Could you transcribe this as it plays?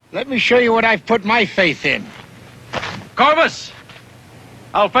Let me show you what I've put my faith in. Corvus!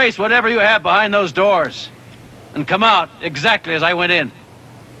 I'll face whatever you have behind those doors and come out exactly as I went in.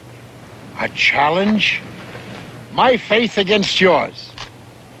 A challenge? My faith against yours.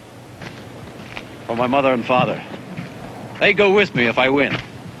 For my mother and father. They go with me if I win.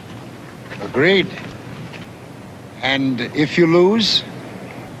 Agreed. And if you lose?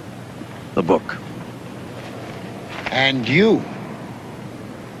 The book. And you?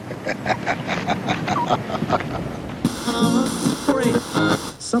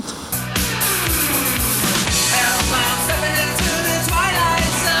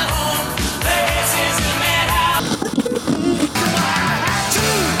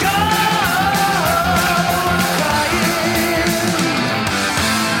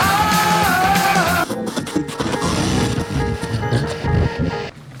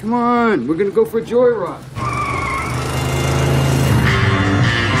 Come on, we're gonna go for a joyride.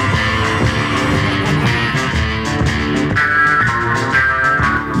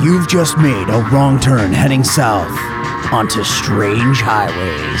 You've just made a wrong turn heading south onto strange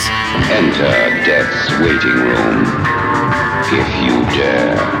highways. Enter death's waiting room, if you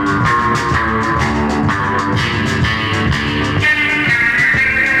dare.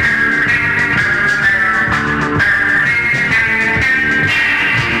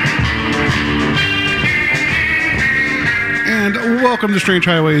 And welcome to Strange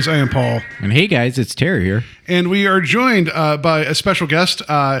Highways. I am Paul. And hey guys, it's Terry here. And we are joined by a special guest.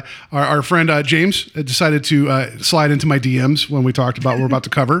 Our friend James decided to slide into my DMs when we talked about what we're about to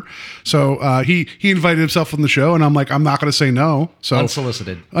cover. So he invited himself on the show, and I'm like, I'm not going to say no. So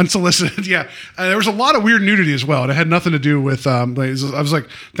Unsolicited, yeah. There was a lot of weird nudity as well, and it had nothing to do with. I was like,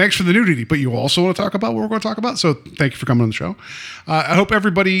 thanks for the nudity, but you also want to talk about what we're going to talk about. So thank you for coming on the show. I hope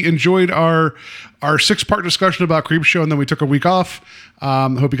everybody enjoyed our 6-part discussion about Creepshow, and then we took a week off.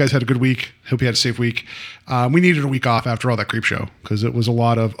 Hope you guys had a good week. Hope you had a safe week. We needed a week off after all that Creepshow because it was a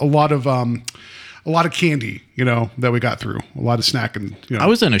lot of candy, that we got through. A lot of snacking. I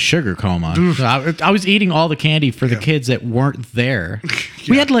was in a sugar coma. I was eating all the candy for the kids that weren't there.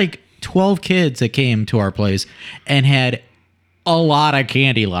 We had like 12 kids that came to our place and had a lot of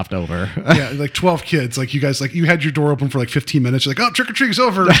candy left over. Yeah, like 12 kids. Like you guys, like you had your door open for like 15 minutes. You're like, oh, trick or treating's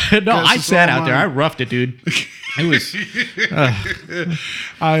over. No, I sat out there. I roughed it, dude. It was.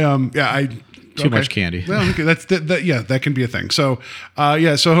 Too much candy. Well, okay, that can be a thing. So,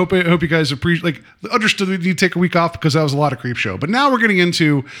 so hope you guys understood we need to take a week off because that was a lot of Creepshow. But now we're getting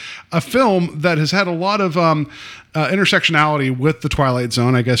into a film that has had a lot of intersectionality with the Twilight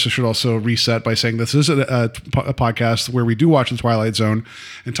Zone. I guess I should also reset by saying this is a podcast where we do watch the Twilight Zone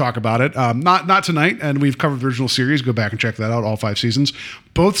and talk about it. Not tonight, and we've covered the original series. Go back and check that out, all 5 seasons.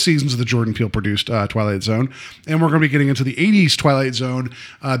 Both seasons of the Jordan Peele produced Twilight Zone. And we're going to be getting into the 80s Twilight Zone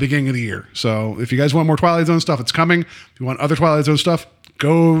beginning of the year. So if you guys want more Twilight Zone stuff, it's coming. If you want other Twilight Zone stuff,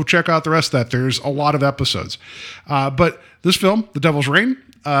 go check out the rest of that. There's a lot of episodes. But this film, The Devil's Reign,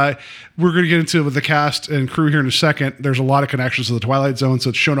 we're going to get into with the cast and crew here in a second. There's a lot of connections to the Twilight Zone, so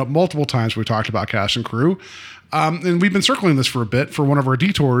it's shown up multiple times when we talked about cast and crew. And we've been circling this for a bit for one of our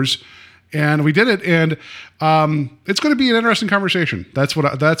detours, and we did it. And it's going to be an interesting conversation. That's what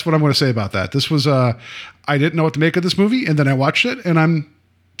I'm going to say about that. This was I didn't know what to make of this movie, and then I watched it, and I'm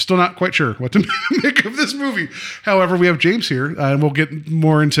still not quite sure what to make of this movie. However, we have James here, and we'll get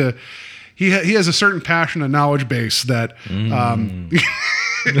more into. He has a certain passion and knowledge base that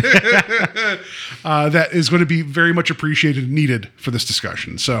that is going to be very much appreciated and needed for this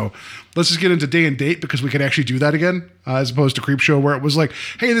discussion. So let's just get into day and date because we can actually do that again, as opposed to Creepshow where it was like,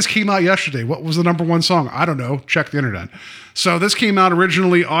 hey, this came out yesterday. What was the number 1 song? I don't know. Check the internet. So this came out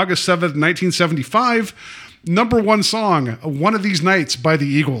originally August 7th, 1975. Number 1 song, One of These Nights by the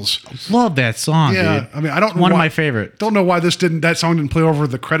Eagles. Love that song, yeah, dude. I mean, I don't know one why, of my favorite. Don't know why that song didn't play over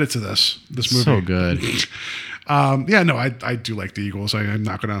the credits of this movie. So good. I do like the Eagles. I'm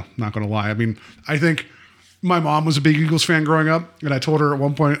not gonna lie. I mean, I think my mom was a big Eagles fan growing up, and I told her at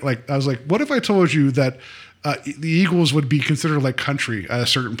one point, I was like, what if I told you that the Eagles would be considered like country at a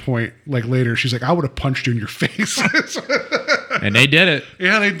certain point, like later? She's like, I would have punched you in your face. And they did it.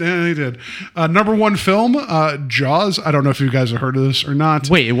 Yeah, they did. Number 1 film, Jaws. I don't know if you guys have heard of this or not.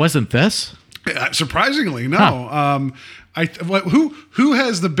 Wait, it wasn't this? Surprisingly, no. Huh. Who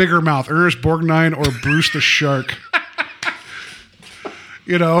has the bigger mouth, Ernest Borgnine or Bruce the Shark? I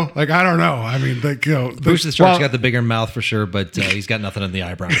don't know. I mean, Bruce the Shark's got the bigger mouth for sure, but he's got nothing in the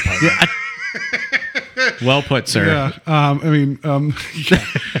eyebrow department. Well put, sir. Yeah.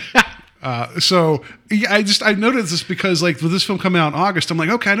 So yeah, I noticed this because like with this film coming out in August, I'm like,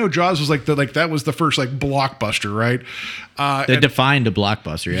 okay, I know Jaws was that was the first like blockbuster, right? They defined a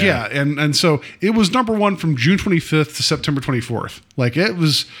blockbuster. Yeah, and so it was number one from June 25th to September 24th. Like it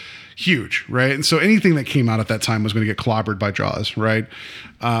was huge, right? And so anything that came out at that time was going to get clobbered by Jaws, right?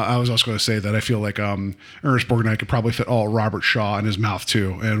 I was also going to say that I feel like Ernest Borgnine could probably fit all Robert Shaw in his mouth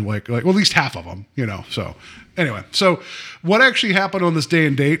too, and like well, at least half of them, you know. So anyway, so what actually happened on this day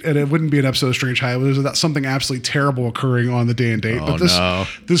and date, and it wouldn't be an episode of Strange Highways without something absolutely terrible occurring on the day and date. But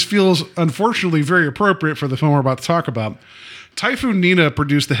this feels unfortunately very appropriate for the film we're about to talk about. Typhoon Nina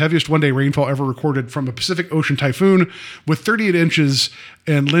produced the heaviest one-day rainfall ever recorded from a Pacific Ocean typhoon with 38 inches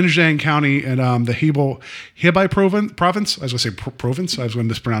in Linjiang County and the Hebei province. I was going to say province. I was going to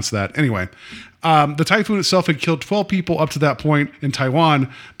mispronounce that. Anyway, the typhoon itself had killed 12 people up to that point in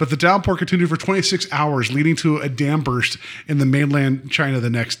Taiwan, but the downpour continued for 26 hours, leading to a dam burst in the mainland China the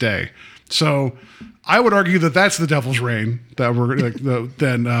next day. So I would argue that that's the devil's rain that we're like,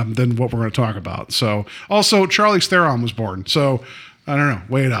 than what we're going to talk about. So also Charlize Theron was born. So I don't know.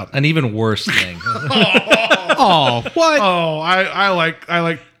 Weigh it up. An even worse thing. Oh, what? Oh, I like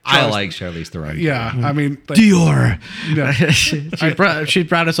Charlize Theron. Yeah, I mean like, Dior. Yeah. She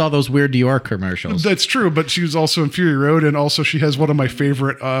brought us all those weird Dior commercials. That's true, but she was also in Fury Road, and also she has one of my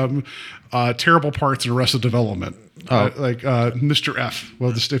favorite terrible parts in Arrested Development. Mr. F.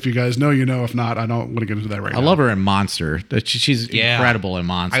 Well, just if you guys know, you know. If not, I don't want to get into that right now. I love her in Monster. She's incredible in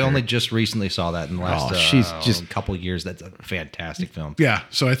Monster. I only just recently saw that in the last she's just couple years. That's a fantastic film. Yeah,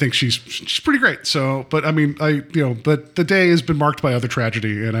 so I think she's pretty great. So, but I mean, but the day has been marked by other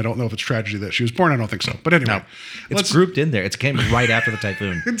tragedy, and I don't know if it's tragedy that she was born. I don't think so. But anyway, it's grouped in there. It came right after the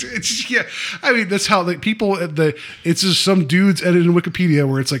typhoon. It's yeah. I mean, that's how people. It's just some dudes edited in Wikipedia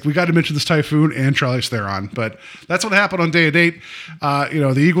where it's like we got to mention this typhoon and Charlize Theron, but that's what happened on day and date.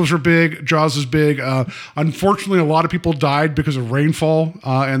 The Eagles were big. Jaws was big. Unfortunately, a lot of people died because of rainfall,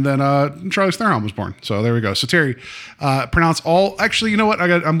 and then Charlize Theron was born. So there we go. So Terry, pronounce all. Actually, you know what?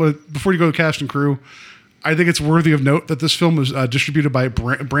 I'm gonna before you go to cast and crew. I think it's worthy of note that this film was distributed by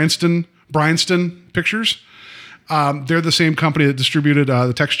Bryanston Pictures. They're the same company that distributed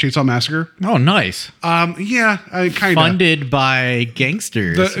the Texas Chainsaw Massacre. Oh, nice. Yeah, kind of. Funded by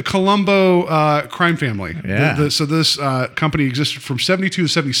gangsters. The Colombo crime family. Yeah. So this company existed from 72 to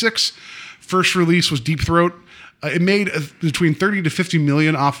 76. First release was Deep Throat. It made between 30 to 50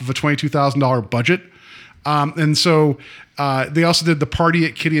 million off of a $22,000 budget. And so they also did The Party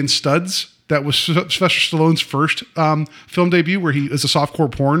at Kitty and Studs. That was Sylvester Stallone's first film debut where he is a softcore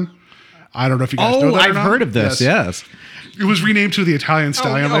porn. I don't know if you guys know that or not. I've heard of this, yes. It was renamed to The Italian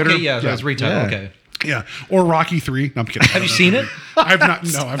Stallion later. Okay, yeah, it was retitled, Yeah. okay. Yeah, or Rocky 3. No, I'm kidding. Have you seen it? I've not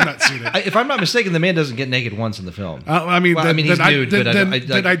seen it. If I'm not mistaken, the man doesn't get naked once in the film. He's nude, but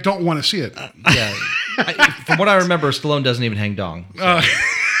then I don't want to see it. Yeah. From what I remember, Stallone doesn't even hang dong. So.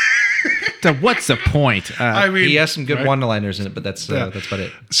 So what's the point? He has some good one-liners in it, but that's about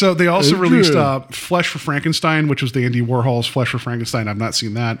it. So they also released Flesh for Frankenstein, which was the Andy Warhol's Flesh for Frankenstein. I've not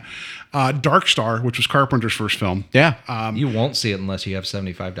seen that. Dark Star, which was Carpenter's first film. Yeah. You won't see it unless you have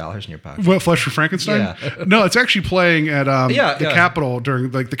 $75 in your pocket. What, Flesh for Frankenstein? Yeah. No, it's actually playing at the Yeah. Capitol during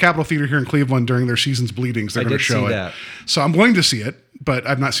the Capitol Theater here in Cleveland during their season's bleedings. They're going to show it. That. So I'm going to see it, but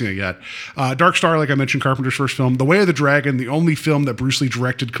I've not seen it yet. Dark Star, like I mentioned, Carpenter's first film. The Way of the Dragon, the only film that Bruce Lee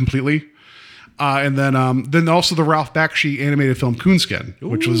directed completely. And then also the Ralph Bakshi animated film Coonskin,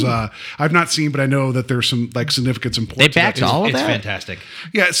 which was I've not seen, but I know that there's some like significance in. They backed all of that. It's fantastic.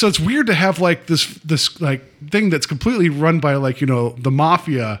 Yeah, so it's weird to have like this like thing that's completely run by like the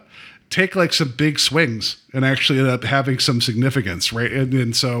mafia take like some big swings and actually end up having some significance, right?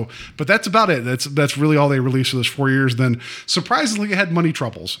 And so, but that's about it. That's really all they released for those 4 years. Then surprisingly, it had money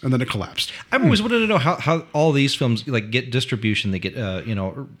troubles, and then it collapsed. I've always wanted to know how all these films like get distribution. They get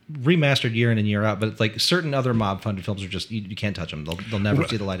remastered year in and year out, but like certain other mob funded films are just you can't touch them. They'll never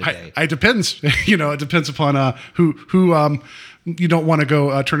see the light of day. It depends. It depends upon who you don't want to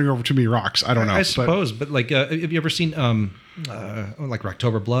go turning over too many rocks. I don't know. I suppose, but like, have you ever seen like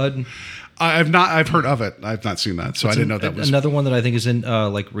October Blood? I've not. I've heard of it. I've not seen that, so I didn't know that was another one that I think is in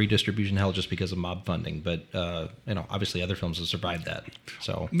like redistribution hell just because of mob funding. But obviously other films have survived that.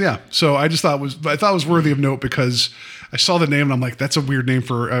 So yeah. So I just thought it was worthy of note because I saw the name and I'm like, that's a weird name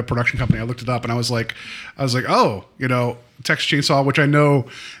for a production company. I looked it up and I was like, oh, Texas Chainsaw, which I know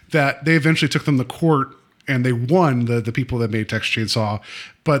that they eventually took them to court and they won, the people that made Texas Chainsaw,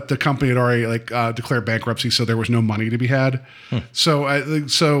 but the company had already declared bankruptcy, so there was no money to be had. So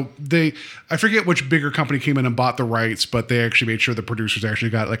I forget which bigger company came in and bought the rights, but they actually made sure the producers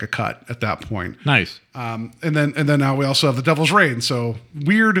actually got like a cut at that point. Nice. And then now we also have The Devil's Reign. So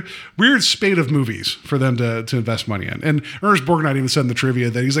weird spate of movies for them to invest money in. And Ernest Borgnine even said in the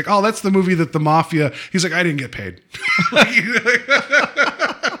trivia that he's like, oh, that's the movie that the mafia. He's like, I didn't get paid.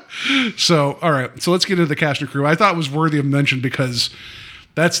 So all right, so let's get into the cast and crew. I thought it was worthy of mention because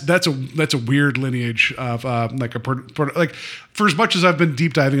that's a weird lineage of like for as much as I've been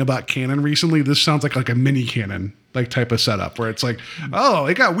deep diving about canon recently, this sounds like a mini canon type of setup where it's like, oh,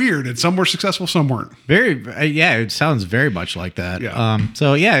 it got weird and some were successful, some weren't. Very, it sounds very much like that. Yeah.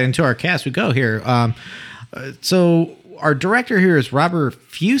 So into our cast we go here. So our director here is Robert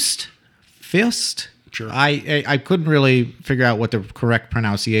Fust. Sure. I couldn't really figure out what the correct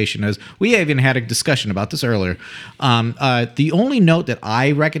pronunciation is. We even had a discussion about this earlier. The only note that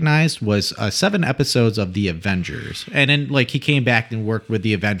I recognized was 7 episodes of The Avengers. And then he came back and worked with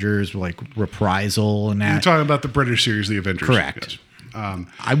The Avengers, Reprisal and that. You're talking about the British series, The Avengers. Correct. Yes.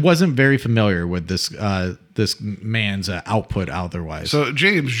 I wasn't very familiar with this man's output otherwise. So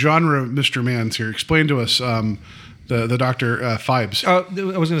James, genre Mr. Mans here, explain to us the Dr. Phibes. I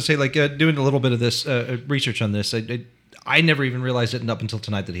was going to say, doing a little bit of this research on this, I never even realized it up until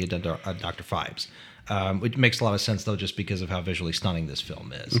tonight that he had done Dr. Phibes. Which makes a lot of sense, though, just because of how visually stunning this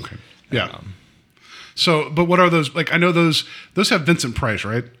film is. Okay. Yeah. So, but what are those? I know those have Vincent Price,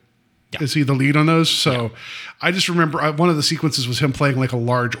 right? Yeah. Is he the lead on those? So yeah. I just remember one of the sequences was him playing a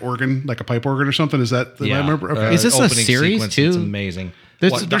large organ, like a pipe organ or something. Is that I remember? Okay. Is this a series sequence, too? It's amazing.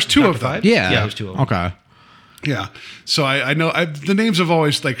 There's 2 of them. Yeah, there's 2 of them. Okay. Yeah, so I know the names have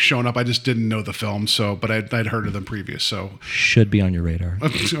always shown up. I just didn't know the film, but I'd heard of them previous. So should be on your radar.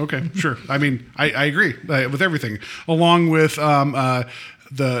 Okay, sure. I mean, I agree with everything, along with a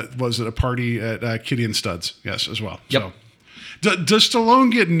party at Kitty and Studs? Yes, as well. Yep. So, does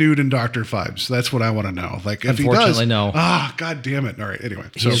Stallone get nude in Dr. Phibes? That's what I want to know. If Unfortunately, he does, no. God damn it! All right. Anyway,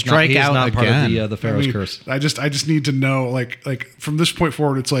 so strike out not part again. of the Pharaoh's curse. I just need to know from this point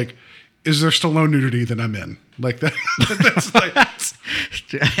forward. It's is there Stallone nudity that I'm in? That's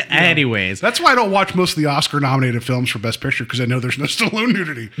Anyways. That's why I don't watch most of the Oscar nominated films for Best Picture, because I know there's no Stallone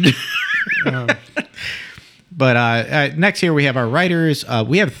nudity. But next here we have our writers.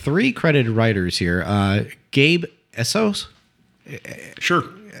 We have 3 credited writers here. Gabe Essos. Sure.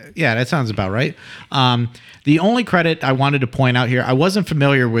 Yeah, that sounds about right. The only credit I wanted to point out here, I wasn't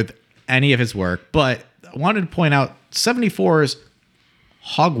familiar with any of his work, but I wanted to point out 74's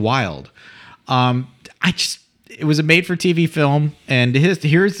Hog Wild. It was a made-for-TV film, and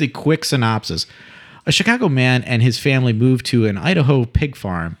here's the quick synopsis. A Chicago man and his family move to an Idaho pig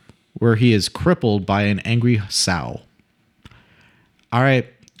farm where he is crippled by an angry sow. All right.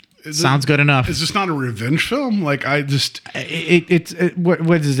 Sounds good enough. Is this not a revenge film? what is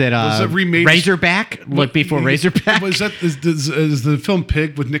it? Was it remade? Razorback? Before Razorback? Is the film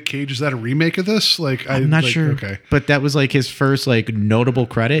Pig with Nick Cage? Is that a remake of this? I'm not sure. Okay, but that was his first notable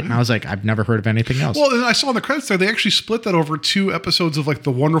credit, and I was I've never heard of anything else. Well, and I saw in the credits there they actually split that over 2 episodes of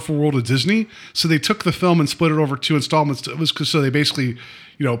The Wonderful World of Disney. So they took the film and split it over 2 installments. It was so they basically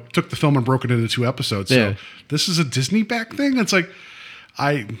took the film and broke it into 2 episodes. Yeah. So this is a Disney back thing. It's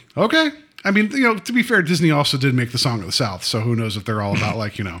okay. I mean, to be fair, Disney also did make the Song of the South, so who knows if they're all about all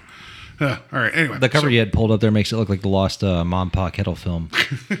right. Anyway, the cover you had pulled up there makes it look like the lost Mom Pa Kettle film.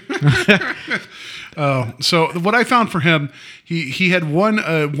 So what I found for him, he had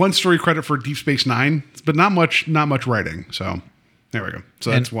one story credit for Deep Space Nine, but not much writing. So there we go.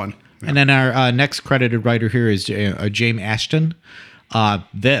 So that's one. Yeah. And then our next credited writer here is James Ashton.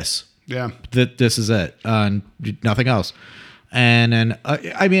 This is it. Nothing else. And then,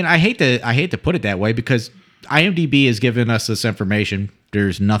 I hate to put it that way because IMDb has given us this information.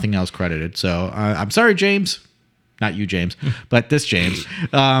 There's nothing else credited. So I'm sorry, James. Not you, James, but this James.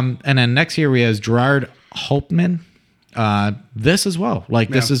 And then next here we have Gerard Holtman. This as well.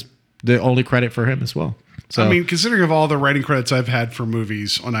 This is the only credit for him as well. So considering of all the writing credits I've had for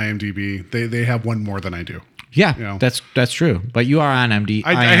movies on IMDb, they have one more than I do. Yeah, that's true. But you are on IMDb.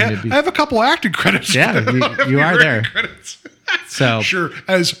 I have a couple acting credits. Yeah, you are there. Credits. So sure,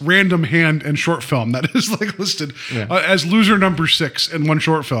 as random hand and short film that is listed as loser number 6 in one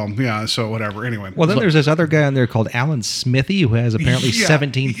short film. Yeah, so whatever. Anyway, well, then there's this other guy on there called Alan Smithy who has apparently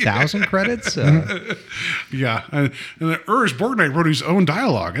 17,000 credits. Yeah, and Ernest Borgnine wrote his own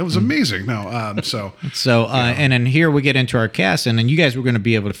dialogue. It was amazing. No, and then here we get into our cast, and then you guys were going to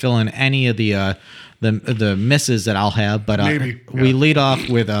be able to fill in any of the misses that I'll have, but maybe we lead off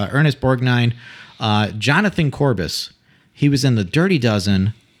with Ernest Borgnine. Jonathan Corbis. He was in The Dirty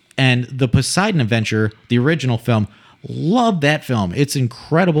Dozen and The Poseidon Adventure, the original film. Love that film. It's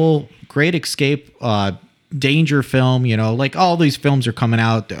incredible. Great escape, danger film. You know, like all these films are coming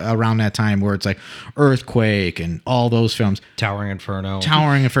out around that time where it's like Earthquake and all those films. Towering Inferno.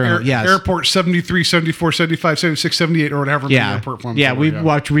 Yes. Airport 73, 74, 75, 76, 78, or whatever. the Yeah. airport forms Yeah.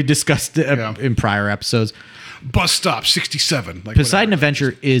 are, We discussed it Yeah. in prior episodes. Bus Stop 67. Like Poseidon whatever.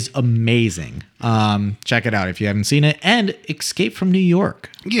 Adventure is amazing. Check it out if you haven't seen it. And Escape from New York.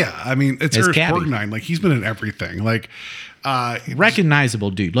 Yeah, I mean, it's As Ernest Cabby. Borgnine. Like, he's been in everything. Like,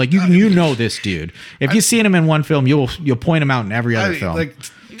 Recognizable dude. Like you know this dude. If you see him in one film, you'll point him out in every other film. Like,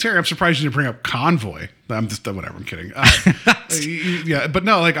 Terry, I'm surprised you didn't bring up Convoy. I'm just whatever. I'm kidding. Yeah, but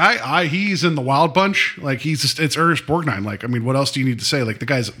no, like he's in the Wild Bunch. Like it's Ernest Borgnine. Like, I mean, what else do you need to say? Like, the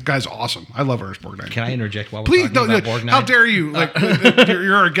guy's awesome. I love Ernest Borgnine. Can I interject while we're Please, talking no, about Borgnine? how dare you? Like,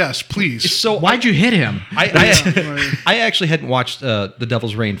 you're our guest. Please. So Why'd you hit him? I actually hadn't watched The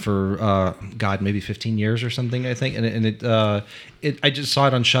Devil's Reign for maybe 15 years or something, I think, and I just saw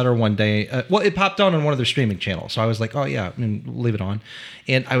it on Shudder one day. Well, it popped on one of their streaming channels, so I was like, oh yeah, leave it on.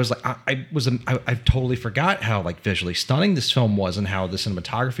 And I was like, I totally forgot how like visually stunning this film was and how the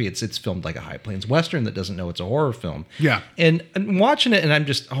cinematography. It's filmed like a High Plains Western that doesn't know it's a horror film. Yeah. And I'm watching it, and I'm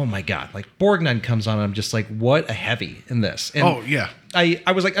just, oh my god, like Borgnine comes on, and I'm just like, what a heavy in this. And oh yeah.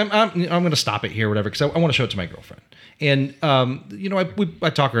 I was like, I'm going to stop it here, whatever, because I want to show it to my girlfriend. And I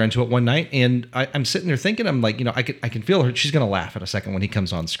talk her into it one night, and I'm sitting there thinking, I'm like, I can feel her. She's going to laugh in a second when he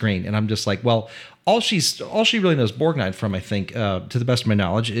comes on screen, and I'm just like, well, all she really knows Borgnine from, I think, to the best of my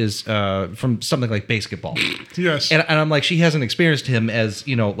knowledge, is from something like Basketball. Yes. And I'm like, she hasn't experienced him as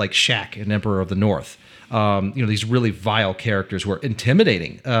like Shaq in Emperor of the North. These really vile characters who are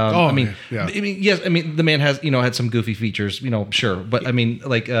intimidating. Yes, the man has, had some goofy features, sure. But I mean,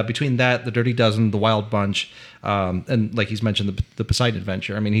 like, between that, The Dirty Dozen, The Wild Bunch, and like he's mentioned, the Poseidon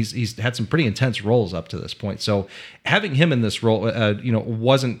Adventure. I mean, he's had some pretty intense roles up to this point. So having him in this role,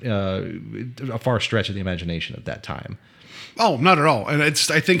 wasn't a far stretch of the imagination at that time. Oh, not at all. And I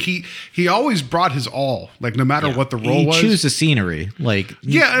think he always brought his all, like no matter what the role was. He chose the scenery, like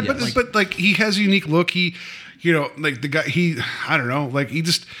but like he has a unique look. He, like the guy. I don't know. Like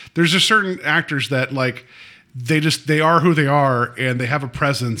there's just certain actors that like they are who they are, and they have a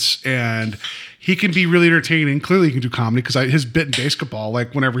presence, and he can be really entertaining. Clearly, he can do comedy because his bit in Basketball,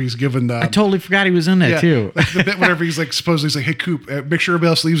 like whenever he's given the, I totally forgot he was in that too. Like the bit whenever he's like supposedly he's like, "Hey Coop, make sure everybody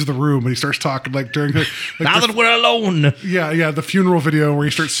else leaves the room," and he starts talking like during the, now that we're alone. Yeah, the funeral video where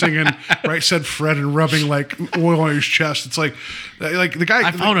he starts singing, right? Said Fred, and rubbing like oil on his chest. It's like the guy.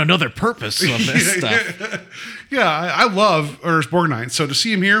 I found another purpose of this stuff. Yeah, I love Ernest Borgnine. So to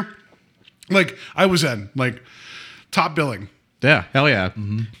see him here, like I was in like top billing. Yeah, hell yeah.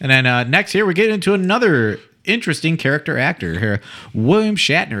 Mm-hmm. And then next here we get into another interesting character actor here. William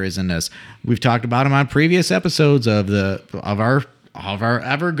Shatner is in this. We've talked about him on previous episodes of our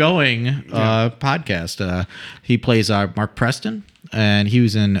ever going podcast. He plays Mark Preston, and he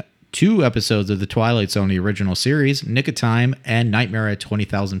was in 2 episodes of the Twilight Zone, the original series, Nick of Time and Nightmare at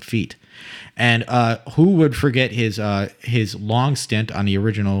 20,000 Feet. And who would forget his long stint on the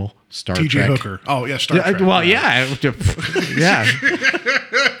original Star Trek? T.J. Hooker. Oh, yeah, Star Trek. Well, yeah.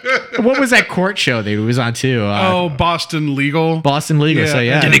 What was that court show that he was on too? Boston Legal. Boston Legal. Yeah, So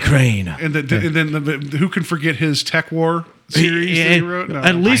yeah, Denny Crane. And then who can forget his Tech War series that he wrote? No.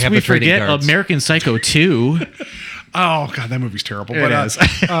 At least we forget American Psycho 2. Oh god, that movie's terrible. But is.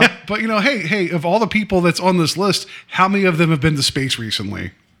 but hey, of all the people that's on this list, how many of them have been to space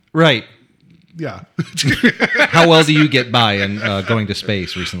recently? Right. Yeah. How well do you get by in going to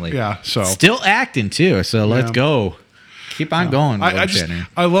space recently? Yeah. So still acting too. So let's go. Keep on going. I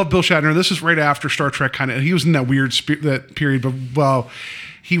love Bill Shatner. This is right after Star Trek. Kind of, he was in that weird that period, but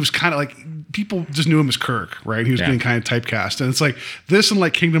he was kind of like people just knew him as Kirk, right? He was getting kind of typecast, and it's like this and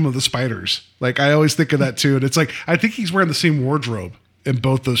like Kingdom of the Spiders. Like I always think of that too, and it's like I think he's wearing the same wardrobe in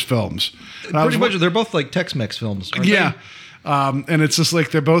both those films. Pretty much, they're both like Tex-Mex films. Aren't Yeah. they? And it's just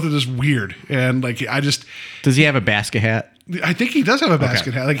like they're both just weird, and like does he have a basket hat? I think he does have a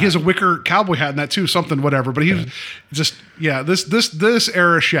basket hat. Like he has a wicker cowboy hat in that too, something whatever. But he's just this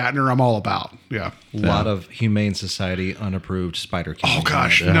era Shatner I'm all about. Yeah, a lot of Humane Society unapproved spider killing. Oh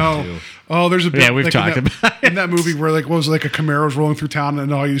gosh, no. Yeah. Oh, there's a bit. We've talked about in that movie where like what was it, like a Camaro's rolling through town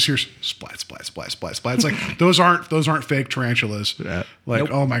and all you just hear splat, splat, splat, splat, splat. It's like those aren't fake tarantulas. Yeah.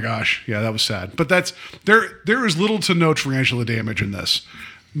 Like oh my gosh, yeah, that was sad. But there is little to no tarantula damage in this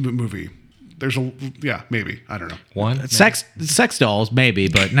movie. There's maybe, I don't know. One Sex dolls, maybe,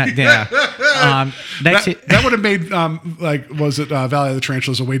 but not. Yeah. That would have made was it Valley of the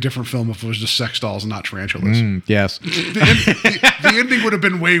Tarantulas a way different film if it was just sex dolls and not tarantulas. Yes. The ending would have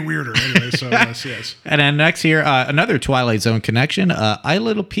been way weirder anyway. So yes. And then next here, another Twilight Zone connection.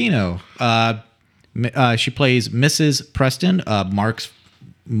 Isla Lupino. She plays Mrs. Preston, Mark's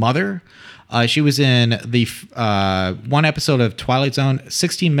mother. She was in the one episode of Twilight Zone,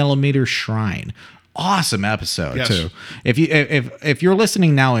 16 Millimeter Shrine. Awesome episode too. If you're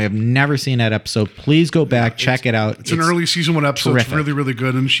listening now and have never seen that episode, please go back, check it out. It's an early season 1 episode. Terrific. It's really, really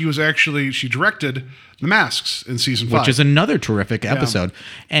good. And she directed The Masks in season 5, which is another terrific episode.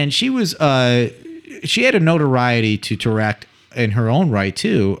 And she was she had a notoriety to direct in her own right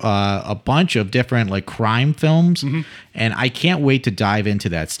too, a bunch of different like crime films, and I can't wait to dive into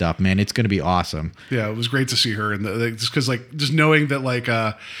that stuff, man. It's going to be awesome. Yeah, it was great to see her, and just because just knowing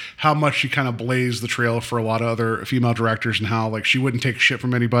that how much she kind of blazed the trail for a lot of other female directors, and how she wouldn't take shit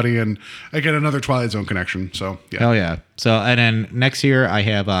from anybody, and again another Twilight Zone connection. So yeah, hell yeah. So and then next year I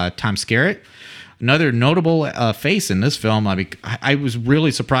have Tom Skerritt. Another notable face in this film. I mean, I was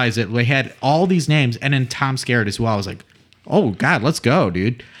really surprised that they had all these names, and then Tom Skerritt as well. I was like, oh, God, let's go,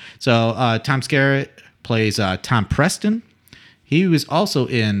 dude. So Tom Skerritt plays Tom Preston. He was also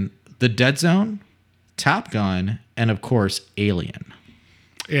in The Dead Zone, Top Gun, and, of course, Alien.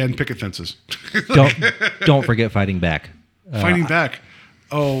 And Picket Fences. Don't forget Fighting Back. Fighting Back.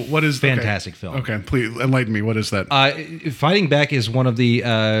 Oh, what is fantastic film? Okay, please enlighten me. What is that? Fighting Back is one of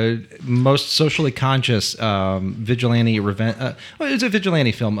the most socially conscious vigilante revenge. It's a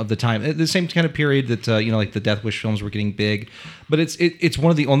vigilante film of the time, at the same kind of period that like the Death Wish films were getting big, but it's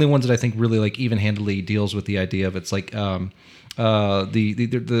one of the only ones that I think really even-handedly deals with the idea of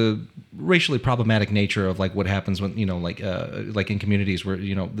the racially problematic nature of what happens when in communities where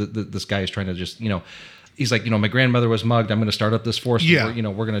this guy is trying to just he's like, my grandmother was mugged. I'm going to start up this force. Yeah.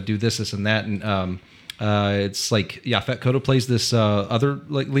 We're going to do this and that. And it's like Yaphet Kotto plays this other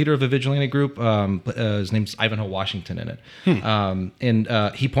leader of a vigilante group. His name's Ivanhoe Washington in it.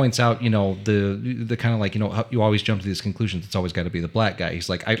 And he points out, the kind of how you always jump to these conclusions. It's always got to be the black guy. He's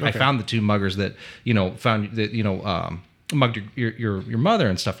like, I found the two muggers that, found that, mugged your mother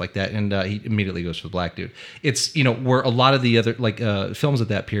and stuff like that, and he immediately goes for the black dude. It's where a lot of the other films at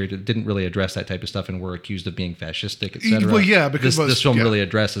that period didn't really address that type of stuff and were accused of being fascistic, etc. Well, yeah, because this film really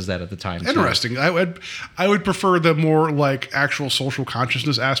addresses that at the time. Interesting. Too. I would prefer the more actual social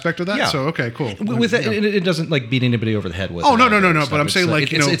consciousness aspect of that. Yeah. So okay, cool. With that, it doesn't beat anybody over the head with. Oh no. But I'm saying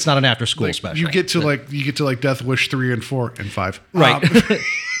it's not an after school special. You get to Death Wish 3 and 4 and 5, right?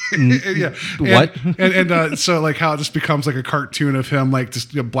 Yeah. What? And so how it just becomes a cartoon of him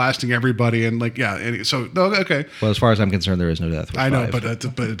just blasting everybody and so okay. Well, as far as I'm concerned, there is no Death Wish. I know, 5. but it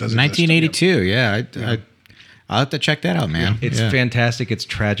doesn't. 1982. I'll have to check that out, man. It's fantastic. It's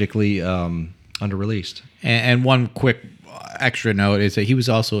tragically under-released. And one quick extra note is that he was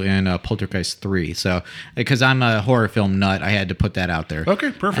also in Poltergeist 3. So, because I'm a horror film nut, I had to put that out there.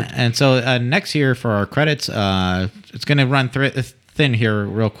 Okay, perfect. And so next year for our credits, it's going to run thin here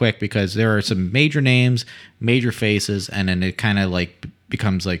real quick because there are some major names, major faces, and then it kind of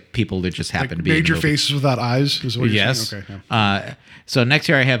becomes people that just happen to be major in the movie. faces without eyes. Is what you're yes. saying? Okay. Yeah. So next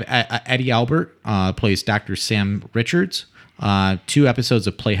year I have Eddie Albert plays Dr. Sam Richards. 2 episodes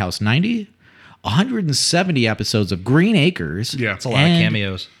of Playhouse 90. 170 episodes of Green Acres. Yeah, it's a lot of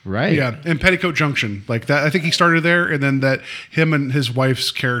cameos, right? Yeah, and Petticoat Junction, that. I think he started there, and then that him and his wife's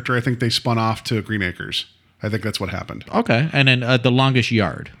character, I think they spun off to Green Acres. I think that's what happened. Okay, and then The Longest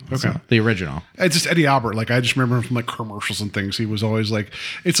Yard. Okay, so the original. It's just Eddie Albert. I just remember him from commercials and things. He was always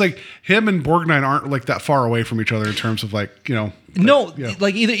it's him and Borgnine aren't that far away from each other in terms of No,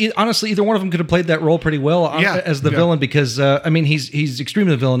 honestly, either one of them could have played that role pretty well as the villain because he's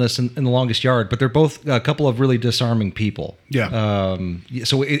extremely villainous in The Longest Yard, but they're both a couple of really disarming people. Yeah.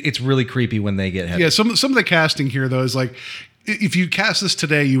 So it's really creepy when they get heavy. Yeah. Some of the casting here though is if you cast this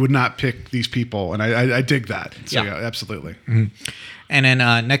today, you would not pick these people, and I dig that. So yeah absolutely. Mm-hmm. And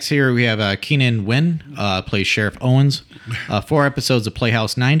then next here we have Keenan Wynn plays Sheriff Owens. 4 episodes of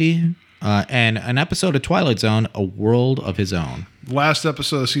Playhouse 90. And an episode of Twilight Zone, A World of His Own. Last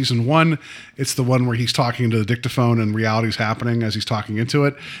episode of season 1, it's the one where he's talking to the dictaphone and reality's happening as he's talking into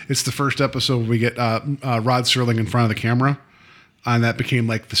it. It's the first episode where we get Rod Serling in front of the camera. and that became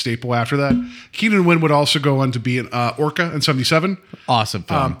like the staple after that. Keenan Wynn would also go on to be in Orca in 77. Awesome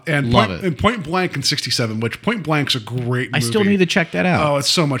film. And Love Point, it. and Point Blank in 67, which Point Blank's a great movie. I still need to check that out. Oh,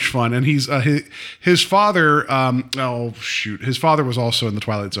 it's so much fun. And he's his father, his father was also in The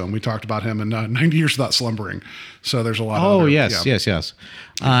Twilight Zone. We talked about him in 90 Years Without Slumbering. So there's a lot of Oh, other- yes.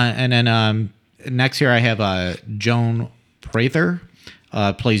 And then next here I have Joan Prather,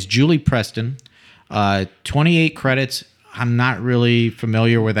 plays Julie Preston. 28 credits. I'm not really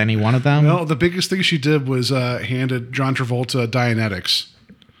familiar with any one of them. Well, the biggest thing she did was handed John Travolta Dianetics.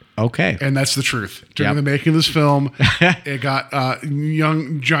 Okay. And that's the truth. During Yep. the making of this film, it got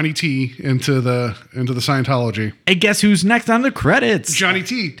young Johnny T into the Scientology. And guess who's next on the credits? Johnny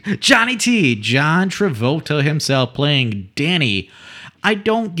T. Johnny T. John Travolta himself playing Danny. I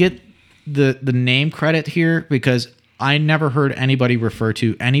don't get the name credit here because I never heard anybody refer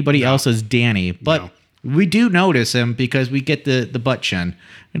to anybody else as Danny. But we do notice him because we get the butt chin.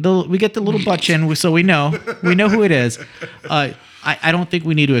 We get the little butt chin, so we know who it is. I don't think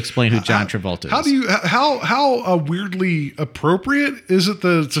we need to explain who John Travolta is. How weirdly appropriate is it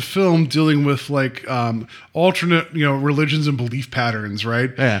that it's a film dealing with like alternate religions and belief patterns,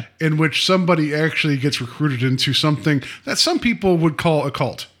 right? Yeah. In which somebody actually gets recruited into something that some people would call a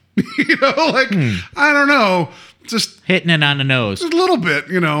cult. I don't know, just Hitting it on the nose a little bit,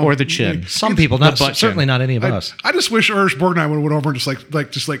 or the chin. Some people, The not butt certainly chin. not any of us. I just wish Ernst Borgnine would have went over and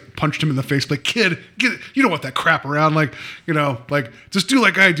just punched him in the face, like, kid, get it. You don't want that crap around, just do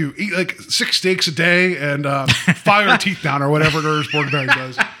like I do, eat like 6 steaks a day and file your teeth down or whatever Ernst Borgnine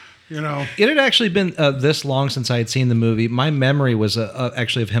does. It had actually been this long since I had seen the movie. My memory was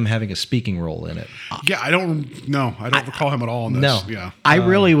actually of him having a speaking role in it. Yeah, I don't recall him at all in this. No. Yeah. I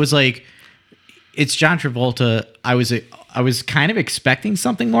really was like, it's John Travolta. I was kind of expecting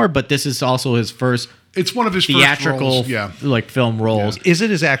something more, but this is also his first It's one of his theatrical first roles. Yeah. film roles. Is it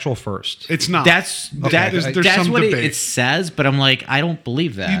his actual first? It's not. That's There's that's some what debate. it says, but I'm like, I don't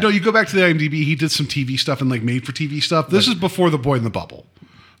believe that. You go back to the IMDb, he did some TV stuff and like made for TV stuff. This is before The Boy in the Bubble.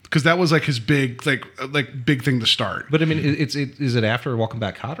 Because that was like his big big thing to start. But I mean, is it after Welcome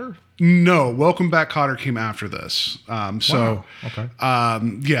Back, Kotter? No, Welcome Back, Kotter came after this. Wow. Okay.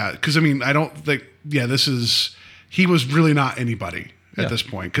 Yeah, because I mean, I don't think. Yeah, he was really not anybody at this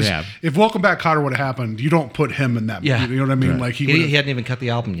point. Because if Welcome Back, Kotter would have happened, you don't put him in that. Yeah. You know what I mean? Right. Like He hadn't even cut the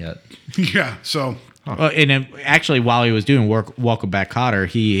album yet. Yeah. So. And then actually, while he was doing Welcome Back, Kotter,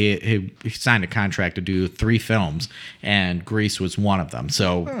 he signed a contract to do 3 films, and Grease was one of them.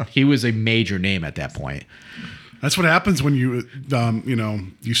 So he was a major name at that point. That's what happens when you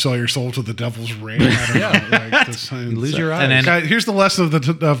sell your soul to the devil's reign. I don't know. You lose your eyes. And then- Guys, here's the lesson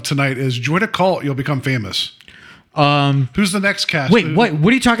of tonight: is join a cult, you'll become famous. Who's the next cast? Wait, what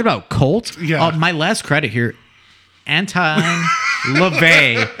are you talking about? Cult? Yeah. My last credit here, Anton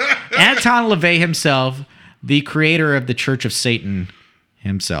LaVey. Anton LaVey himself, the creator of the Church of Satan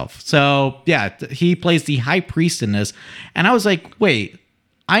himself. So, yeah, he plays the high priest in this. And I was like, wait,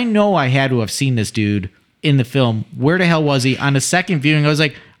 I know I had to have seen this dude in the film. Where the hell was he? On the second viewing, I was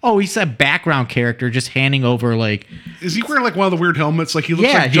like, oh, he's a background character just handing over, like... Is he wearing like one of the weird helmets? Like he looks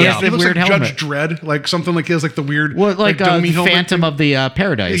Yeah, like he Judge, has the he looks weird like helmet. Judge Dredd, like something like he has like the weird, Well, like dummy helmet Phantom thing. of the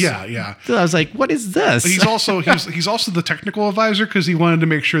Paradise. Yeah, yeah. So I was like, what is this? He's also the technical advisor because he wanted to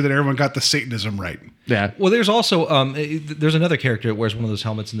make sure that everyone got the Satanism right. yeah. Well, there's also there's another character that wears one of those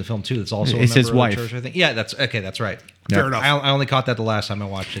helmets in the film too. That's also It's a member his of the wife. church, I think. Yeah, that's okay. That's right. Fair enough. I only caught that the last time I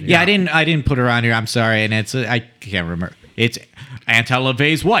watched it. Yeah, I didn't put her on here. I'm sorry, and it's I can't remember. It's Anton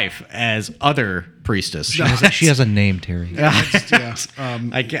LaVey's wife as other priestess. She has a name, Terry. Yeah.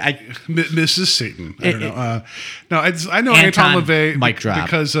 Mrs. Satan. I don't know. No, I know Anton Anton, LaVey mic drop.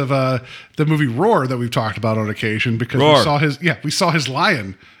 because of the movie Roar that we've talked about on occasion. Because we saw his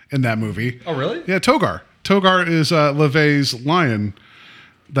lion in that movie. Oh, really? Yeah, Togar. Togar is LaVey's lion.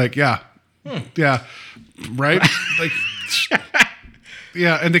 Like, yeah, yeah, right. Like,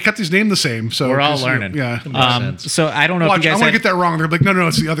 yeah, and they kept his name the same. So We're all 'cause, learning. Yeah. So I don't know Watch, if you I guys want to had, get that wrong. They're like, no,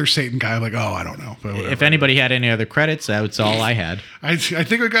 it's the other Satan guy. I'm like, oh, I don't know. But whatever. if anybody had any other credits, that's all I had. I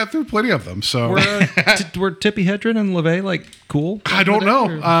think I got through plenty of them. So Were Tippi Hedren and LaVey like cool? I don't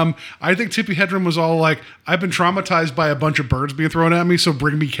know. I think Tippi Hedren was all like, I've been traumatized by a bunch of birds being thrown at me, so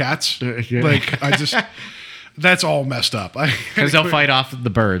bring me cats. Like, I just, that's all messed up. Because they'll fight off the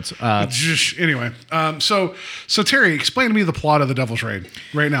birds. Anyway, so Terry, explain to me the plot of The Devil's Rain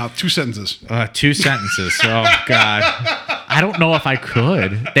right now. 2 sentences. 2 sentences. Oh God, I don't know if I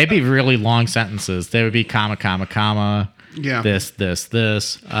could. They'd be really long sentences. They would be comma, comma, comma. Yeah.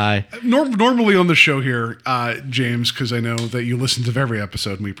 This. I Normally on the show here, James, because I know that you listen to every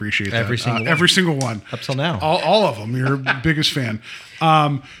episode, and we appreciate that. Every single one. Every single one. Up till now. All of them. You're the biggest fan.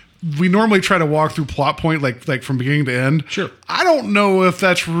 We normally try to walk through plot point, like from beginning to end. Sure. I don't know if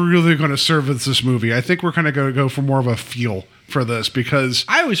that's really going to serve as this movie. I think we're kind of going to go for more of a feel for this because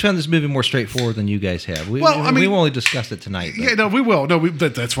I always found this movie more straightforward than you guys have. We've only discussed it tonight. But. Yeah, no, we will. No,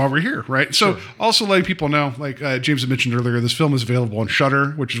 that's why we're here, right? So, also letting people know, like James had mentioned earlier, this film is available on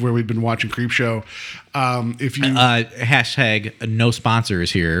Shudder, which is where we've been watching Creepshow. If you hashtag no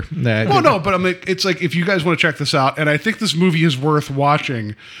sponsors here. no, but I mean, it's like if you guys want to check this out, and I think this movie is worth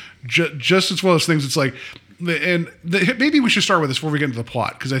watching. Just as well as things, it's like, maybe we should start with this before we get into the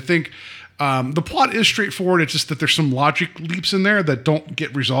plot because I think. The plot is straightforward. It's just that there's some logic leaps in there that don't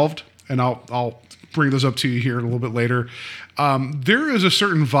get resolved, and I'll bring those up to you here a little bit later. There is a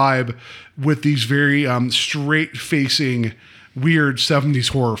certain vibe with these very straight-facing, weird 70s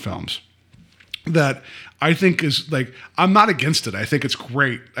horror films that I think is like, I'm not against it. I think it's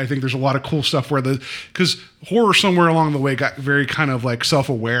great. I think there's a lot of cool stuff because horror somewhere along the way got very kind of like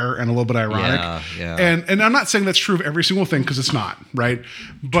self-aware and a little bit ironic. Yeah. And I'm not saying that's true of every single thing because it's not, right?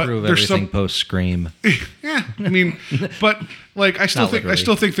 But True of there's everything post-Scream. Yeah, I mean, but like I still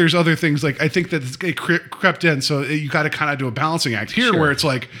think there's other things. Like I think that it crept in, so you got to kind of do a balancing act here, where it's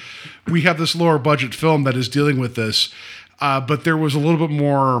like we have this lower budget film that is dealing with this. But there was a little bit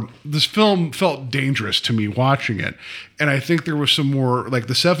more. This film felt dangerous to me watching it, and I think there was some more. Like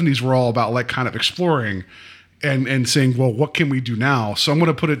the 70s were all about like kind of exploring, and saying, well, what can we do now? So I'm going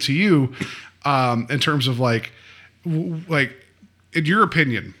to put it to you, in terms of like in your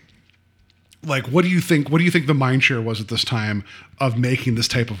opinion, like what do you think? What do you think the mind share was at this time of making this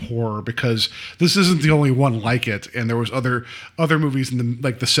type of horror? Because this isn't the only one like it, and there was other movies in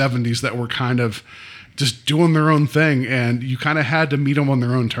the 70s that were kind of just doing their own thing, and you kind of had to meet them on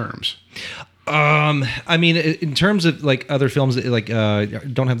their own terms. I mean, in terms of like other films that like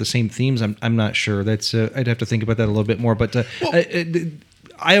don't have the same themes, I'm not sure. That's I'd have to think about that a little bit more. But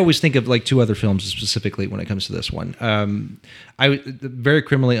I always think of like two other films specifically when it comes to this one. The very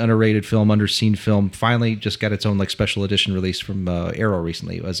criminally underrated film, underseen film, finally just got its own like special edition release from Arrow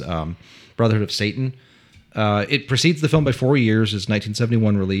recently. It was Brotherhood of Satan. It precedes the film by 4 years. It's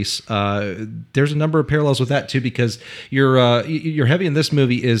 1971 release. There's a number of parallels with that too, because your heavy in this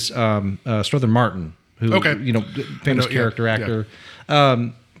movie is Strother Martin, who famous character actor.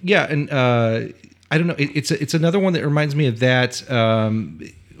 I don't know. It's another one that reminds me of that.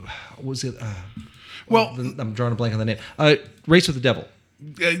 What was it? I'm drawing a blank on the name. Race with the Devil,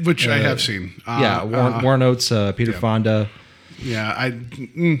 which I have seen. Warren Oates, Peter Fonda. Yeah,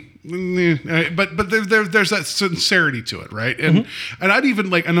 but there's that sincerity to it, right? And and I'd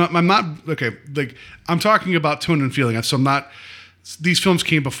even like, and I'm not okay. Like I'm talking about tone and feeling, so I'm not. These films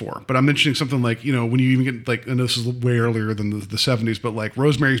came before, but I'm mentioning something like, when you even get like, and this is way earlier than the 70s, but like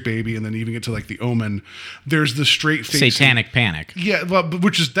Rosemary's Baby, and then even get to like The Omen, there's the straight face Satanic Panic. Yeah, well,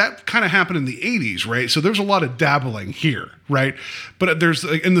 which is that kind of happened in the 80s, right? So there's a lot of dabbling here, right? But there's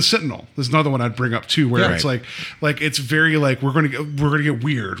like in The Sentinel, there's another one I'd bring up too, where it's like it's very like we're gonna get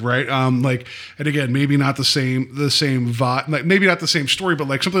weird, right? Like, and again, maybe not the same vibe, like maybe not the same story, but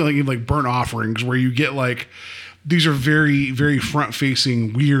like something like Burnt Offerings, where you get like. These are very, very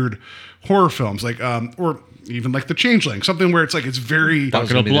front-facing, weird horror films, like or even like The Changeling, something where it's like it's very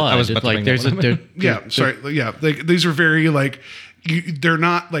Bucket of Blood. I was about to bring that one. Like these are very like they're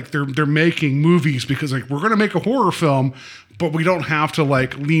not like they're making movies because like we're gonna make a horror film, but we don't have to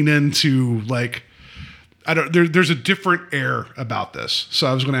like lean into like. There's a different air about this. So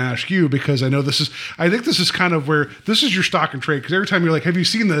I was going to ask you because I know I think this is kind of where this is your stock and trade. Because every time you're like, have you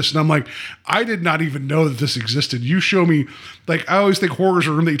seen this? And I'm like, I did not even know that this existed. You show me, like, I always think horror is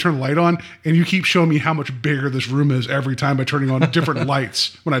a room that you turn the light on, and you keep showing me how much bigger this room is every time by turning on different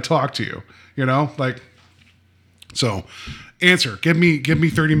lights when I talk to you, like, so answer, give me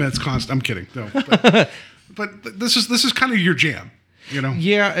 30 minutes constant. I'm kidding. No, but this is kind of your jam.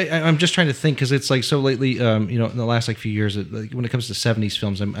 Yeah, I'm just trying to think because it's like so lately, in the last like few years, like, when it comes to 70s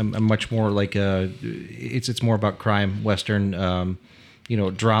films, I'm much more like it's more about crime, Western,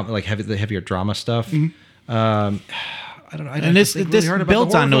 drama, like the heavier drama stuff. Mm-hmm. I don't know. And this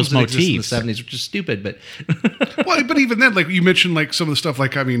builds on those motifs in the 70s, which is stupid, but well, but even then, like you mentioned, like some of the stuff,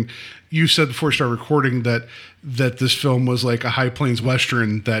 like I mean, you said before we started recording that this film was like a High Plains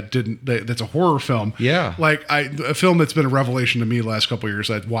Western that's a horror film. Yeah, like a film that's been a revelation to me the last couple of years.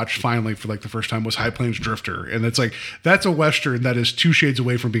 I'd watched finally for like the first time was High Plains Drifter, and it's like that's a Western that is 2 shades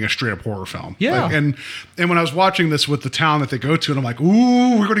away from being a straight up horror film. Yeah, like, and when I was watching this with the town that they go to, and I'm like,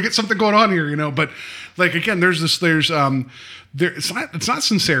 ooh, we're going to get something going on here, But like again, there's it's not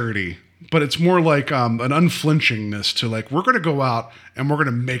sincerity, but it's more like an unflinchingness to like, we're going to go out and we're going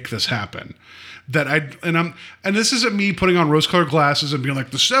to make this happen. And this isn't me putting on rose-colored glasses and being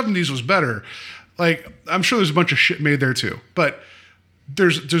like the 70s was better. Like, I'm sure there's a bunch of shit made there too, but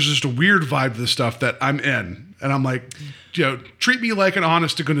there's just a weird vibe to this stuff that I'm in, and I'm like, treat me like an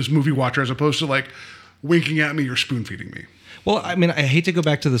honest to goodness movie watcher as opposed to like winking at me or spoon feeding me. Well, I mean, I hate to go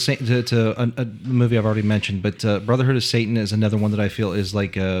back to a movie I've already mentioned, but Brotherhood of Satan is another one that I feel is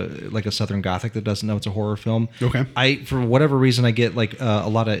like a Southern Gothic that doesn't know it's a horror film. Okay. For whatever reason, I get like a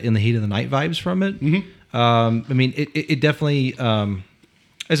lot of In the Heat of the Night vibes from it. Mm-hmm. I mean, it definitely,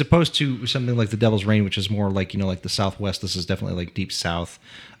 as opposed to something like The Devil's Rain, which is more like, like the Southwest, this is definitely like Deep South.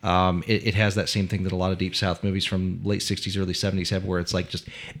 It has that same thing that a lot of Deep South movies from late 60s, early 70s have, where it's like just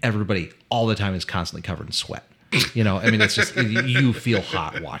everybody all the time is constantly covered in sweat. I mean, it's just, you feel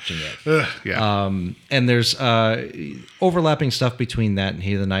hot watching it. Yeah. And there's overlapping stuff between that and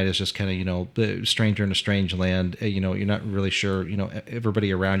Heat of the Night is just kind of, the stranger in a strange land. You're not really sure,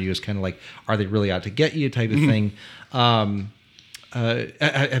 everybody around you is kind of like, are they really out to get you type of thing.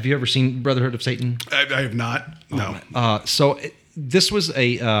 Have you ever seen Brotherhood of Satan? I have not. No. This was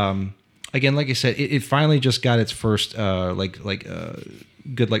again, like I said, it finally just got its first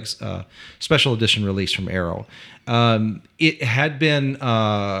good special edition release from Arrow. It had been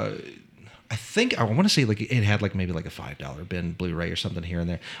I think I want to say like it had like maybe like a $5 bin Blu-ray or something here and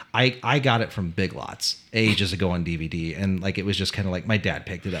there. I got it from Big Lots ages ago on DVD, and like it was just kind of like my dad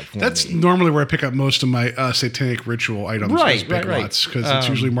picked it up for me. That's normally where I pick up most of my satanic ritual items. Right, Big Lots, because it's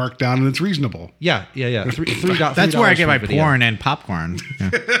usually marked down and it's reasonable. Yeah. That's where I get my porn and popcorn.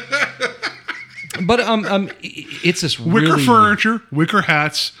 Yeah. But it's this wicker really furniture, wicker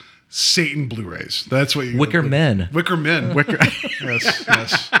hats, Satan Blu-rays. That's what you Wicker Men. Wicker Men.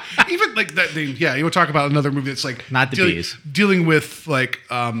 Yes. Even like that thing. Yeah, you would talk about another movie that's like not the bees dealing with like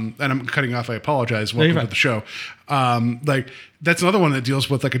and I'm cutting off. I apologize. Welcome to the show. Like that's another one that deals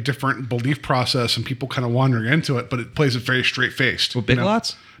with like a different belief process and people kind of wandering into it, but it plays it very straight faced. Well, Big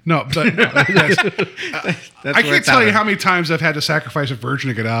Lots. No, but I can't tell you how many times I've had to sacrifice a virgin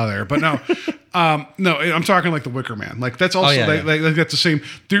to get out of there. But no, no, I'm talking like the Wicker Man. Like that's also like that's the same.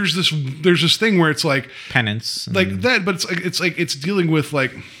 There's this thing where it's like penance, like that, but it's dealing with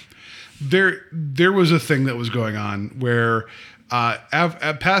like there was a thing that was going on where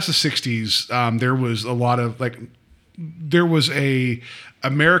past the 60s there was a lot of like there was a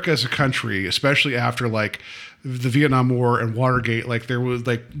America as a country, especially after like the Vietnam War and Watergate, like there was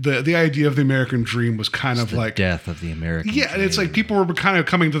like the idea of the American dream was kind of like death of the American dream. And it's like people were kind of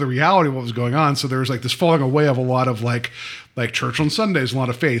coming to the reality of what was going on. So there was like this falling away of a lot of like church on Sundays, a lot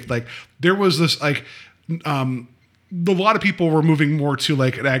of faith. Like there was this like a lot of people were moving more to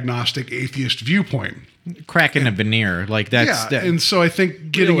like an agnostic atheist viewpoint, cracking a veneer like that's and so I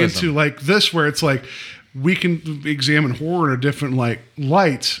think getting into like this where it's like we can examine horror in a different like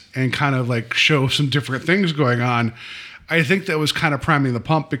light and kind of like show some different things going on. I think that was kind of priming the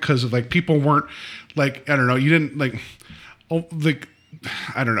pump because of like people weren't like, I don't know, you didn't like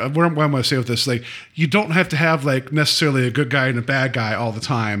I don't know what I'm going to say with this. Like you don't have to have like necessarily a good guy and a bad guy all the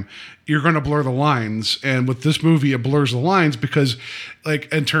time. You're going to blur the lines. And with this movie, it blurs the lines because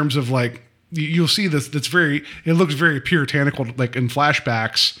like in terms of like, you'll see this, it looks very puritanical, like in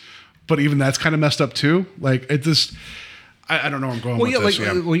flashbacks, but even that's kind of messed up too. Like it just, I don't know where I'm going with this.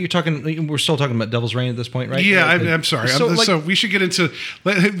 Well, you're talking, we're still talking about Devil's Rain at this point, right? Yeah, I'm sorry. So we should get into,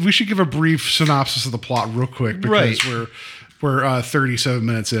 we should give a brief synopsis of the plot real quick because we're 37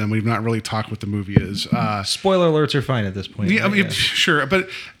 minutes in. We've not really talked what the movie is. Spoiler alerts are fine at this point. Yeah, right? I mean, sure, but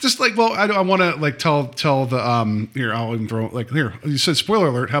just like, well, I want to like tell the here. I'll even throw like here. You said spoiler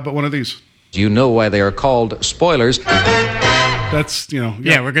alert. How about one of these? Do you know why they are called spoilers? That's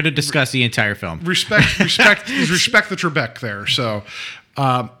yeah, we're going to discuss the entire film. Respect the Trebek there. So,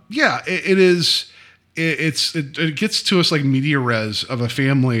 yeah, it is. It gets to us like media res of a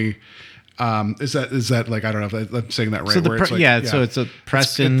family. Is that like I don't know if I'm saying that right? So so it's a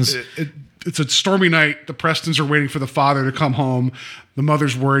Preston's. It's a stormy night. The Prestons are waiting for the father to come home. The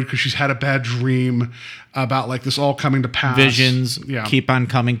mother's worried because she's had a bad dream about like this all coming to pass. Visions keep on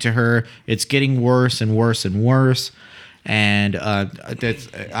coming to her. It's getting worse and worse and worse. And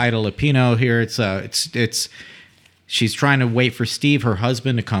that's Ida Lupino here. It's she's trying to wait for Steve, her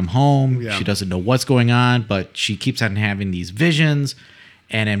husband, to come home. Yeah. She doesn't know what's going on, but she keeps on having these visions.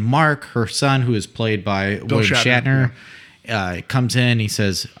 And then Mark, her son, who is played by William Shatner, comes in. He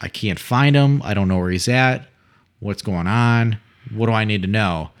says, "I can't find him. I don't know where he's at. What's going on? What do I need to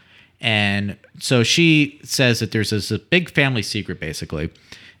know?" And so she says that there's this big family secret, basically,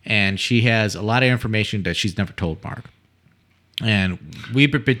 and she has a lot of information that she's never told Mark. And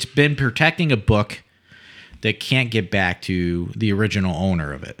we've been protecting a book that can't get back to the original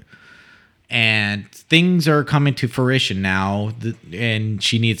owner of it. And things are coming to fruition now, and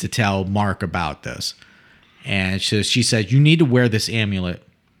she needs to tell Mark about this. And she says, you need to wear this amulet.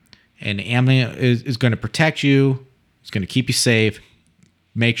 And the amulet is going to protect you. It's going to keep you safe.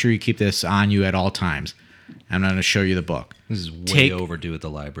 Make sure you keep this on you at all times. I'm going to show you the book. This is way overdue at the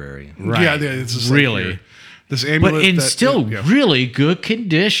library. Right. Yeah, it's just really. This amulet, but in still really good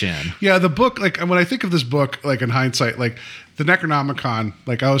condition. Yeah, the book, like when I think of this book, like in hindsight, like the Necronomicon,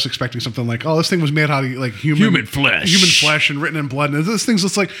 like I was expecting something like, oh, this thing was made out of like human flesh and written in blood. And this thing's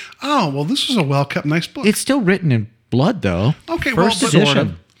just like, oh, well, this was a well kept, nice book. It's still written in blood, though. Okay, First well,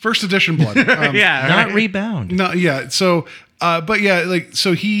 edition. First edition blood. Yeah, Not rebound. No, yeah. So, but yeah, like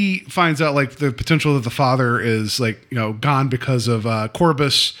so he finds out like the potential that the father is like gone because of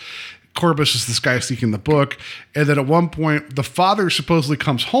Corbus. Corbus is this guy seeking the book, and then at one point the father supposedly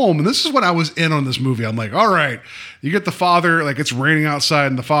comes home, and this is what I was in on this movie. I'm like, all right, you get the father, like it's raining outside,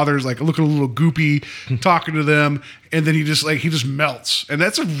 and the father's like looking a little goopy, talking to them, and then he just melts, and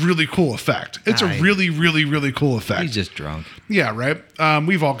that's a really cool effect. It's a really, really, really cool effect. He's just drunk. Yeah, right.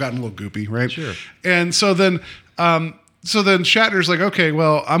 We've all gotten a little goopy, right? Sure. And so then Shatner's like, okay,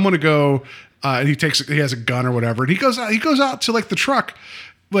 well, I'm gonna go, and he has a gun or whatever, and he goes out to like the truck,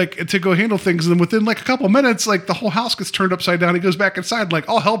 like to go handle things, and then within like a couple minutes, like the whole house gets turned upside down. He goes back inside, like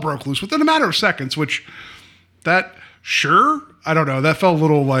all hell broke loose within a matter of seconds. Which, I don't know. That felt a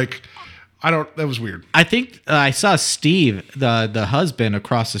little like, that was weird. I think I saw Steve, the husband,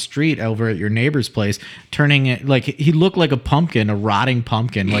 across the street over at your neighbor's place, turning it like he looked like a pumpkin, a rotting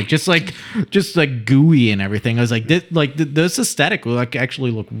pumpkin, like just like gooey and everything. I was like, this aesthetic will like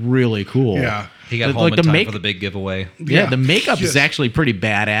actually look really cool. Yeah. He got home in time for the big giveaway. Yeah, the makeup is actually pretty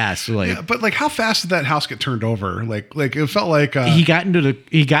badass. Like, yeah, but like, how fast did that house get turned over? Like it felt like he got into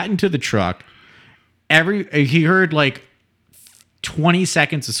the truck. He heard like 20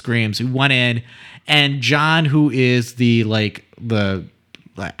 seconds of screams. He went in, and John, who is I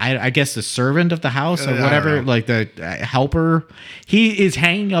guess the servant of the house or whatever, like the helper, he is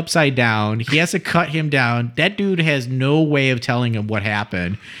hanging upside down. He has to cut him down. That dude has no way of telling him what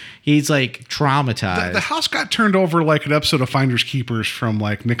happened. He's like traumatized. The house got turned over like an episode of Finders Keepers from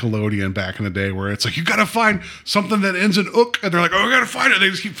like Nickelodeon back in the day, where it's like, you got to find something that ends in ook, and they're like, oh, we got to find it.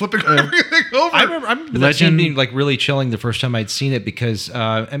 They just keep flipping everything over. I remember that scene being like really chilling the first time I'd seen it, because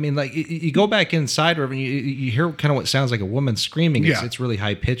I mean, like you go back inside and you hear kind of what sounds like a woman screaming. It's really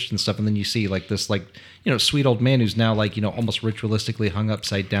high pitched and stuff, and then you see like this sweet old man who's now like almost ritualistically hung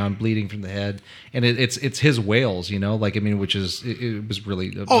upside down, bleeding from the head, and it's his wails, like, I mean, which is it was really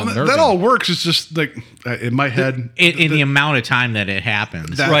unnerving. That all works. It's just like in my head in the amount of time that it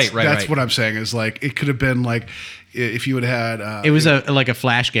happens. That's what I'm saying is like it could have been like if you would have had it was a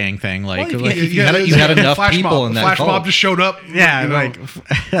flash gang thing, like, you had enough people in that flash mob just showed up. Yeah, like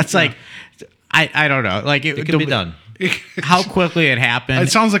that's like I don't know, like it can be done. How quickly it happened. It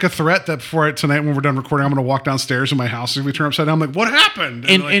sounds like a threat that tonight when we're done recording, I'm going to walk downstairs in my house and we turn upside down. I'm like, what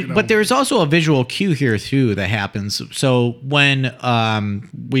happened? But there's also a visual cue here too that happens. So when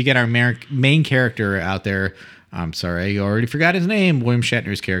we get our main character out there, I'm sorry, you already forgot his name, William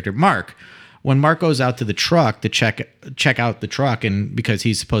Shatner's character, Mark. When Mark goes out to the truck to check out the truck, and because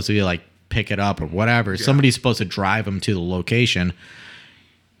he's supposed to like pick it up or whatever, somebody's supposed to drive him to the location.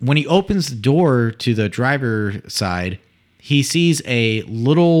 When he opens the door to the driver side, he sees a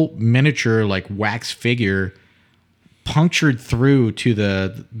little miniature like wax figure punctured through to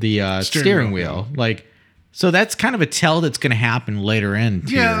the steering wheel. Like, so that's kind of a tell that's going to happen later in.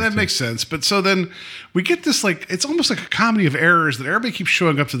 Yeah, that makes sense. But so then we get this like, it's almost like a comedy of errors that everybody keeps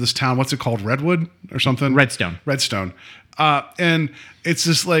showing up to this town. What's it called? Redwood or something? Redstone. And it's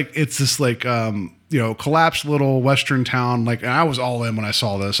this collapsed little western town. Like, and I was all in when I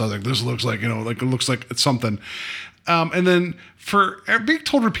saw this. I was like, this looks like, it looks like it's something. And then for being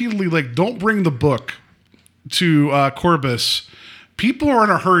told repeatedly, like, don't bring the book to Corbus. People are in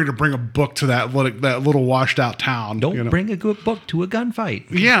a hurry to bring a book to that little washed out town. Don't bring a good book to a gunfight.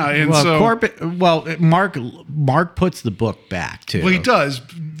 Yeah, and Mark puts the book back too. Well, he does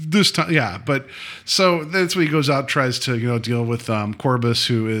this time. Yeah, but so that's when he goes out, tries to deal with Corbus,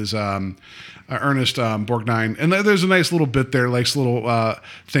 who is Ernest Borgnine, and there's a nice little bit there, like little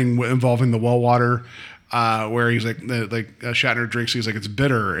thing involving the well water. Where he's like Shatner drinks, he's like, it's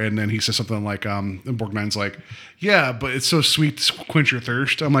bitter, and then he says something like, and Borgnine's like, yeah, but it's so sweet to quench your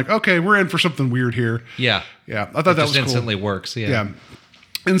thirst. I'm like, okay, we're in for something weird here. Yeah, I thought that was cool. Instantly works. Yeah,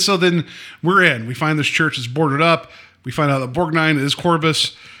 and so then we're in. We find this church is boarded up. We find out that Borgnine is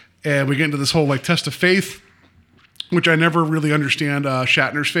Corbus, and we get into this whole like test of faith. which I never really understand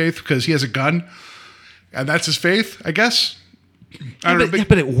Shatner's faith because he has a gun, and that's his faith, I guess. I don't know,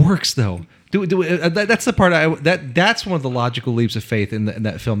 but it works though. That's the part that's one of the logical leaps of faith in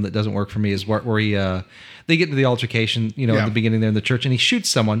that film that doesn't work for me is where he they get into the altercation, at the beginning there in the church, and he shoots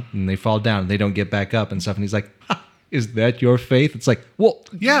someone and they fall down and they don't get back up and stuff, and he's like, is that your faith? It's like, well,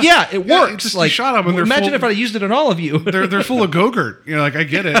 yeah, it works. It just, like, you shot them and they're imagine full, if I used it on all of you. they're full of Go-Gurt. Like I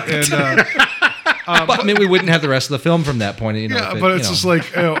get it. And but I mean, we wouldn't have the rest of the film from that point. But it's just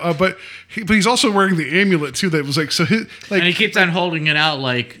like, but he's also wearing the amulet too. That was like, so his, like, and he keeps on holding it out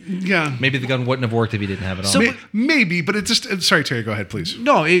like, maybe the gun wouldn't have worked if he didn't have it on. So, maybe, but it just. Sorry, Terry, go ahead, please.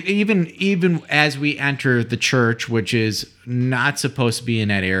 No, even as we enter the church, which is not supposed to be in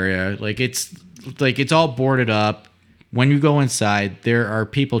that area, it's all boarded up. When you go inside, there are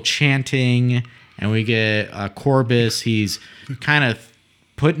people chanting, and we get Corbus. He's kind of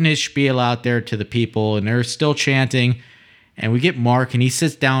putting his spiel out there to the people, and they're still chanting. And we get Mark, and he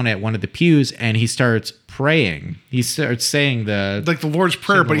sits down at one of the pews, and he starts praying. He starts saying the Lord's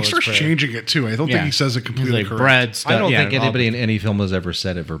Prayer, but he starts changing it too. I don't think he says it completely correct. Bread stuff. I don't think anybody in any film has ever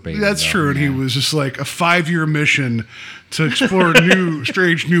said it verbatim. That's true, and he was just like a 5-year mission to explore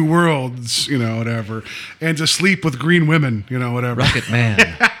strange new worlds, whatever, and to sleep with green women, whatever. Rocket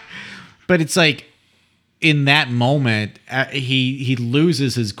Man. But it's like, in that moment, he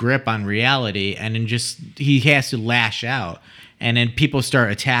loses his grip on reality, and then he has to lash out, and then people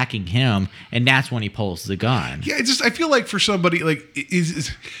start attacking him, and that's when he pulls the gun. Yeah, I feel like for somebody like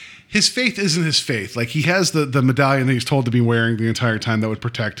his faith isn't his faith. Like he has the medallion that he's told to be wearing the entire time that would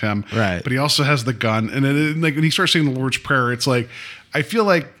protect him, right? But he also has the gun, and then like when he starts saying the Lord's Prayer, it's like, I feel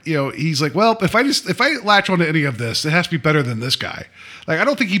like, he's like, well, if I latch onto any of this, it has to be better than this guy. Like, I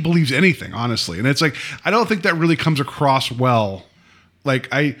don't think he believes anything, honestly. And it's like, I don't think that really comes across well. Like,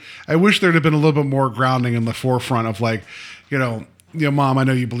 I wish there'd have been a little bit more grounding in the forefront of like, Mom, I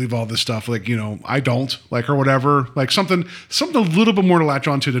know you believe all this stuff. Like, I don't, like, or whatever. Like something a little bit more to latch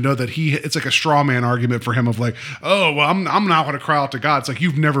onto, to know that it's like a straw man argument for him of like, oh, well, I'm not going to cry out to God. It's like,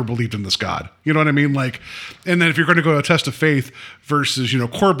 you've never believed in this God. You know what I mean? Like, and then if you're going to go to a test of faith versus,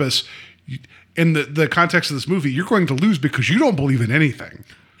 Corbus, in the context of this movie, you're going to lose because you don't believe in anything.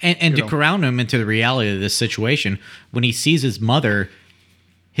 And to ground him into the reality of this situation, when he sees his mother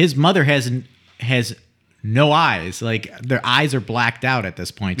has no eyes. Like, their eyes are blacked out at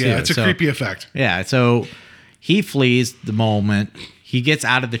this point, too. Yeah, it's a creepy effect. Yeah, so he flees the moment. He gets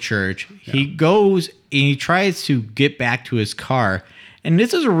out of the church. Yeah. He goes and he tries to get back to his car. And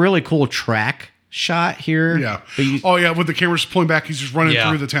this is a really cool track shot here. Yeah. When the camera's pulling back, he's just running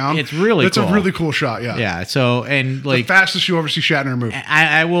through the town. It's really cool. A really cool shot, yeah. Yeah, so, and like... the fastest you ever see Shatner move.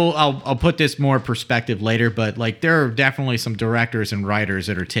 I'll put this more perspective later, but like there are definitely some directors and writers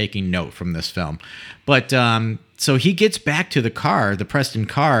that are taking note from this film. But, so he gets back to the car, the Preston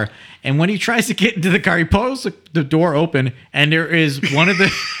car, and when he tries to get into the car, he pulls the door open, and there is one of the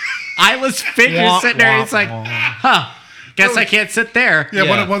eyeless figures sitting there, and it's like, guess I can't sit there. Yeah,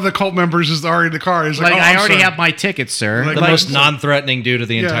 one of the cult members is already in the car. He's like, I already have my ticket, sir. Like, the most non-threatening dude of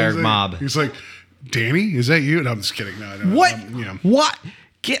the entire mob. He's like, Danny, is that you? No, I'm just kidding. No, what? What?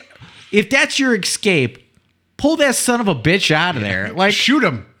 If that's your escape, pull that son of a bitch out of there. Like, shoot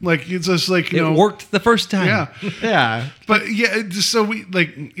him. Like, it's just like, it worked the first time. Yeah. But so we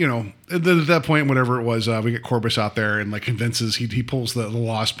and then at that point, whatever it was, we get Corbus out there and like convinces, he pulls the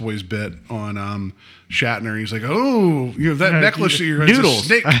Lost Boys bit on Shatner. He's like, oh, that necklace that you're noodles.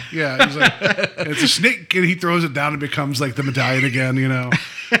 It's a snake. Yeah. He's like, it's a snake, and he throws it down and becomes like the medallion again,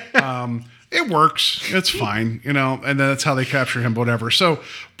 It works. It's fine, and then that's how they capture him, whatever. So,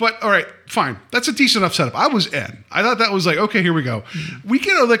 but all right, fine. That's a decent enough setup. I was in. I thought that was like, okay, here we go. We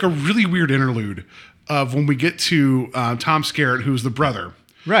get a really weird interlude of when we get to Tom Skerritt, who's the brother.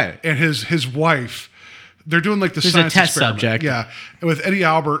 Right. And his wife. They're doing like the There's science a test experiment. subject. Yeah. With Eddie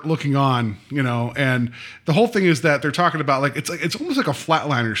Albert looking on, and the whole thing is that they're talking about like, it's almost like a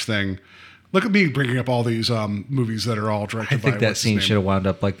Flatliners thing. Look at me bringing up all these movies that are all directed by... I think that scene should have wound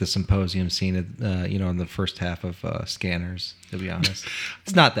up like the symposium scene, in the first half of Scanners, to be honest.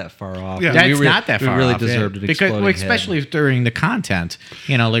 It's not that far off. Yeah, it's not that far off. We really deserved it. Because, especially during the content.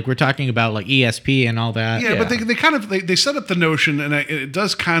 Like we're talking about like ESP and all that. Yeah, but they set up the notion, and it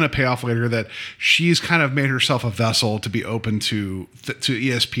does kind of pay off later, that she's kind of made herself a vessel to be open to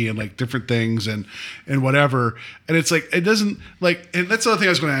ESP and like different things and whatever. And it's like, it doesn't like, and that's the other thing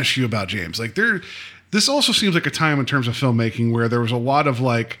I was going to ask you about, James. Like this also seems like a time in terms of filmmaking where there was a lot of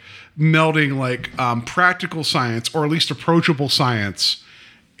like melding like practical science, or at least approachable science,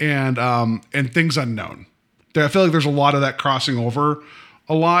 and things unknown. I feel like there's a lot of that crossing over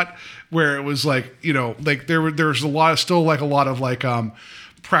a lot, where it was like, you know, like there's a lot of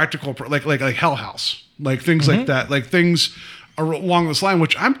practical, like Hell House, like things like that, like things along this line,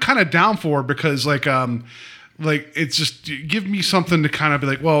 which I'm kind of down for, because like it's just, give me something to kind of be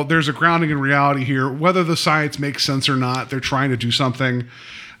like, well, there's a grounding in reality here, whether the science makes sense or not. They're trying to do something.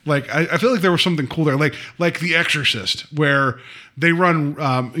 Like I feel like there was something cool there, like The Exorcist, where they run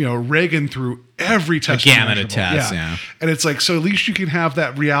Reagan through every test, a gamut of imaginable. tests, yeah. And it's like, so at least you can have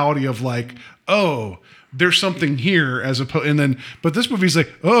that reality of like, oh, there's something here, as opposed, but this movie's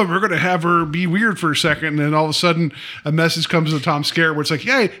like, oh, we're gonna have her be weird for a second, and then all of a sudden a message comes to Tom Skerritt where it's like,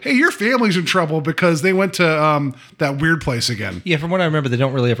 hey, your family's in trouble because they went to that weird place again. Yeah, from what I remember, they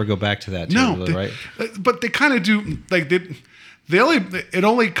don't really ever go back to that. Right? But they kind of do. Like it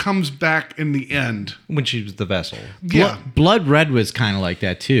only comes back in the end When she was the vessel. Yeah, Blood Red was kind of like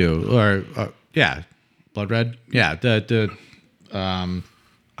that too, or Blood Red. Yeah,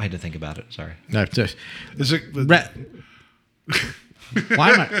 I had to think about it. Sorry. is it Why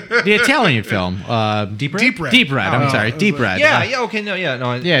am I the Italian film? Deep Red? Deep Red? Deep Red. I'm sorry, Deep Red. Yeah. Okay. No. Yeah.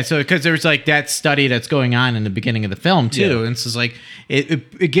 No. Yeah, so because there's like that study that's going on in the beginning of the film too, Yeah. and it's just like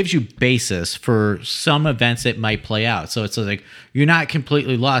it gives you basis for some events that might play out. So it's like you're not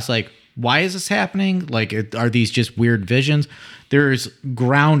completely lost. Like, why is this happening? Like, are these just weird visions? There's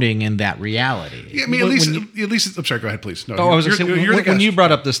grounding in that reality. Yeah, I mean, at least. I'm sorry. Go ahead, please. No, Oh, I was you're going to say, the when guest. you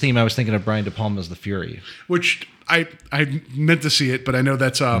brought up this theme, I was thinking of Brian De Palma's The Fury. Which I meant to see it, but I know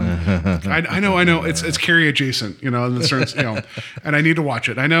that's I know it's Carrie adjacent, in the sense, and I need to watch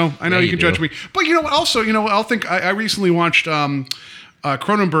it. I know Yeah, you you can do. judge me, but also I'll think I recently watched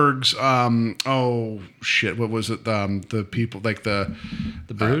Cronenberg's what was it, the people like the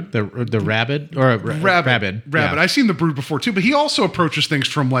Brood, the Rabid, or Rabid. Yeah. I've seen The Brood before too, but he also approaches things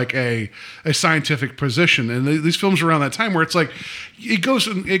from like a scientific position, and these films around that time where it's like it goes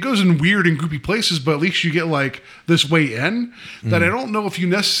in weird and goopy places, but at least you get like this way in that I don't know if you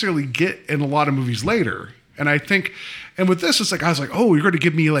necessarily get in a lot of movies later. And I think, and with this, it's like, I was like, oh, you're going to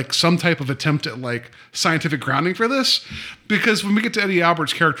give me like some type of attempt at like scientific grounding for this. Because when we get to Eddie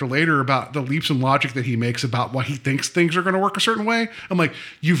Albert's character later about the leaps in logic that he makes about why he thinks things are going to work a certain way, I'm like,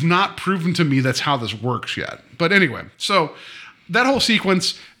 you've not proven to me that's how this works yet. But anyway, so that whole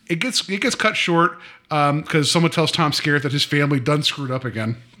sequence, it gets cut short because someone tells Tom Skerritt that his family done screwed up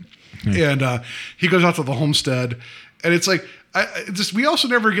again. And he goes out to the homestead, and it's like, we also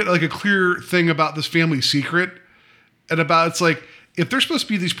never get like a clear thing about this family secret, and about, it's like, if they're supposed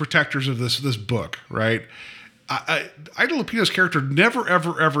to be these protectors of this book, right? Ida Lupino's character never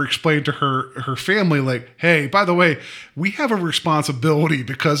ever explained to her family, like, hey, by the way, we have a responsibility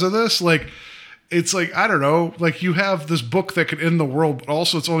because of this. Like, it's like, I don't know, like, you have this book that could end the world, but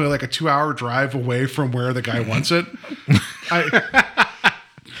also it's only like a 2-hour drive away from where the guy wants it.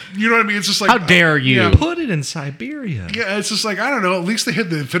 You know what I mean? It's just like, how dare you put it in Siberia? Yeah, it's just like, I don't know. At least they hid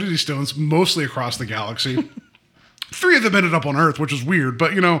the Infinity Stones mostly across the galaxy. 3 of them ended up on Earth, which is weird,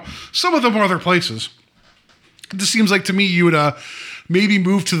 but some of them are other places. It just seems like to me you would maybe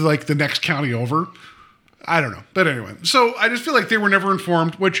move to like the next county over. I don't know, but anyway. So I just feel like they were never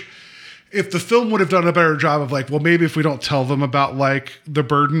informed. Which, if the film would have done a better job of like, well, maybe if we don't tell them about like the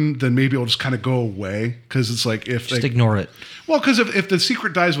burden, then maybe it'll just kind of go away. Because it's like, if Just ignore it. Well, because if the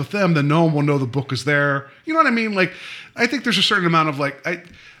secret dies with them, then no one will know the book is there. You know what I mean? Like, I think there's a certain amount of like,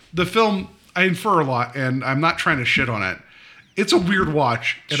 the film, I infer a lot, and I'm not trying to shit on it. It's a weird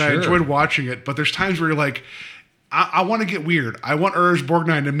watch, and I enjoyed watching it, but there's times where you're like, I want to get weird. I want Urs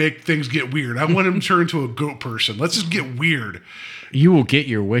Borgnine to make things get weird. I want him to turn into a goat person. Let's just get weird. You will get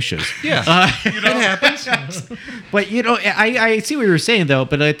your wishes. Yeah, it happens. But I see what you were saying though.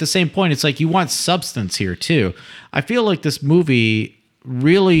 But at the same point, it's like you want substance here too. I feel like this movie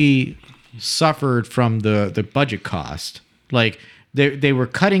really suffered from the budget cost. Like they were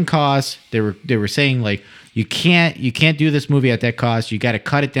cutting costs. They were saying like you can't do this movie at that cost. You got to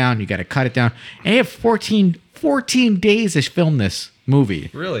cut it down. And they have 14 days to film this movie.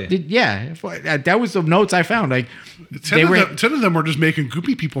 Really? Yeah. That was the notes I found. Like 10 of them were just making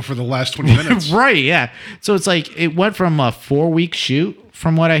goopy people for the last 20 minutes. Right, yeah. So it's like it went from a 4-week shoot,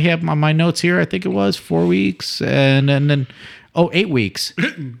 from what I have on my notes here. I think it was 4 weeks, and then 8 weeks.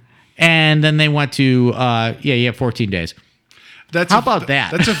 And then they went to 14 days. How about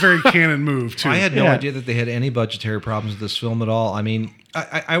that? That's a very canon move, too. I had no idea that they had any budgetary problems with this film at all. I mean,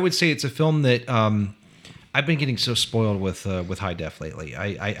 I would say it's a film that I've been getting so spoiled with high def lately.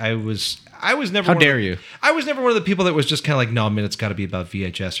 I was never. How dare you? I was never one of the people that was just kind of like, no, I mean, it's got to be about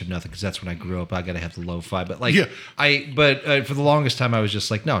VHS or nothing because that's when I grew up. I got to have the lo-fi. But like, Yeah. for the longest time, I was just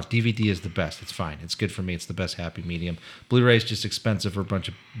like, no, DVD is the best. It's fine. It's good for me. It's the best happy medium. Blu-ray is just expensive for a bunch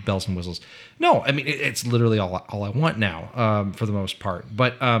of bells and whistles. No, I mean, it's literally all I want now, for the most part.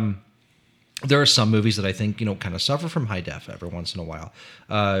 But there are some movies that I think, kind of suffer from high def every once in a while.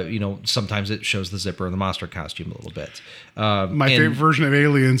 Sometimes it shows the zipper and the monster costume a little bit. My favorite version of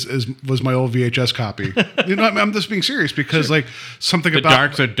Aliens was my old VHS copy. I'm just being serious because like something The about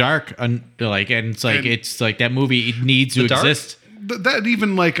darks are dark, and it's like that movie it needs to The dark? exist. that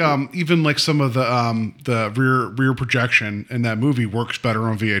even like some of the rear projection in that movie works better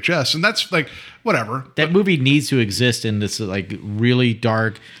on VHS, and that's like whatever. That movie needs to exist in this like really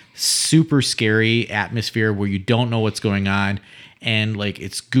dark, super scary atmosphere where you don't know what's going on, and like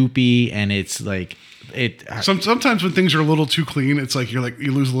it's goopy and it's like it. Sometimes when things are a little too clean, it's like you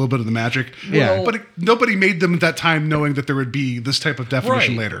lose a little bit of the magic. Yeah. But nobody made them at that time knowing that there would be this type of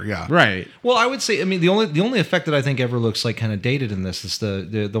definition Right. later. Yeah. Right. Well, I would say, I mean, the only effect that I think ever looks like kind of dated in this is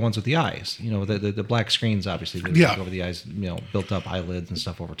the ones with the eyes. The black screens, obviously, that Yeah. over the eyes, built up eyelids and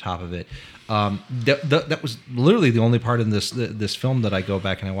stuff over top of it. That was literally the only part in this film that I go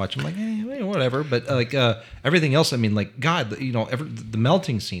back and I watch. I'm like, whatever. But everything else, I mean, like God, the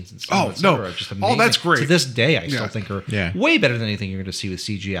melting scenes and stuff. Oh, et cetera no. are just Oh, amazing. that's great. To this day, I Yeah. still think are Yeah. way better than anything you're going to see with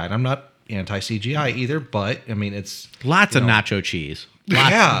CGI. And I'm not anti CGI either, but I mean, it's Lots of nacho cheese.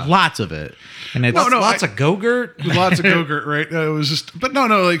 Lots of it, and it's lots of Go-Gurt. Lots of Go-Gurt, right? It was just, but no,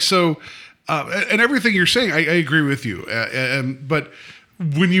 like so, and everything you're saying, I agree with you. But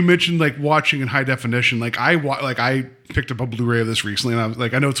when you mentioned like watching in high definition, like I picked up a Blu-ray of this recently, and I was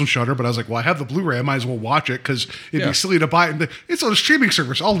like, I know it's on Shudder, but I was like, well, I have the Blu-ray, I might as well watch it because it'd be silly to buy it. It's on a streaming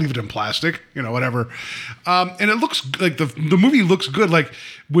service. I'll leave it in plastic, whatever. And it looks like the movie looks good. Like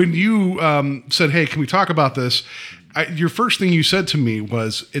when you said, "Hey, can we talk about this?" Your first thing you said to me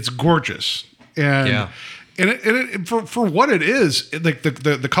was, "It's gorgeous," and Yeah. And it for what it is, like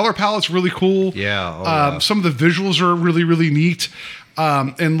the color palette's really cool. Yeah. Oh, yeah. Some of the visuals are really, really neat.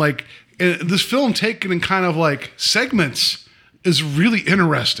 And like this film taken in kind of like segments is really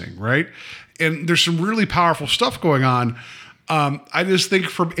interesting, right? And there's some really powerful stuff going on. I just think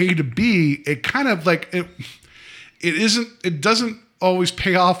from A to B, it kind of like it doesn't always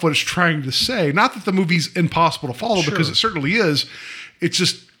pay off what it's trying to say. Not that the movie's impossible to follow, because it certainly is. It's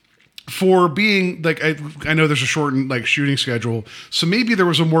just for being like, I know there's a shortened like shooting schedule, so maybe there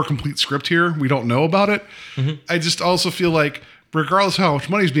was a more complete script here. We don't know about it. I just also feel like regardless of how much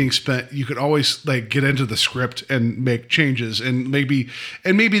money is being spent, you could always like get into the script and make changes. And maybe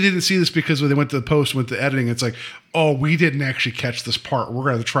they didn't see this because when they went to the post, went to editing, it's like, oh, we didn't actually catch this part. We're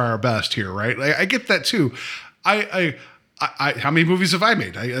going to try our best here, right? Like, I get that too. I how many movies have I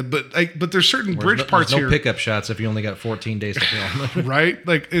made? But there's certain bridge parts There's no here. pickup shots if you only got 14 days to film. Right?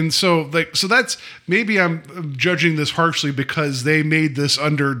 So that's maybe I'm judging this harshly because they made this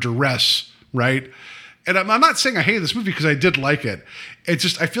under duress, right? And I'm not saying I hate this movie because I did like it. It's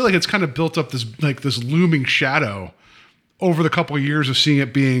just I feel like it's kind of built up this looming shadow over the couple of years of seeing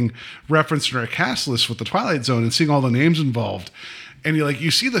it being referenced in our cast list with the Twilight Zone and seeing all the names involved. And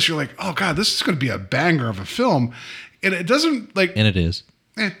you see this, you're like, oh God, this is going to be a banger of a film. And it doesn't And it is.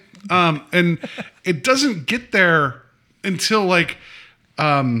 and it doesn't get there until like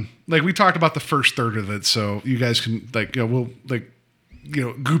we talked about the first third of it. So you guys can goopy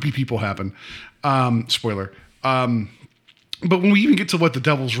people happen. Spoiler. But when we even get to what the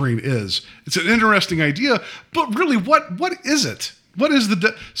Devil's Reign is, it's an interesting idea. But really, what is it? What is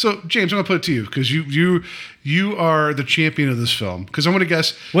so James? I'm gonna put it to you because you are the champion of this film. Because I'm gonna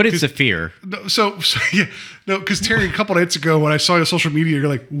guess what is the fear? Because Terry, a couple nights ago when I saw you on social media, you're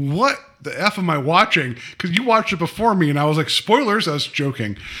like, "What the f am I watching?" Because you watched it before me, and I was like, "Spoilers." I was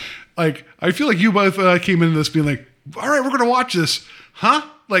joking. Like I feel like you both came into this being like, "All right, we're gonna watch this, huh?"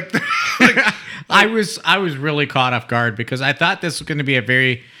 Like I was really caught off guard because I thought this was going to be a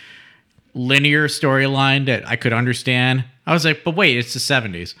very linear storyline that I could understand. I was like, but wait, it's the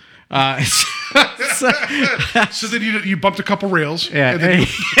 70s. So then you bumped a couple rails. Yeah. And then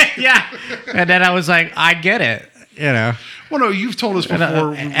And then I was like, I get it. Well, no, you've told us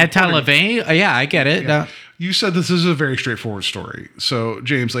before. Anton LaVey, I get it. Yeah. You said this is a very straightforward story. So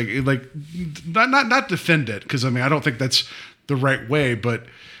James, like not defend it because I don't think that's the right way, but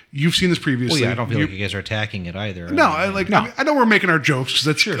you've seen this previously. Well, yeah, I don't feel like you guys are attacking it either. No, I know we're making our jokes because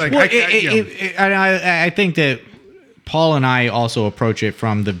that's like. Well, I think that Paul and I also approach it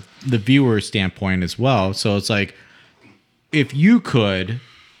from the viewer standpoint as well. So it's like, if you could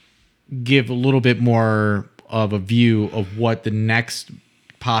give a little bit more of a view of what the next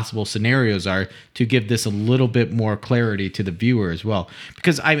possible scenarios are, to give this a little bit more clarity to the viewer as well.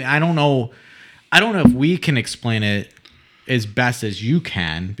 Because I don't know if we can explain it as best as you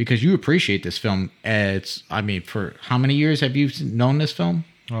can, because you appreciate this film. For how many years have you known this film?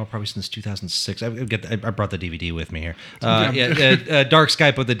 Oh, probably since 2006. I brought the DVD with me here. Dark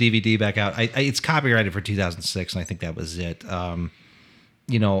Sky put the DVD back out. It's copyrighted for 2006, and I think that was it. Some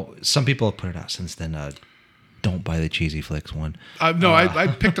people have put it out since then. Don't buy the Cheesy Flicks one. I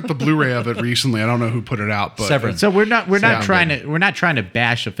picked up the Blu-ray of it recently. I don't know who put it out, but Severance. So we're not trying to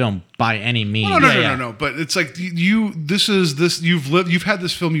bash the film by any means. Well, no. But it's like you've had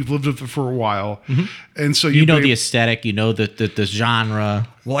this film, you've lived with it for a while, and so you know the aesthetic, you know the genre.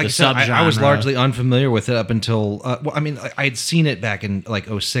 Well, like the I said, I was subgenre. largely unfamiliar with it up until. I had seen it back in like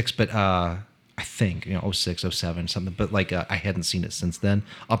 06, but I think 06, 07, something. But like I hadn't seen it since then,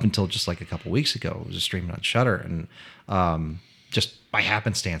 up until just like a couple weeks ago. It was just streaming on Shudder, and just by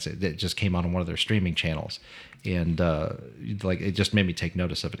happenstance, it just came out on one of their streaming channels, and it just made me take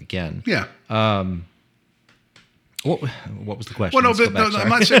notice of it again. Yeah. What was the question? Well, no, Let's go but back, no, sorry. I'm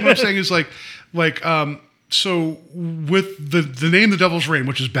not saying what I'm saying is so with the name The Devil's Reign,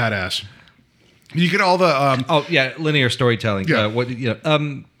 which is badass, you get all the linear storytelling. Yeah.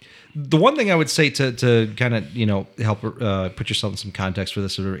 The one thing I would say to kind of help put yourself in some context for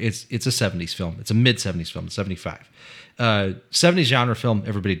this, it's a 70s film. It's a mid 70s film. It's 75. 70s genre film.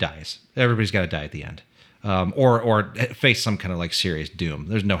 Everybody dies. Everybody's got to die at the end, or face some kind of like serious doom.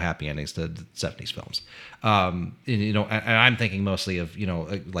 There's no happy endings to 70s films. And I'm thinking mostly of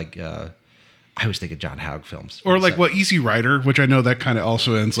I always think of John Houck films. or like Easy Rider, which I know that kind of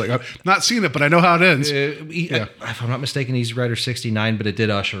also ends like I've not seen it, but I know how it ends. If I'm not mistaken, Easy Rider 69, but it did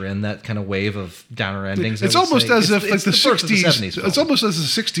usher in that kind of wave of downer endings. It's almost as if like the birth of 60s. film. It's almost as the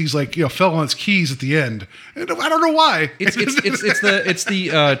 60s, like fell on its keys at the end. And I don't know why. It's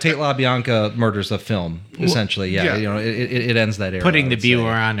the Tate LaBianca murders of film, essentially. Yeah. It ends that era. putting I the would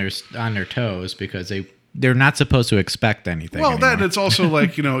viewer say. on their toes, because they're not supposed to expect anything. Well, then anymore. it's also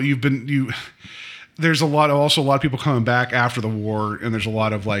like there's a lot of people coming back after the war, and there's a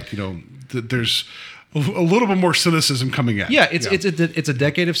lot of there's a little bit more cynicism coming in. Yeah, it's a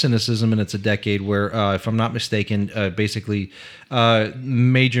decade of cynicism, and it's a decade where, if I'm not mistaken, basically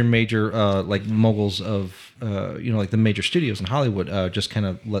major like moguls of like the major studios in Hollywood just kind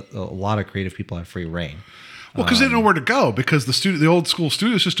of let a lot of creative people have free reign. Well, because they didn't know where to go, because the old school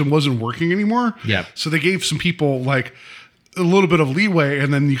studio system wasn't working anymore. Yeah. So they gave some people like a little bit of leeway,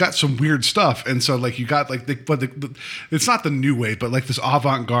 and then you got some weird stuff. And so like you got like it's not the new wave, but like this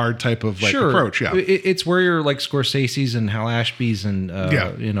avant-garde type of like approach. Yeah. It's where you're like Scorsese's and Hal Ashby's and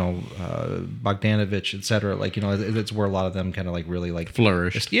Bogdanovich, et cetera. Like it's where a lot of them kind of like really like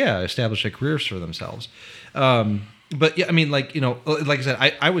flourished. Established careers for themselves. But yeah, I mean, like like I said,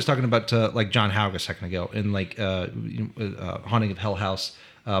 I was talking about like John Houck a second ago, and like Haunting of Hell House,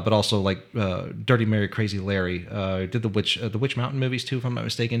 but also like Dirty Mary, Crazy Larry, did the Witch Mountain movies too, if I'm not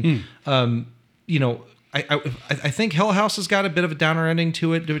mistaken. I think Hell House has got a bit of a downer ending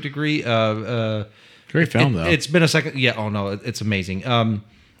to it to a degree. Great film though. It's been a second. Yeah. Oh no, it's amazing.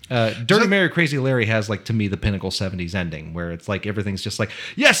 Dirty Mary, Crazy Larry has like to me the pinnacle 70s ending, where it's like everything's just like,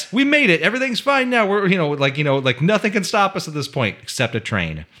 yes, we made it, everything's fine now. We're like nothing can stop us at this point except a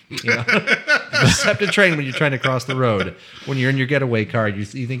train. Except a train when you're trying to cross the road. When you're in your getaway car, you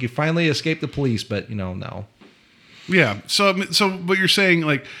think you finally escaped the police, but no. Yeah. So what you're saying,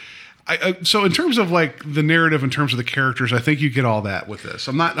 like, so in terms of like the narrative, in terms of the characters, I think you get all that with this.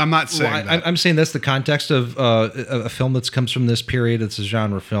 I'm not saying that. I'm saying that's the context of a film that comes from this period. It's a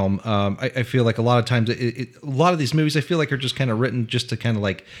genre film. I feel like a lot of times, a lot of these movies, I feel like are just kind of written just to kind of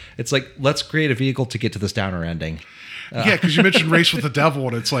like, it's like, let's create a vehicle to get to this downer ending. Yeah, because you mentioned Race with the Devil,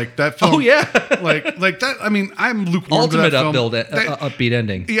 and it's like that film. Oh yeah, like that. I mean, I'm lukewarm ultimate to that film. upbeat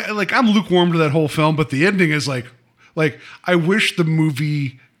ending. Yeah, like I'm lukewarm to that whole film, but the ending is like I wish the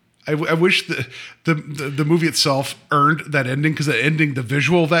movie. I wish the movie itself earned that ending, because the ending, the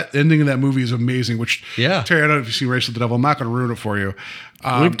visual of that ending of that movie is amazing. Which Terry, I don't know if you've seen Race with the Devil. I'm not going to ruin it for you.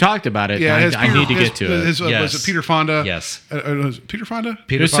 We've talked about it. Yeah, I need to get to it. Was it Peter Fonda? Yes. Was it Peter Fonda?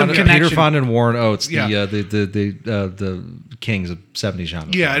 Peter Fonda and Warren Oates, the kings of 70s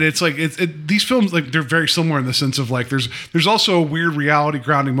genre. Yeah, and it's like these films, like they're very similar in the sense of like there's also a weird reality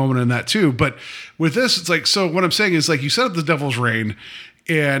grounding moment in that too. But with this, it's like, so what I'm saying is, like, you set up the Devil's Reign,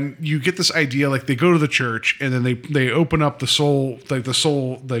 and you get this idea, like they go to the church, and then they open up the soul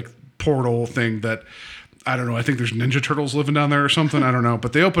portal thing that, I don't know, I think there's Ninja Turtles living down there or something, I don't know,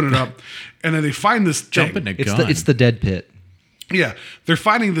 but they open it up, and then they find this thing. Jumping a gun. It's the dead pit. Yeah, they're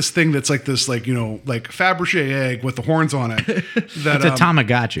finding this thing that's like this, like, you know, like Fabergé egg with the horns on it. That, It's a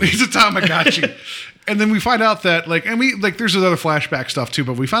Tamagotchi. It's a Tamagotchi. And then we find out that, like, and we, like, there's other flashback stuff too,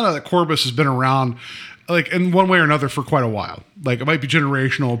 but we find out that Corbus has been around, like, in one way or another for quite a while. Like, it might be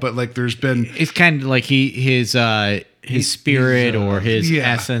generational, but, like, there's been... It's kind of like his spirit or his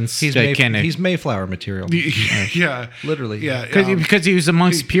essence. He's Mayflower material. Yeah. Literally. Yeah. Because he was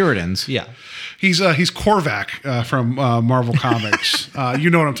amongst Puritans. Yeah. He's Korvac from Marvel Comics.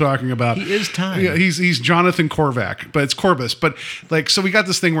 You know what I'm talking about. He is time. Yeah, he's Jonathan Korvac, but it's Corbus. But like, so we got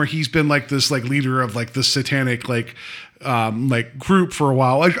this thing where he's been like this like leader of like this satanic like group for a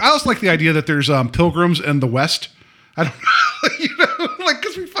while. Like, I also like the idea that there's pilgrims in the West. I don't know, you know, like,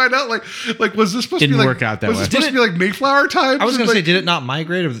 because we find out like was this supposed Didn't to be like work out that was way. it supposed to be like Mayflower times? I was going to Like, say, did it not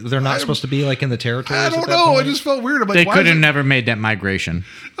migrate? Or they're not supposed to be like in the territories? I don't know. It just felt weird. I'm like, They why could is have it- never made that migration.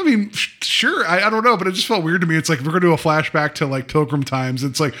 I mean, sure. I don't know, but it just felt weird to me. It's like we're going to do a flashback to like Pilgrim times.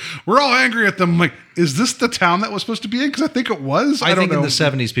 It's like we're all angry at them. I'm like, is this the town that was supposed to be in? Because I think it was. I don't think know. in the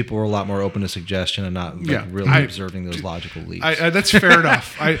 70s, people were a lot more open to suggestion and not like, really observing those logical leaps. That's fair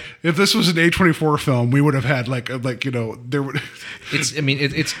enough. If this was an A24 film, we would have had like you know, there would. It's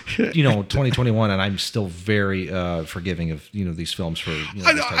you know 2021, and I'm still very forgiving of, you know, these films for, you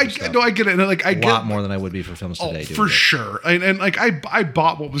know, this type of stuff. I get it. And like I a get lot more than I would be for films today. for sure. And like I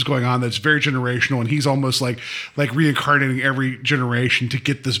bought what was going on. That's very generational, and he's almost like reincarnating every generation to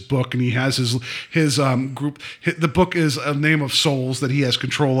get this book. And he has his group. The book is a name of souls that he has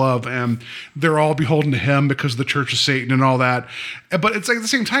control of, and they're all beholden to him because of the Church of Satan and all that. But it's like at the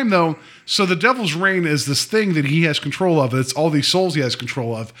same time though. So the Devil's Reign is this thing that he has control of. It's all these souls he has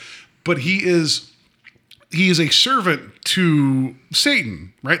control of, but he is a servant to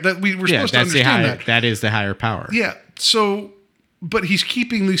Satan, right? That we're supposed to understand that. That is the higher power. Yeah. So, but he's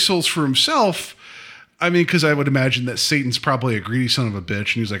keeping these souls for himself. I mean, because I would imagine that Satan's probably a greedy son of a bitch, and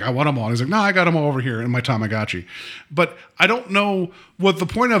he's like, I want them all. And he's like, no, I got them all over here in my Tamagotchi. But I don't know what the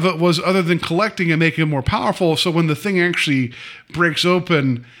point of it was other than collecting and making it more powerful. So when the thing actually breaks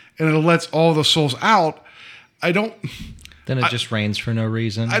open and it lets all the souls out, Then it just rains for no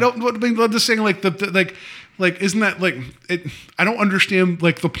reason. I mean, I'm just saying, like isn't that like it? I don't understand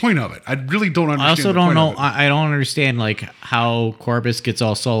like the point of it. I really don't understand. I also the don't point know. of it. I don't understand like how Corbus gets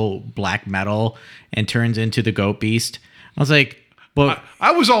also black metal and turns into the goat beast. I was like, but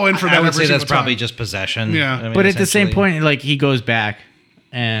I was all in for that. I would every say that's single probably time. just possession. Yeah. I mean, but at the same essentially. point, like he goes back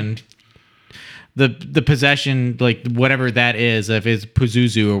and the possession, like whatever that is, if it's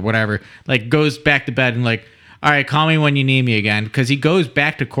Pazuzu or whatever, like goes back to bed and like, all right, call me when you need me again, because he goes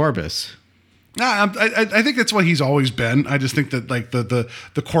back to Corbus. Nah, I think that's what he's always been. I just think that like the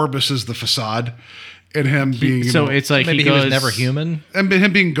Corbus is the facade, and him being So it's like maybe he he was goes never human. and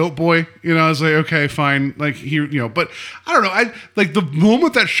him being Goat Boy. You know, I was like, okay, fine. Like here, you know, but I don't know. I like the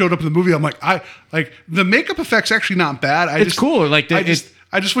moment that showed up in the movie. I'm like, the makeup effects actually not bad. It's cool. Like I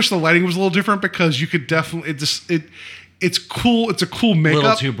just wish the lighting was a little different because you could definitely it's cool. It's a cool makeup.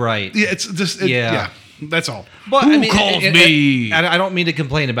 Little too bright. Yeah, it's just yeah. That's all. But Who calls me? I don't mean to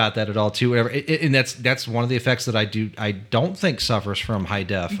complain about that at all. Too, whatever. And that's one of the effects that I don't think suffers from high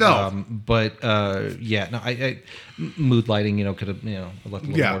def. No. Mood lighting, you know, could have, you know, left a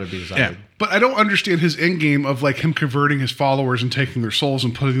little more to be desired. Yeah. But I don't understand his end game of like him converting his followers and taking their souls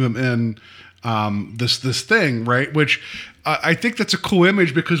and putting them in this thing, right? Which I think that's a cool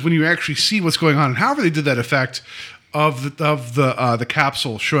image because when you actually see what's going on, and however they did that effect of the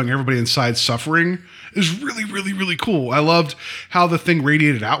capsule showing everybody inside suffering is really, really, really cool. I loved how the thing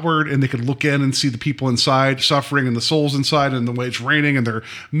radiated outward and they could look in and see the people inside suffering and the souls inside and the way it's raining and they're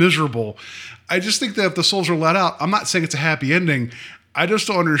miserable. I just think that if the souls are let out, I'm not saying it's a happy ending. I just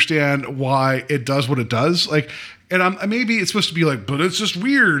don't understand why it does what it does. Like, and maybe it's supposed to be like, but it's just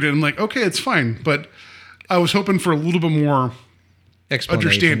weird. And I'm like, okay, it's fine. But I was hoping for a little bit more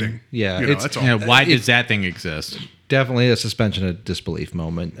understanding. Yeah. You know, that's all. You know, why does that thing exist? Definitely a suspension of disbelief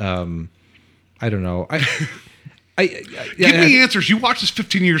moment. I don't know. Give me answers. You watched this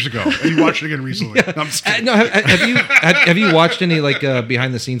 15 years ago, and you watched it again recently. No, I'm just kidding. No, have you watched any like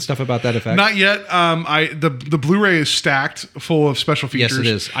behind the scenes stuff about that effect? Not yet. The Blu-ray is stacked full of special features. Yes, it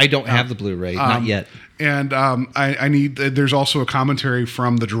is. I don't have the Blu-ray, not yet. And I need. There's also a commentary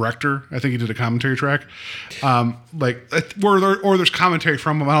from the director. I think he did a commentary track, there's commentary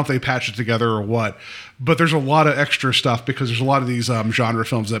from him. I don't know if they patched it together or what, but there's a lot of extra stuff because there's a lot of these genre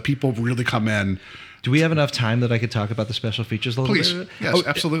films that people really come in. Do we have enough time that I could talk about the special features a little Please. bit? Yes,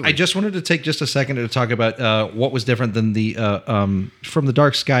 absolutely. I just wanted to take just a second to talk about what was different than the From the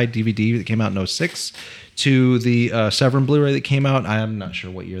Dark Sky DVD that came out in 2006 to the Severin Blu-ray that came out. I am not sure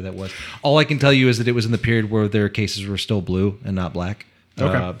what year that was. All I can tell you is that it was in the period where their cases were still blue and not black.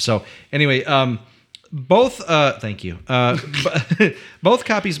 Okay. So anyway, both thank you. Both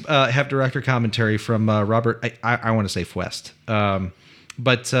copies have director commentary from Robert. I want to say Fuest,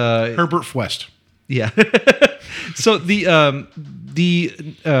 but Herbert Fuest. yeah. So the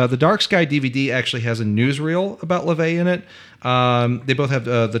Dark Sky DVD actually has a newsreel about LaVey in it. They both have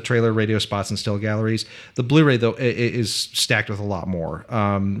the trailer, radio spots, and still galleries. The Blu-ray though is stacked with a lot more.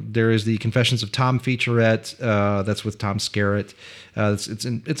 There is the Confessions of Tom featurette. That's with Tom Skerritt. It's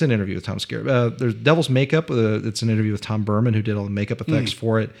an interview with Tom Skerritt. There's Devil's Makeup. It's an interview with Tom Berman, who did all the makeup effects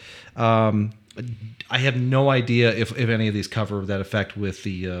for it. I have no idea if any of these cover that effect with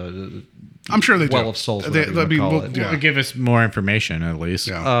the I'm sure they Well do. of Souls. They, whatever you wanna call it. yeah. Give us more information at least.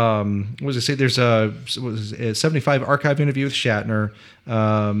 Yeah. What does it say? There's a 75 archive interview with Shatner.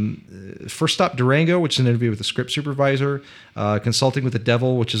 First Stop Durango, which is an interview with the script supervisor. Consulting with the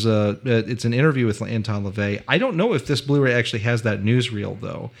Devil, which is it's an interview with Anton LaVey. I don't know if this Blu-ray actually has that newsreel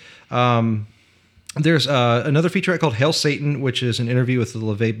though. There's another featurette called Hail Satan, which is an interview with the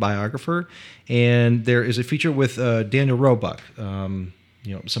LaVey biographer, and there is a feature with Daniel Roebuck.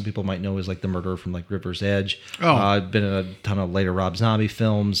 Some people might know as like the murderer from like River's Edge. Been in a ton of later Rob Zombie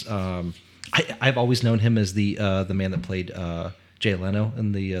films. I've always known him as the man that played Jay Leno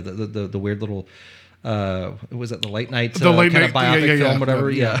in the weird little was that the late night The late kind of night- biopic yeah, film,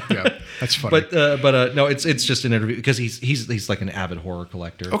 whatever. Yeah, That's funny. but no, it's just an interview because he's like an avid horror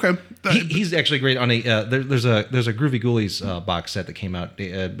collector. Okay. He's actually great on a there's a Groovy Ghoulies box set that came out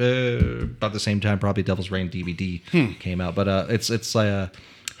about the same time probably Devil's Reign DVD came out, but it's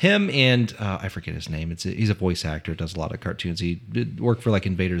him and I forget his name. He's a voice actor, does a lot of cartoons. He did work for like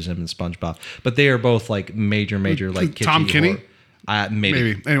Invader Zim and SpongeBob, but they are both like major like kitschy Tom Kenny? horror.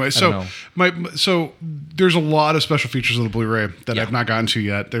 Maybe. Anyway, I so don't so there's a lot of special features of the Blu-ray that I've not gotten to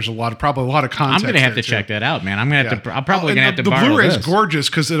yet. There's probably a lot of content. I'm gonna have to check that out, man. I'm gonna have to. I'm probably gonna have to the borrow Blu-ray is this. gorgeous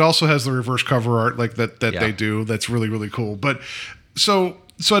because it also has the reverse cover art like that they do. That's really really cool. But so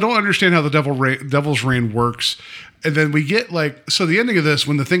I don't understand how the Devil's Reign works. And then we get the ending of this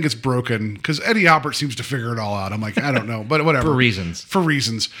when the thing gets broken because Eddie Albert seems to figure it all out. I'm like, I don't know, but whatever. For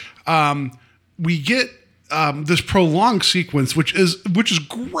reasons. We get this prolonged sequence, which is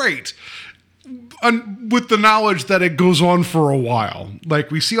great, with the knowledge that it goes on for a while. Like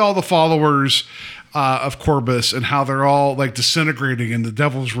we see all the followers of Corbus and how they're all like disintegrating in the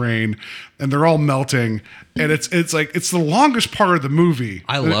Devil's Reign, and they're all melting, and it's the longest part of the movie.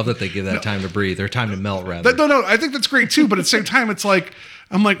 I love that they give that time to breathe, or time to melt rather. No, I think that's great too. But at the same time, it's like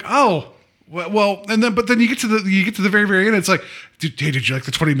I'm like, oh. Well, but then you get to the very, very end. It's like, did you like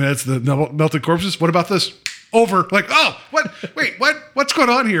the 20 minutes of the melted corpses? What about this? Over. Like, oh, what? Wait, what? What's going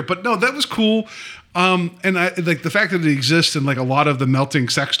on here? But no, that was cool. And I like the fact that it exists in like a lot of the melting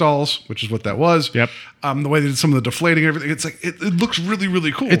sex dolls, which is what that was. Yep. The way they did some of the deflating and everything. It's like it looks really,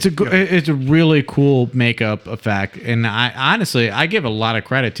 really cool. It's a really cool makeup effect, and I honestly give a lot of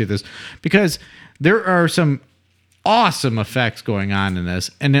credit to this because there are some awesome effects going on in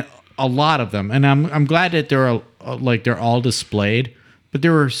this, and a lot of them, and I'm glad that they're all displayed, but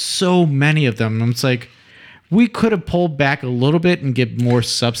there were so many of them. And it's like we could have pulled back a little bit and give more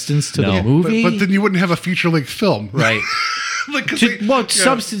substance to the movie, but then you wouldn't have a feature-length film, right?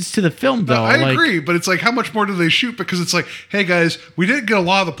 Substance to the film, though. I agree, but it's like, how much more do they shoot? Because it's like, hey guys, we didn't get a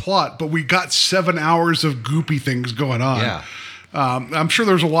lot of the plot, but we got 7 hours of goopy things going on. Yeah. I'm sure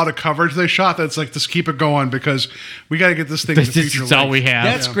there's a lot of coverage they shot that's like, just keep it going because we got to get this thing. This is all we have.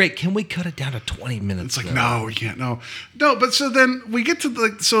 That's great. Can we cut it down to 20 minutes? It's like, no, we can't. No. But so then we get to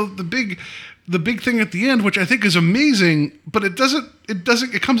the big thing at the end, which I think is amazing, but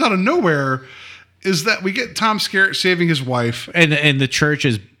it comes out of nowhere, is that we get Tom Skerritt saving his wife. And the church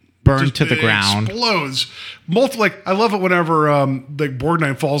is burned to the ground. Explodes. I love it whenever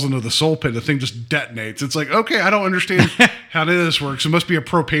Borgnine falls into the soul pit, the thing just detonates. It's like, okay, I don't understand how this works. It must be a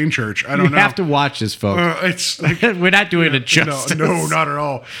propane church. I don't know. You have to watch this, folks. It's like, we're not doing it justice. No, not at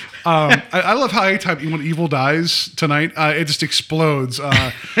all. I love how anytime when evil dies tonight, it just explodes.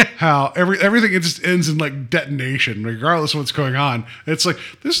 How everything it just ends in like detonation, regardless of what's going on. It's like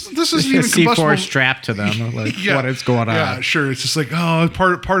this isn't even combustible. C4 strapped to them. Like what is going on? Yeah, sure. It's just like, oh,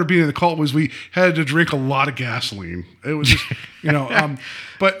 part of being in the cult was we had to drink a lot of gasoline. It was just,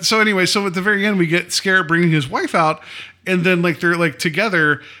 but so anyway, so at the very end we get Skerritt bringing his wife out, and then like they're like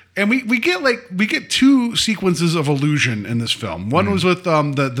together. And we get two sequences of illusion in this film. One was with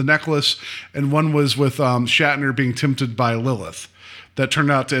the necklace, and one was with Shatner being tempted by Lilith. that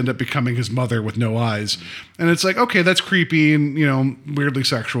turned out to end up becoming his mother with no eyes. And it's like, okay, that's creepy and, weirdly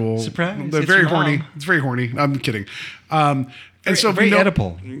sexual. Surprise, They're it's very your horny. mom. It's very horny. I'm kidding. And so very we know,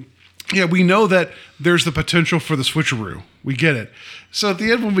 edible. yeah, we know that there's the potential for the switcheroo. We get it. So at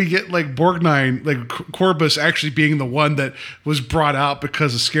the end, when we get like Borgnine, like Corbus actually being the one that was brought out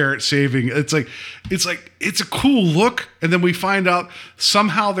because of Scarrett saving, it's a cool look. And then we find out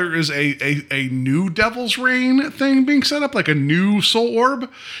somehow there is a new Devil's Reign thing being set up, like a new soul orb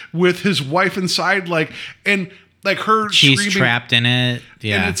with his wife inside, and her She's screaming. trapped in it.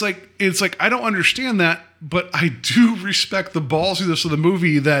 Yeah. And it's like I don't understand that, but I do respect the ballsiness of the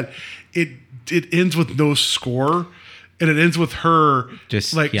movie that it ends with no score, and it ends with her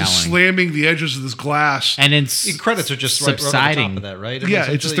Just just yelling. slamming the edges of this glass. and it's The credits are just right over the subsiding. top of that, right? yeah,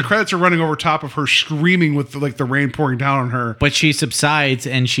 it's just the credits are running over top of her screaming with the rain pouring down on her But she subsides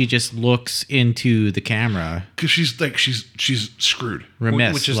and she just looks into the camera. because she's screwed.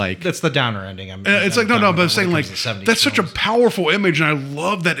 Remiss. which is like that's the downer ending. It's like no, but I'm saying like that's such a power. powerful image, and I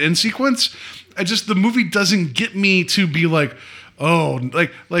love that end sequence. The movie doesn't get me to be like, oh,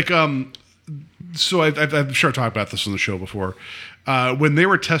 So I'm sure I talked about this on the show before. When they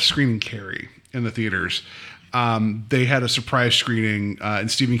were test screening Carrie in the theaters, they had a surprise screening,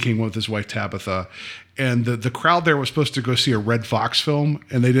 and Stephen King went with his wife Tabitha, and the crowd there was supposed to go see a Red Fox film,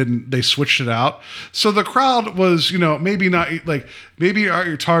 and they didn't. They switched it out. So the crowd was, maybe not maybe not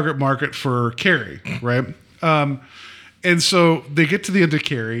your target market for Carrie, right? And so they get to the end of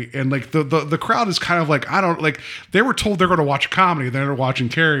Carrie, and the crowd is kind of like, they were told they're going to watch a comedy, they're watching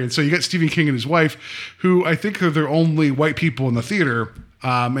Carrie, and so you get Stephen King and his wife, who I think are the only white people in the theater,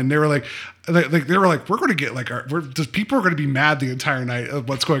 and they were like, we're going to get people are going to be mad the entire night of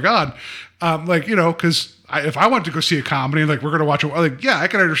what's going on, because if I want to go see a comedy, we're going to watch it, yeah, I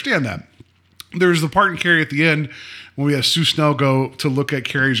can understand that. There's the part in Carrie at the end when we have Sue Snell go to look at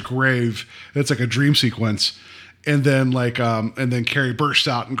Carrie's grave. It's like a dream sequence. And then and then Carrie bursts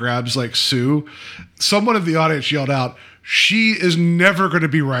out and grabs Sue. Someone in the audience yelled out, "She is never going to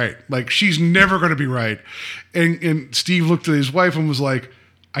be right. She's never going to be right." And Steve looked at his wife and was like,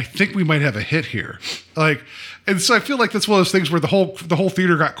 "I think we might have a hit here." And so I feel like that's one of those things where the whole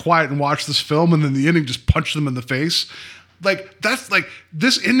theater got quiet and watched this film, and then the ending just punched them in the face.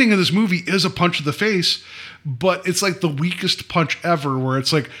 This ending of this movie is a punch to the face, but it's the weakest punch ever, where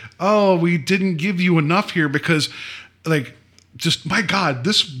it's oh, we didn't give you enough here because just my God,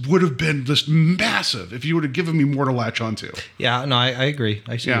 this would have been just massive if you would have given me more to latch onto. Yeah, no, I agree.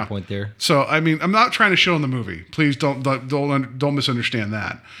 I see your point there. So I mean, I'm not trying to shit on the movie. Please don't misunderstand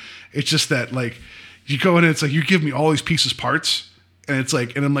that. It's just that you go in and it's you give me all these pieces parts, and it's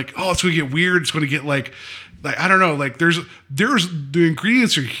and I'm oh, it's gonna get weird. It's gonna get I don't know, there's the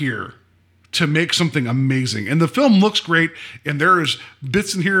ingredients are here to make something amazing. And the film looks great, and there's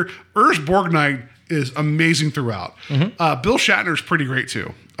bits in here. Urs Borgnine is amazing throughout. Mm-hmm. Bill Shatner's pretty great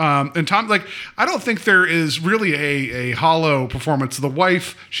too. And Tom, I don't think there is really a hollow performance. The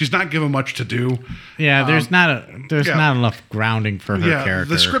wife, she's not given much to do. Yeah, there's not enough grounding for her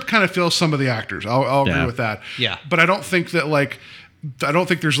character. The script kind of fails some of the actors. I'll agree with that. Yeah. But I don't think that I don't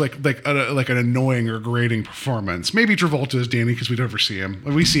think there's an annoying or grating performance. Maybe Travolta is Danny because we never see him.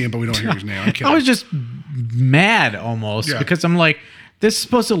 We see him, but we don't hear his name. I'm kidding. I was just mad almost because I'm this is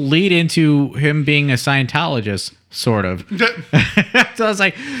supposed to lead into him being a Scientologist, sort of. So I was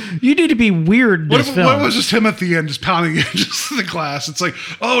like, you need to be weird in this film. What was just him at the end just pounding just the glass? It's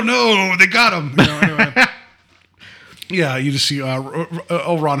oh no, they got him. Anyway. Yeah, you just see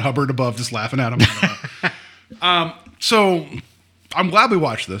Ron Hubbard above just laughing at him. So I'm glad we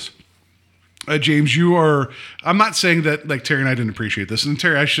watched this. James, I'm not saying that Terry and I didn't appreciate this. And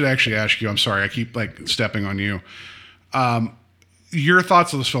Terry, I should actually ask you, I'm sorry, I keep stepping on you. Your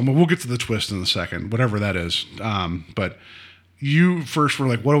thoughts on this film, and we'll get to the twist in a second, whatever that is. But you first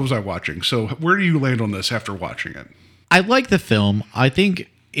were what was I watching? So where do you land on this after watching it? I like the film. I think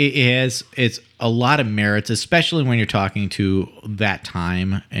it's a lot of merits, especially when you're talking to that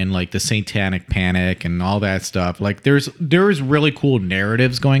time and the Satanic Panic and all that stuff. There's really cool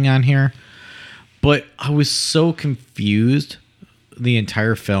narratives going on here, but I was so confused the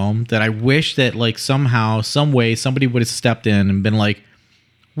entire film that I wish that somehow, some way, somebody would have stepped in and been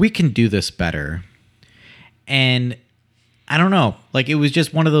we can do this better. And I don't know, it was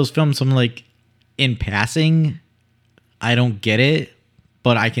just one of those films. I'm in passing, I don't get it,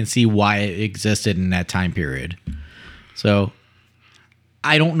 but I can see why it existed in that time period. So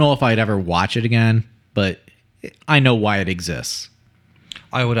I don't know if I'd ever watch it again, but I know why it exists.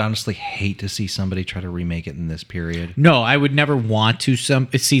 I would honestly hate to see somebody try to remake it in this period. No, I would never want to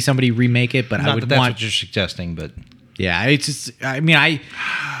see somebody remake it, but Not I would that that's want. what you're suggesting, but Yeah, it's just. I mean,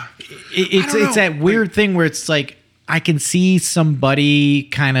 it's that weird thing where it's like I can see somebody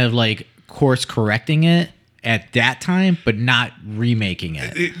kind of like course correcting it at that time, but not remaking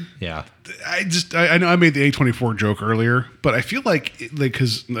it. Yeah. I know I made the A24 joke earlier, but I feel like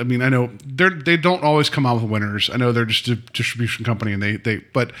because I mean I know they don't always come out with winners. I know they're just a distribution company, and they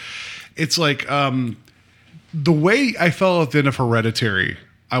but it's like the way I felt at the end of Hereditary,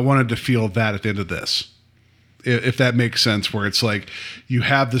 I wanted to feel that at the end of this. If that makes sense, where it's like you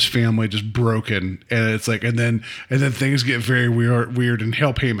have this family just broken, and it's like, and then things get very weird, and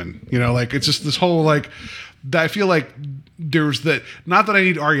Hail Payman, like it's just this whole like. I feel like there's that. Not that I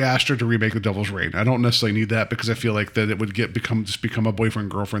need Ari Aster to remake The Devil's Reign. I don't necessarily need that because I feel like that it would become a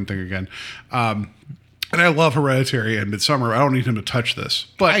boyfriend girlfriend thing again. And I love Hereditary and Midsommar. I don't need him to touch this,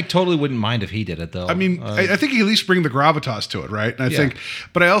 but I totally wouldn't mind if he did it though. I mean, I think he at least bring the gravitas to it, right? And I think,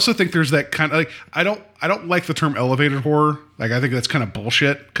 but I also think there's that kind of like I don't like the term elevated horror. Like I think that's kind of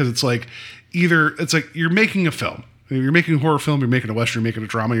bullshit because it's like it's like you're making a film. You're making a horror film, you're making a western, you're making a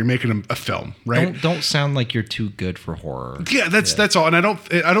drama, you're making a film, right? Don't sound like you're too good for horror. Yeah, that's all. And I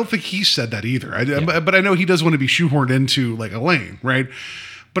don't think he said that either. But I know he does want to be shoehorned into like a lane, right?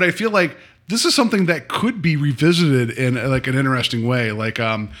 But I feel like this is something that could be revisited in like an interesting way. Like,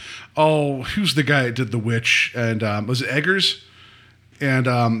 who's the guy that did The Witch? And was it Eggers? And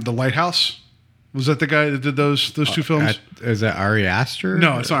The Lighthouse? Was that the guy that did those two films? Is that Ari Aster?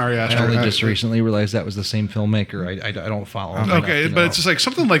 No, it's not Ari Aster. I only just recently realized that was the same filmmaker. I don't follow him. Okay, but it's just like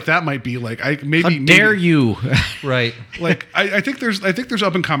something like that might be like How dare you? Right. Like I think there's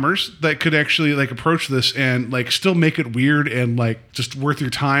up and comers that could actually like approach this and like still make it weird and like just worth your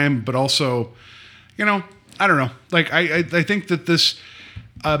time, but also, I don't know. Like I think that this.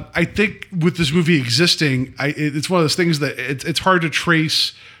 I think with this movie existing, it's one of those things that it's hard to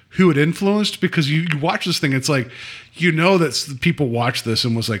trace who it influenced because you watch this thing, it's like, that people watch this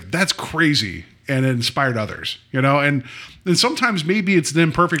and was like, that's crazy. And it inspired others, and sometimes maybe it's an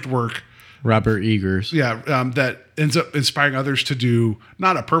imperfect work. Robert Eggers. Yeah. That ends up inspiring others to do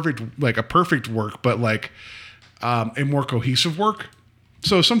not a perfect work, but like a more cohesive work.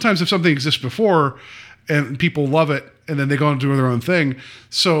 So sometimes if something exists before and people love it, and then they go and do their own thing.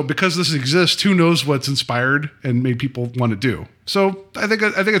 So because this exists, who knows what's inspired and made people want to do. So I think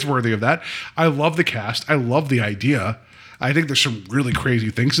it's worthy of that. I love the cast. I love the idea. I think there's some really crazy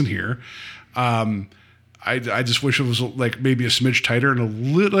things in here. I just wish it was like maybe a smidge tighter and a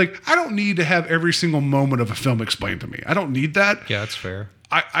little like I don't need to have every single moment of a film explained to me. I don't need that. Yeah, that's fair.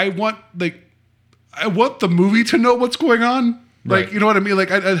 I want the movie to know what's going on. Like, right. You know what I mean? Like,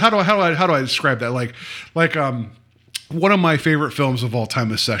 how do I describe that? Like, one of my favorite films of all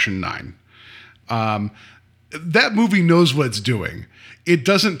time is Session 9. That movie knows what it's doing. It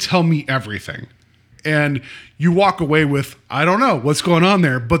doesn't tell me everything. And you walk away with, I don't know what's going on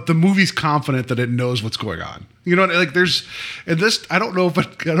there, but the movie's confident that it knows what's going on. You know, like there's, and this, I don't know if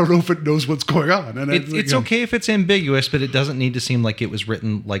it knows what's going on. And it's okay if it's ambiguous, but it doesn't need to seem like it was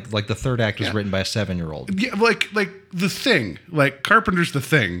written, like the third act was written by a 7-year-old. Yeah, like The Thing, like Carpenter's The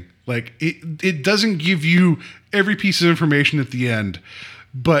Thing, like it doesn't give you every piece of information at the end,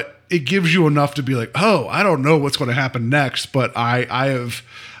 but it gives you enough to be like, oh, I don't know what's going to happen next, but I've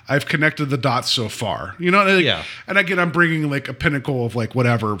connected the dots so far, yeah. And again, I'm bringing like a pinnacle of like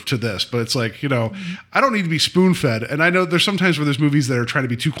whatever to this, but it's like, I don't need to be spoon fed. And I know there's sometimes where there's movies that are trying to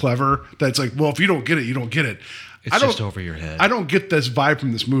be too clever. That's like, well, if you don't get it, you don't get it. It's just over your head. I don't get this vibe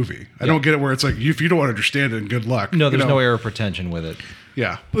from this movie. I don't get it where it's like, if you don't understand it, good luck. No, there's no air of pretension with it.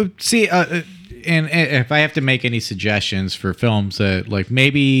 Yeah. See, and if I have to make any suggestions for films that like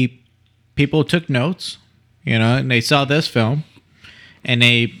maybe people took notes, and they saw this film and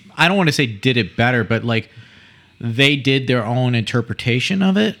I don't want to say did it better, but like they did their own interpretation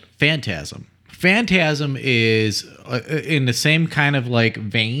of it. Phantasm. Phantasm is in the same kind of like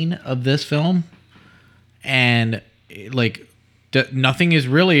vein of this film. And like nothing is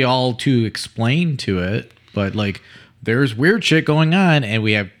really all to explain to it, but like there's weird shit going on and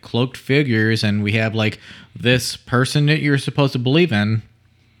we have cloaked figures and we have like this person that you're supposed to believe in.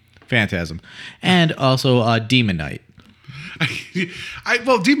 Phantasm. And also Demon Knight.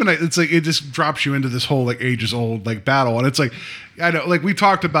 Demon Knight, it's like it just drops you into this whole like ages old like battle, and it's like I know like we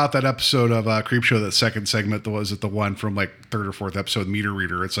talked about that episode of Creepshow, that second segment that was at the one from like third or fourth episode, Meter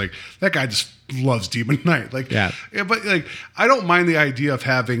Reader. It's like that guy just loves Demon Knight, like yeah, but like I don't mind the idea of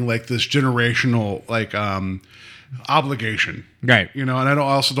having like this generational like obligation, right? And I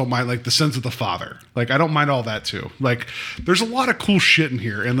also don't mind like the sense of the father. Like I don't mind all that too. Like there's a lot of cool shit in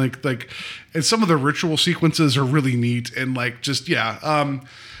here, and like and some of the ritual sequences are really neat, and like just I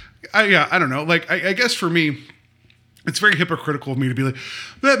don't know. Like I guess for me, it's very hypocritical of me to be like,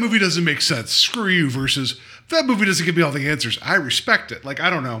 that movie doesn't make sense. Screw you. Versus that movie doesn't give me all the answers. I respect it. Like, I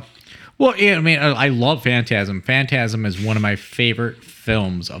don't know. Well, yeah, I mean, I love Phantasm. Phantasm is one of my favorite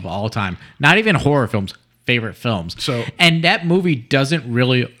films of all time. Not even horror films, favorite films. So, and that movie doesn't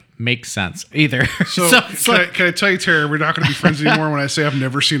really make sense either. So, can I tell you, Terry, we're not going to be friends anymore when I say I've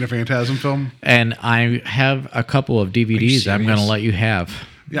never seen a Phantasm film? And I have a couple of DVDs I'm going to let you have.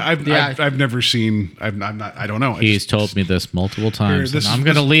 Yeah, I've never seen. I don't know. He's told me this multiple times. I'm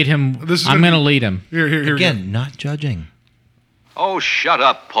going to lead him. I'm going to lead him. Here Again, not judging. Oh, shut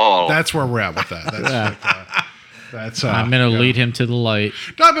up, Paul. That's where we're at with that. That's I'm going to lead him to the light.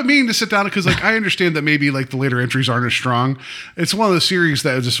 Not but meaning to sit down because like I understand that maybe like the later entries aren't as strong. It's one of those series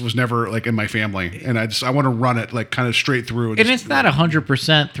that just was never like in my family, and I want to run it like kind of straight through. And it's not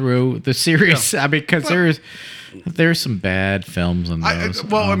 100% through the series. I mean, because there's some bad films in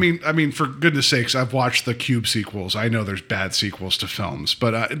those. I mean, for goodness sakes, I've watched the Cube sequels. I know there's bad sequels to films,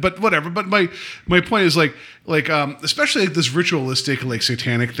 but whatever. But my point is like especially like this ritualistic like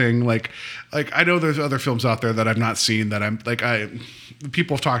satanic thing. Like I know there's other films out there that I've not seen that I'm like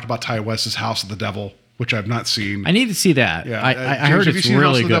people have talked about Ty West's House of the Devil, which I've not seen. I need to see that. Yeah, I James, heard have it's you seen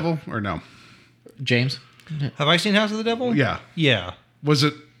really House of good. the Devil or no? James, Have I seen House of the Devil? Yeah. Yeah. Was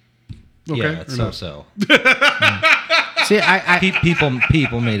it okay? Yeah, it's or no? so. see,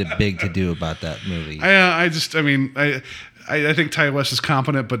 People made a big to do about that movie. I think Ty West is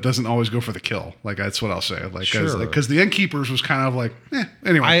competent, but doesn't always go for the kill. Like that's what I'll say. Like, Sure. because the Innkeepers was kind of like,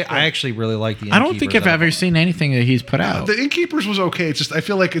 anyway. I actually really like the. I don't think I've ever seen anything that he's put out. The Innkeepers was okay. It's just I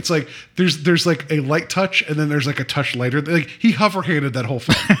feel like it's like there's like a light touch and then there's like a touch later. Like he hover handed that whole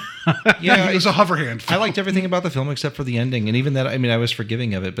film. Yeah, it was a hover hand. I liked everything about the film except for the ending, and even that. I mean, I was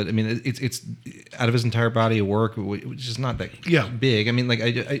forgiving of it, but I mean, it's out of his entire body of work, which is not that big. I mean, like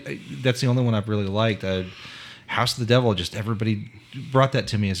I that's the only one I've really liked. House of the Devil, just everybody brought that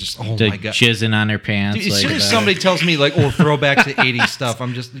to me as just my god, jizzing on their pants. Dude, as soon as somebody tells me like, throwback to '80s stuff,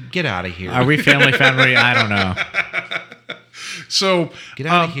 I'm just get out of here. Are we family friendly? I don't know. So get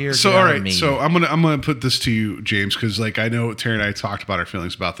out of here. So all right. So I'm gonna put this to you, James, because like I know Terry and I talked about our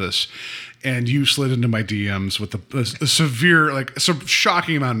feelings about this, and you slid into my DMs with a severe, like some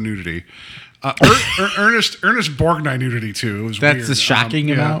shocking amount of nudity. Ernest Borgnine nudity too. It was That's weird. the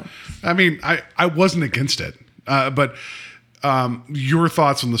shocking amount. I mean, I wasn't against it, but your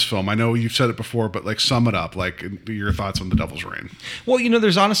thoughts on this film? I know you've said it before, but like sum it up. Like your thoughts on The Devil's Reign. Well,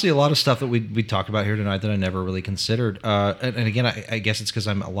 there's honestly a lot of stuff that we talked about here tonight that I never really considered. And again, I guess it's because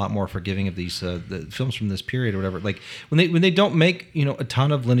I'm a lot more forgiving of these the films from this period or whatever. Like when they don't make a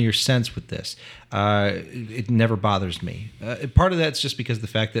ton of linear sense with this, it never bothers me. Part of that's just because of the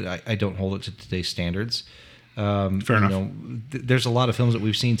fact that I don't hold it to today's standards. Fair enough. There's a lot of films that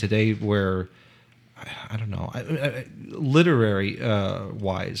we've seen today where I don't know, literary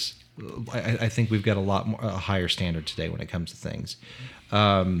wise, I think we've got a higher standard today when it comes to things.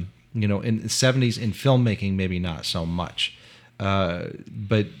 In the 70s in filmmaking, maybe not so much,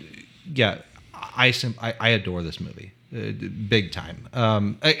 but yeah, I adore this movie. Big time.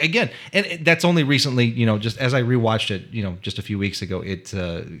 Again, and that's only recently, just as I rewatched it, just a few weeks ago, it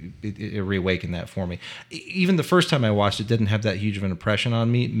reawakened that for me. Even the first time I watched it didn't have that huge of an impression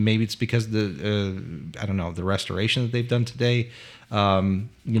on me. Maybe it's because I don't know, the restoration that they've done today. For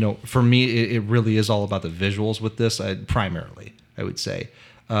me, it really is all about the visuals with this, primarily, I would say.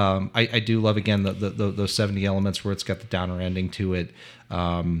 I do love, again, those 70 elements where it's got the downer ending to it.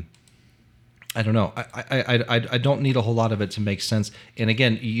 I don't know. I don't need a whole lot of it to make sense. And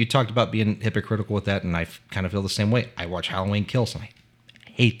again, you talked about being hypocritical with that, and I kind of feel the same way. I watch Halloween Kills, and I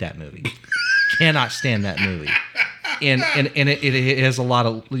hate that movie. Cannot stand that movie. And it has a lot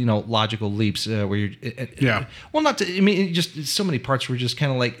of logical leaps where you're Well, not to. I mean, just so many parts where you're just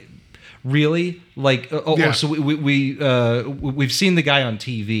kind of like, really, like so we've seen the guy on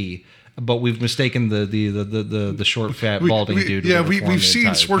TV. But we've mistaken the short, fat, balding dude. Yeah, we've seen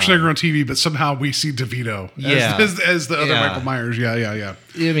Schwarzenegger on TV, but somehow we see DeVito as the other Michael Myers. Yeah.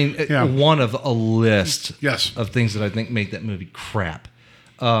 I mean, one of a list of things that I think make that movie crap.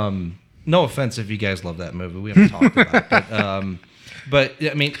 No offense if you guys love that movie. We haven't talked about it. But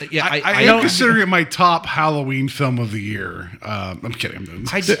I mean, yeah, I don't consider it my top Halloween film of the year. I'm kidding.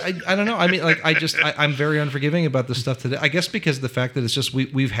 I don't know. I mean, like I'm very unforgiving about this stuff today. I guess because of the fact that it's just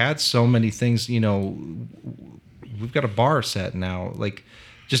we've had so many things. We've got a bar set now, like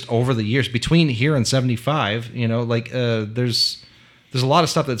just over the years between here and 75. There's a lot of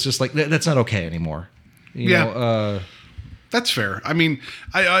stuff that's just like that's not okay anymore. You know, That's fair. I mean,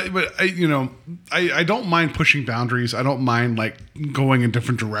 I don't mind pushing boundaries. I don't mind like going in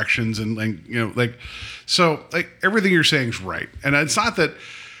different directions and so everything you're saying is right. And it's not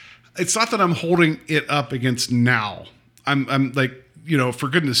that I'm holding it up against now. I'm like, for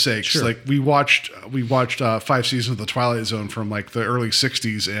goodness sakes, Sure. like we watched 5 seasons of The Twilight Zone from like the early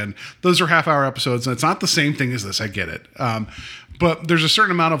 60s, and those are half-hour episodes, and it's not the same thing as this. I get it. But there's a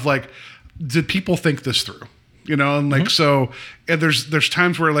certain amount of like, did people think this through? And like, so, and there's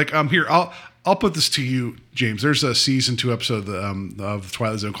times where like, here, I'll put this to you, James. There's a season 2 episode of The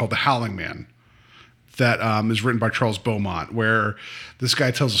Twilight Zone called The Howling Man that is written by Charles Beaumont, where this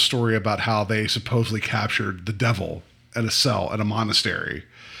guy tells a story about how they supposedly captured the devil at a cell at a monastery,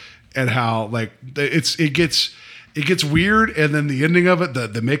 and how like it gets weird, and then the ending of it,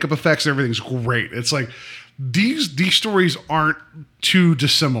 the makeup effects, everything's great. It's like these stories aren't too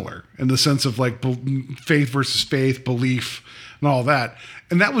dissimilar in the sense of like faith versus faith, belief, and all that.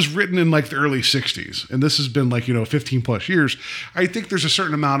 And that was written in like the early 60s, and this has been like 15 plus years. I think there's a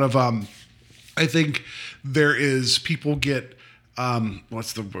certain amount of I think there is people get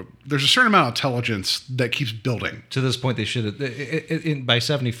there's a certain amount of intelligence that keeps building. To this point, they should have by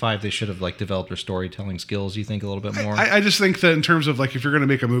 75 they should have like developed their storytelling skills. You think a little bit more? I just think that in terms of like, if you're going to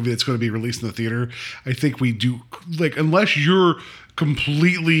make a movie that's going to be released in the theater, I think we do like, unless you're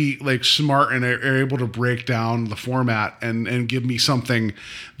completely like smart and are able to break down the format and give me something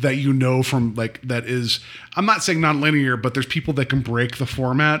that from like, that is, I'm not saying non-linear, but there's people that can break the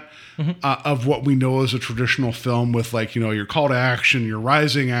format of what we know as a traditional film with like, your call to action, your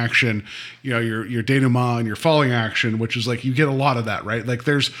rising action, your denouement and your falling action, which is like, you get a lot of that, right? Like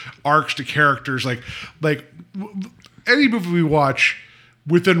there's arcs to characters, like any movie we watch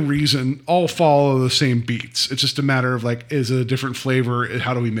within reason all follow the same beats. It's just a matter of like, is it a different flavor?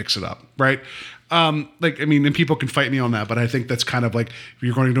 How do we mix it up? Right. And people can fight me on that, but I think that's kind of like, if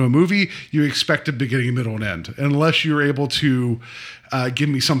you're going to do a movie, you expect a beginning, middle, and end. Unless you're able to give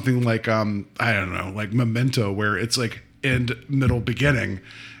me something like, I don't know, like Memento, where it's like end, middle, beginning,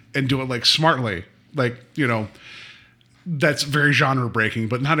 and do it like smartly. Like, that's very genre breaking,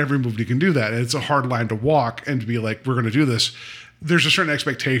 but not every movie can do that. And it's a hard line to walk and to be like, we're going to do this. There's a certain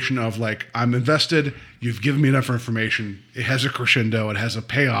expectation of like, I'm invested. You've given me enough information. It has a crescendo. It has a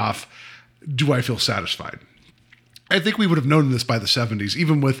payoff. Do I feel satisfied? I think we would have known this by the 70s,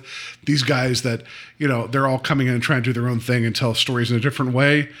 even with these guys that, they're all coming in and trying to do their own thing and tell stories in a different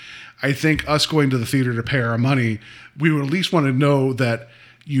way. I think us going to the theater to pay our money, we would at least want to know that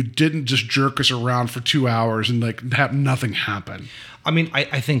you didn't just jerk us around for 2 hours and like have nothing happen. I mean,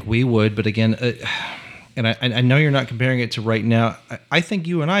 I think we would, but again, and I know you're not comparing it to right now. I think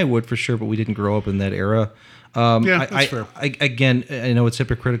you and I would for sure, but we didn't grow up in that era. That's fair. Again, I know it's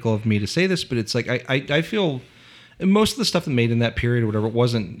hypocritical of me to say this, but it's like I feel most of the stuff that made in that period or whatever, it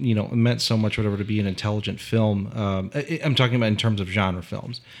wasn't, it meant so much whatever to be an intelligent film. I'm talking about in terms of genre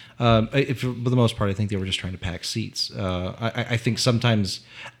films. For the most part, I think they were just trying to pack seats. I think sometimes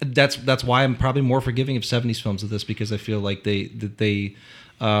that's why I'm probably more forgiving of 70s films of this, because I feel like they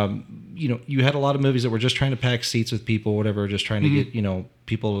you had a lot of movies that were just trying to pack seats with people, whatever, just trying to get,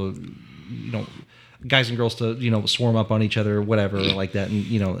 people, guys and girls to, swarm up on each other or whatever like that. And,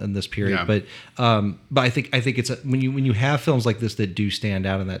 in this period, but I think it's when you have films like this that do stand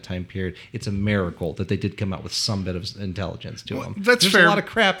out in that time period, it's a miracle that they did come out with some bit of intelligence to them. There's fair. A lot of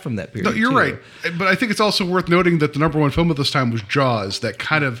crap from that period. No, you're right. But I think it's also worth noting that the number one film of this time was Jaws. That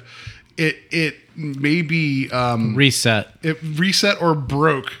kind of, it maybe reset or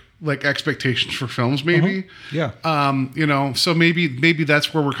broke like expectations for films, maybe. Yeah. So maybe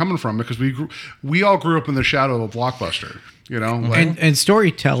that's where we're coming from, because we all grew up in the shadow of a blockbuster. And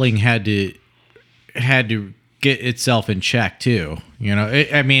storytelling had to get itself in check too.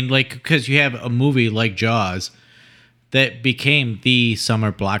 Because you have a movie like Jaws that became the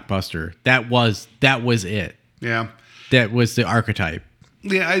summer blockbuster. That was it. Yeah. That was the archetype.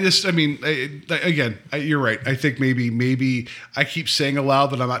 Yeah, you're right. I think maybe I keep saying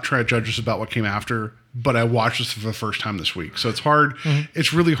aloud that I'm not trying to judge us about what came after, but I watched this for the first time this week. So it's hard. Mm-hmm.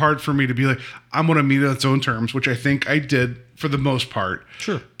 It's really hard for me to be like, I'm going to meet it on its own terms, which I think I did for the most part.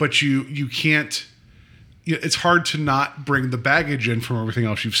 Sure. But you can't, it's hard to not bring the baggage in from everything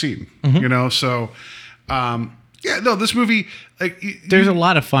else you've seen, So, this movie, there's a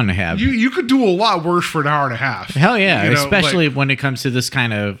lot of fun to have. You could do a lot worse for an hour and a half. Hell yeah, especially when it comes to this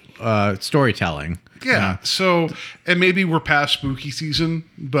kind of storytelling. Yeah. So, and maybe we're past spooky season,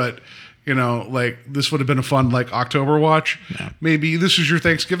 but this would have been a fun October watch. Yeah. Maybe this is your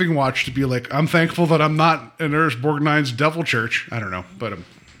Thanksgiving watch to be like, I'm thankful that I'm not in Ernest Borgnine's Devil Church. I don't know, but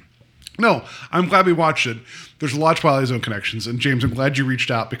No, I'm glad we watched it. There's a lot of Twilight Zone connections, and James, I'm glad you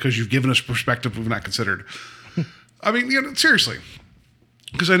reached out because you've given us perspective we've not considered. I mean, seriously,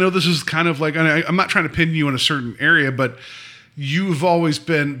 because I know this is kind of like, I'm not trying to pin you in a certain area, but you've always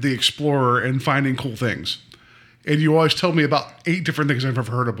been the explorer and finding cool things, and you always tell me about 8 different things I've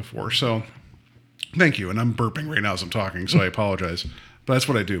never heard of before. So, thank you. And I'm burping right now as I'm talking, so I apologize. But that's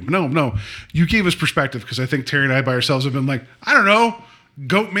what I do. No, you gave us perspective because I think Terry and I by ourselves have been like, I don't know,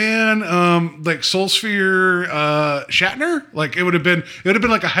 Goatman, like Soul Sphere, Shatner. Like it would have been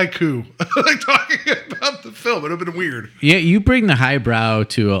like a haiku, like talking about the film. It would have been weird. Yeah, you bring the highbrow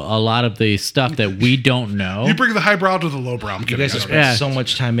to a lot of the stuff that we don't know. You bring the highbrow to the lowbrow. You guys have spent so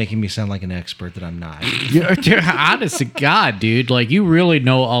much time making me sound like an expert that I'm not. Honest to God, dude, like you really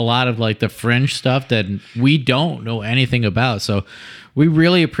know a lot of like the fringe stuff that we don't know anything about. So we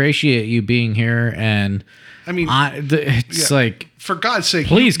really appreciate you being here. And I mean, it's like, for God's sake,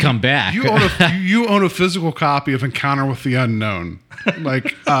 please come back. You own a physical copy of Encounter with the Unknown.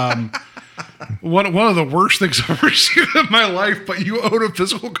 Like, one of the worst things I've ever seen in my life, but you own a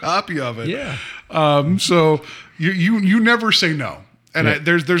physical copy of it. Yeah. So you never say no. And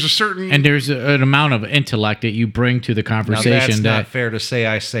there's a certain... And there's an amount of intellect that you bring to the conversation. Now that's not fair to say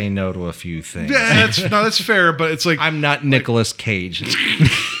I say no to a few things. Yeah, that's fair, but it's like... I'm not Nicolas Cage.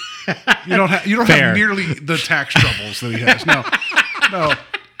 You don't have nearly the tax troubles that he has. No.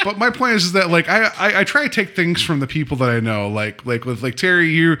 But my point is that like I try to take things from the people that I know. Like with Terry,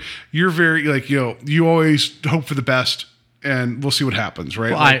 you're very like you always hope for the best, and we'll see what happens,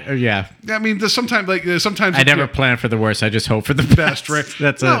 right? Well, yeah. I mean, sometimes I never plan for the worst. I just hope for the best, right?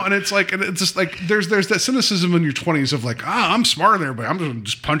 That's and it's just like there's that cynicism in your 20s of like, I'm smarter than everybody. I'm just gonna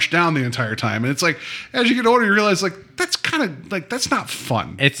just punch down the entire time. And it's like as you get older, you realize like that's kind of like that's not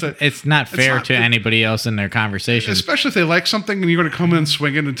fun. It's not fair to anybody else in their conversation, especially if they like something and you're going to come in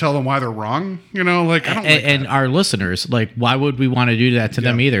swinging and tell them why they're wrong. Like I don't. And our listeners, like, why would we want to do that to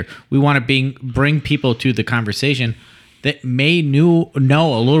them either? We want to bring people to the conversation that may know a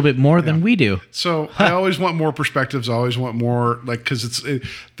little bit more than we do. So I always want more perspectives. I always want more, like, because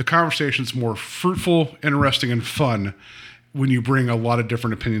the conversation's more fruitful, interesting, and fun when you bring a lot of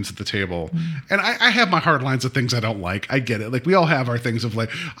different opinions at the table. And I have my hard lines of things I don't like. I get it. Like, we all have our things of like,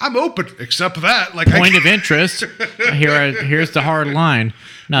 I'm open, except that. Like, point of interest. Here's the hard line.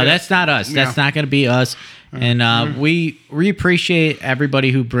 No, that's not us. That's not going to be us. And we appreciate everybody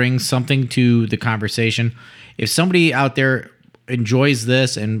who brings something to the conversation. If somebody out there enjoys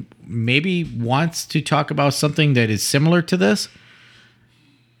this and maybe wants to talk about something that is similar to this,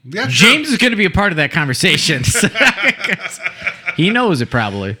 James is going to be a part of that conversation. He knows it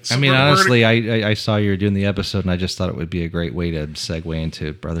probably. I mean, honestly, I saw you were doing the episode, and I just thought it would be a great way to segue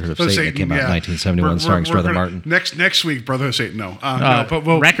into Brotherhood of Satan that came out in 1971, starring Strother Martin. Next week, Brotherhood of Satan. No, but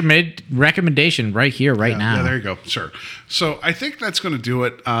we'll recommendation right here, right now. Yeah, there you go, sir. So I think that's going to do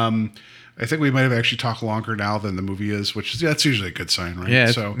it. I think we might have actually talked longer now than the movie is, which is that's usually a good sign, right?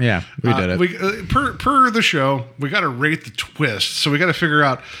 Yeah, so we did it. Per the show, we got to rate the twist, so we got to figure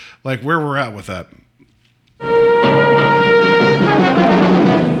out like where we're at with that.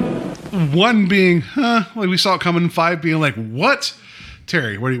 1 being, like we saw it coming. 5 being like, what?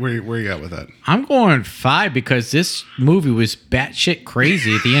 Terry, where you at with that? I'm going 5 because this movie was batshit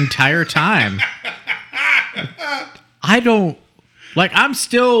crazy the entire time. I'm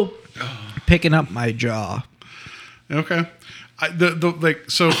still picking up my jaw. Okay. I thought you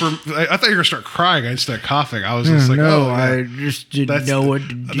were gonna start crying. I started coughing. I was just like, I just didn't know what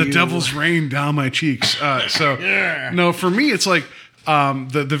to do. The devil's rain down my cheeks. No, for me, it's like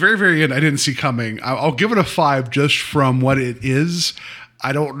the very, very end. I didn't see coming. I'll give it a 5 just from what it is.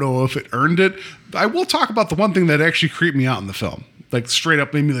 I don't know if it earned it. I will talk about the one thing that actually creeped me out in the film. Like straight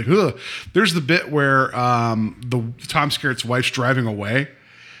up made me like, ugh. There's the bit where the Tom Skerritt's wife's driving away.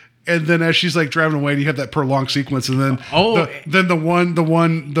 And then as she's like driving away, and you have that prolonged sequence, and then the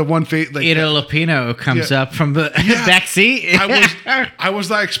one fate like Ida Lupino comes up from the back seat. I was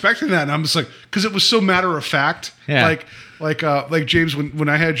not expecting that, and I'm just like, because it was so matter of fact. Yeah. Like James, when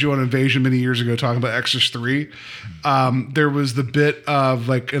I had you on Invasion many years ago talking about Exorcist 3, there was the bit of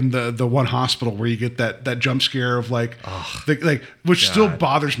like in the one hospital where you get that jump scare of which God. Still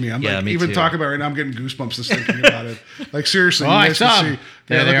bothers me. I'm like even talking about it right now, I'm getting goosebumps just thinking about it. Like seriously, you guys can see.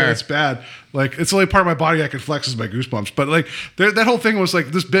 Yeah, it's bad. Like it's the only part of my body I can flex is my goosebumps. But like that whole thing was like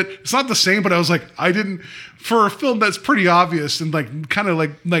this bit. It's not the same, but I was like, I didn't for a film that's pretty obvious and like kind of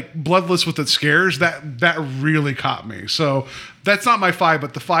like bloodless with its scares. That really caught me. So that's not my 5,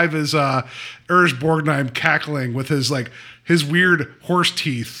 but the 5 is Urs Borgnine cackling with his weird horse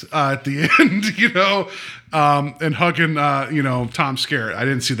teeth at the end, and hugging Tom Skerritt. I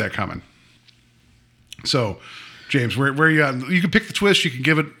didn't see that coming. So, James, where you at? You can pick the twist. You can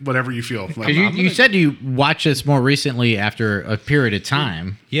give it whatever you feel. Like, 'Cause you said you watched this more recently after a period of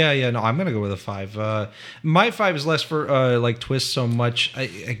time. Yeah, no, I'm gonna go with a 5. My 5 is less for like twists so much.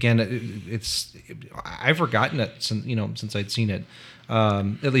 I've forgotten it since I'd seen it.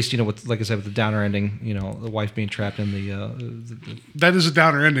 At least with, like I said, with the downer ending. The wife being trapped in the that is a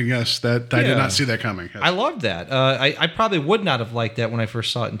downer ending. Yes, that I did not see that coming. Yes. I loved that. I probably would not have liked that when I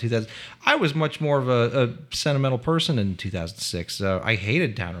first saw it in 2000. I was much more of a sentimental person in 2006. I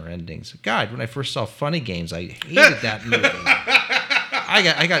hated downer endings. God, when I first saw Funny Games, I hated that movie.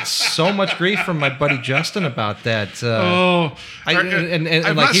 I got so much grief from my buddy Justin about that. I've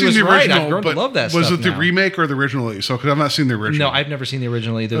not he seen was the right. original. I've grown to but love that. Was stuff it the now. remake or the original? So, because I've not seen the original. No, I've never seen the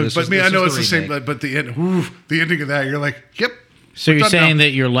original either. I know it's the same. remake. But the end, the ending of that, you're like, yep. So you're done saying now. that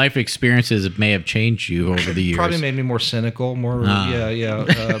your life experiences may have changed you over the years? Probably made me more cynical, more more like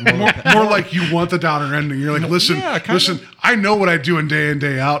you want the downer ending. You're like, listen, Yeah, kinda. listen. I know what I do in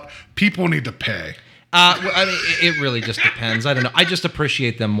day out. People need to pay. I mean, it really just depends. I don't know. I just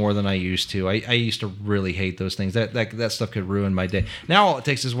appreciate them more than I used to. I used to really hate those things. That stuff could ruin my day. Now all it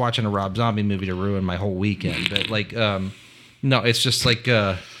takes is watching a Rob Zombie movie to ruin my whole weekend. But no, it's just like,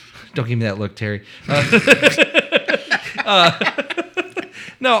 don't give me that look, Terry.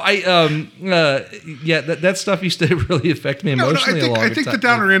 No, that stuff used to really affect me emotionally. I think the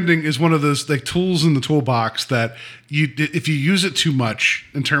downer ending is one of those like tools in the toolbox that if you use it too much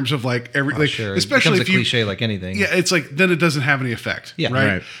in terms of like sure. especially it if becomes a cliche like anything. Yeah, it's like then it doesn't have any effect. Yeah.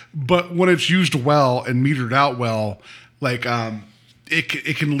 Right. But when it's used well and metered out well, like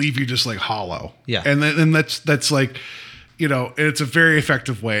it can leave you just like hollow. Yeah. And then that's like, it's a very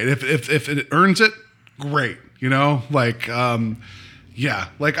effective way. And if it earns it, great. Yeah,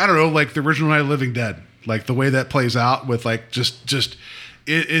 like I don't know, like the original Night of the Living Dead, like the way that plays out with like just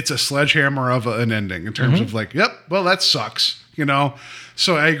it's a sledgehammer of an ending in terms of like, yep, well that sucks,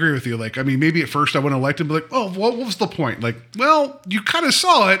 So I agree with you. Like, I mean, maybe at first I wouldn't have liked it, but like, oh, what was the point? Like, well, you kind of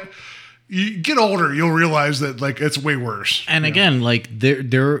saw it. You get older, you'll realize that like it's way worse. And again, like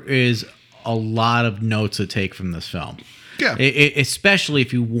there is a lot of notes to take from this film. Yeah, especially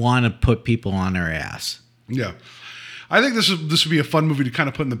if you want to put people on their ass. Yeah. I think this would be a fun movie to kind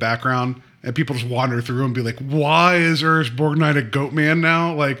of put in the background and people just wander through and be like, why is Ernest Borgnine a goat man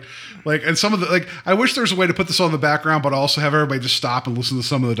now? Like, and some of the, like, I wish there's a way to put this on the background, but also have everybody just stop and listen to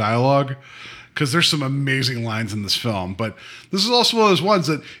some of the dialogue. Cause there's some amazing lines in this film, but this is also one of those ones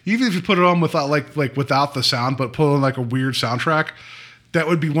that even if you put it on without like without the sound, but put on like a weird soundtrack, that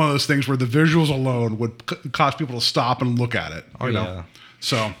would be one of those things where the visuals alone would cause people to stop and look at it. Yeah.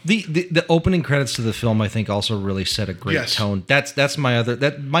 So the opening credits to the film, I think, also really set a great tone. That's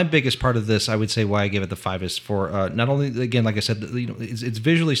my biggest part of this. I would say why I give it the 5 is for not only, again, like I said, it's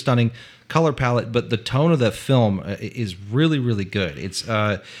visually stunning, color palette, but the tone of the film is really, really good. It's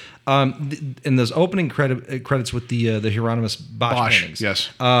in those opening credits with the Hieronymus Bosch paintings. Yes,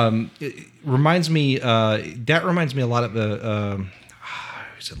 it reminds me. That reminds me a lot of the.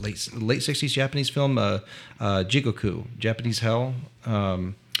 Is it late 60s Japanese film, Jigoku, Japanese Hell?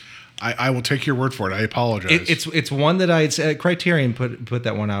 I will take your word for it. I apologize. It's one that Criterion put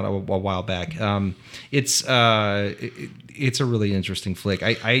that one out a while back. It's a really interesting flick.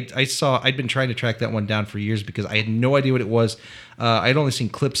 I'd been trying to track that one down for years because I had no idea what it was. I'd only seen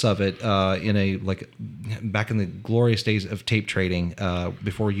clips of it back in the glorious days of tape trading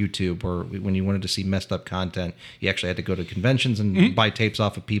before YouTube, or when you wanted to see messed up content, you actually had to go to conventions and buy tapes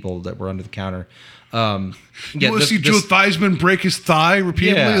off of people that were under the counter. You want to see Joe Theismann break his thigh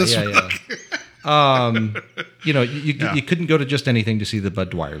repeatedly? Yeah. You couldn't go to just anything to see the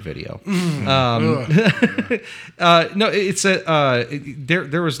Bud Dwyer video. No, it's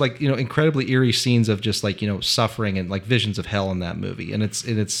there was like incredibly eerie scenes of just like suffering and like visions of hell in that movie, and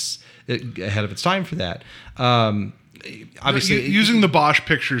it's ahead of its time for that. Obviously, using the Bosch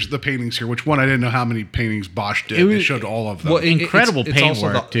pictures, the paintings here, which one I didn't know how many paintings Bosch did. They showed all of them. Well, incredible it's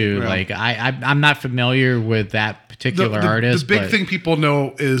paintwork too. Yeah. Like I'm not familiar with that particular artist. The big thing people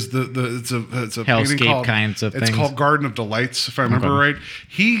know is it's a hellscape painting called, kinds of it's things. called Garden of Delights, if I remember right.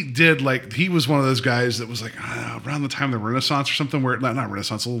 He was one of those guys that was like around the time of the Renaissance or something, where not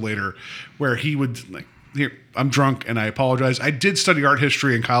Renaissance, a little later, where he would like, here, I'm drunk and I apologize. I did study art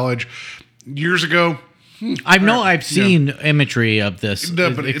history in college years ago. I've seen imagery of this.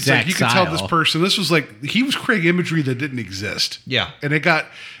 No, but it's like you can style. tell this person. This was like he was creating imagery that didn't exist. Yeah, and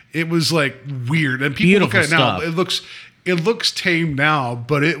it was like weird. And people look at it now. Stuff. It looks tame now,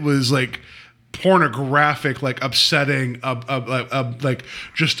 but it was like pornographic, like upsetting, like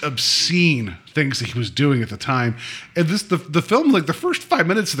just obscene things that he was doing at the time. And the film, like the first 5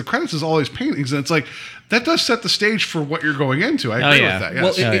 minutes of the credits is all these paintings, and it's like that does set the stage for what you're going into. I agree with that.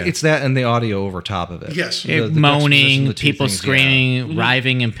 Yes. Well, it's that and the audio over top of it. Yes. The Moaning, juxtaposition of the two people things, screaming,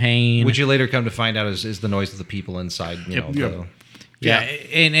 writhing in pain. which you later come to find out is the noise of the people inside. Yeah,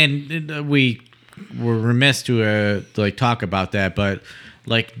 and we were remiss to like talk about that, but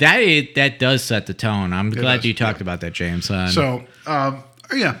like that does set the tone. I'm glad you talked about that, James. So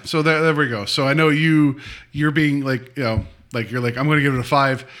so there we go. So I know you're being like, like you're like, I'm going to give it a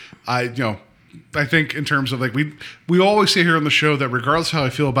 5. I think in terms of like we always say here on the show that regardless of how I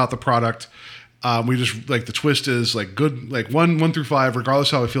feel about the product, we just like the twist is like good, like 1 through 5,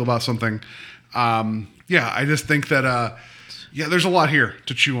 regardless of how I feel about something. I just think that there's a lot here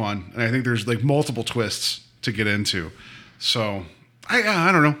to chew on, and I think there's like multiple twists to get into. So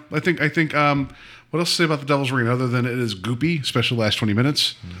I don't know. I think what else to say about The Devil's Rain other than it is goopy, especially the last 20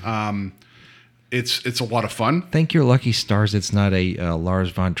 minutes. It's a lot of fun. Thank your lucky stars it's not a Lars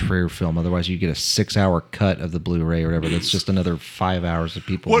von Trier film. Otherwise, you get a 6-hour cut of the Blu-ray or whatever. That's just another 5 hours of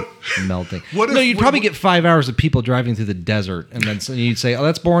people melting. You'd probably get 5 hours of people driving through the desert, and then you'd say, "Oh,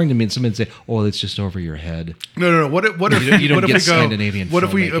 that's boring to me," and somebody'd say, "Oh, it's just over your head." No. What if you don't what get if we go? Scandinavian What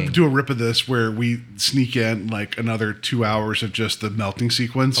if we filmmaking. do a rip of this where we sneak in like another 2 hours of just the melting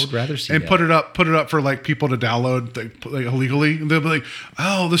sequence? I would rather see and that. put it up for like people to download like illegally, and they'll be like,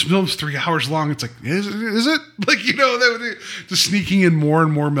 "Oh, this film's 3 hours long." It's like, is it? Like, that would be just sneaking in more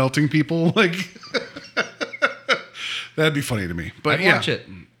and more melting people. Like, that'd be funny to me. But I'd watch it.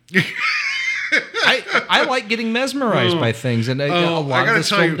 I like getting mesmerized by things, and a lot of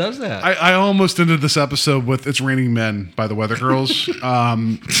this film does that. I almost ended this episode with "It's Raining Men" by the Weather Girls,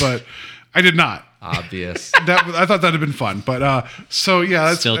 but I did not. Obvious. I thought that'd have been fun, but that's still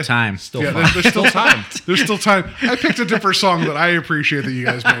time. There's still time. There's still time. I picked a different song that I appreciate that you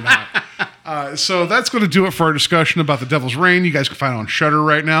guys may not. So that's going to do it for our discussion about The Devil's Rain. You guys can find it on Shudder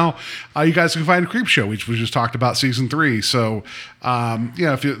right now. You guys can find Creepshow, which we just talked about season 3. So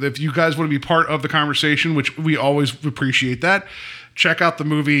if you guys want to be part of the conversation, which we always appreciate that, check out the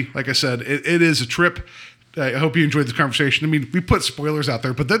movie. Like I said, it is a trip. I hope you enjoyed this conversation. I mean, we put spoilers out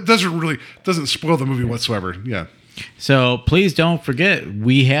there, but that doesn't spoil the movie whatsoever. Yeah. So please don't forget,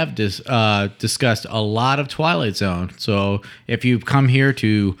 we have discussed a lot of Twilight Zone. So if you've come here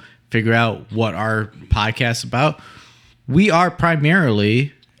to figure out what our podcast is about, we are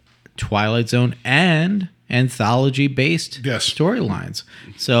primarily Twilight Zone and anthology-based storylines.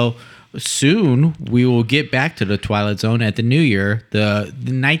 So soon we will get back to the Twilight Zone at the new year, the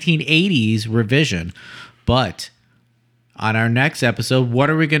 1980s revision. But on our next episode, what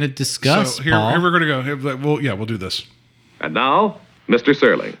are we going to discuss, So here we're going to go. We'll do this. And now, Mr.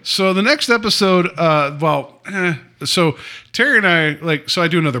 Serling. So the next episode, so Terry and I, so I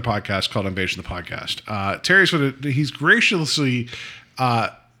do another podcast called Invasion of the Podcast. Terry's he's graciously,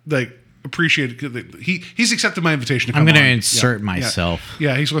 appreciated. He's accepted my invitation to come I'm going to on. insert myself.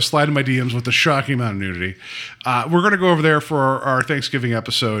 Yeah, he's going to slide in my DMs with a shocking amount of nudity. We're going to go over there for our Thanksgiving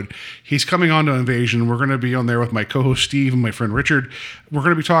episode. He's coming on to Invasion. We're going to be on there with my co-host Steve and my friend Richard. We're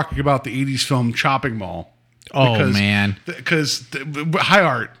going to be talking about the 80s film Chopping Mall. Man. Because high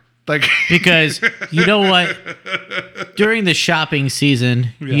art. Because you know what? During the shopping season,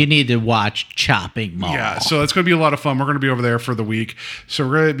 you need to watch Chopping Mall. Yeah, so it's going to be a lot of fun. We're going to be over there for the week. So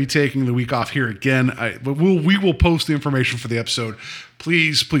we're going to be taking the week off here again. But we will post the information for the episode.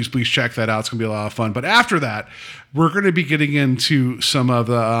 Please check that out. It's going to be a lot of fun. But after that, we're going to be getting into some of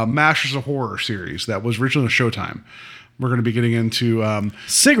the Masters of Horror series that was originally on Showtime. We're going to be getting into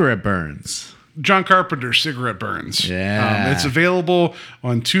Cigarette Burns. John Carpenter's Cigarette Burns. Yeah, it's available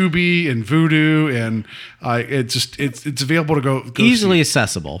on Tubi and Vudu, and it's available to go easily see.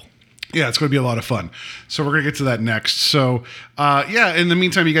 accessible. Yeah, it's going to be a lot of fun. So we're going to get to that next. So in the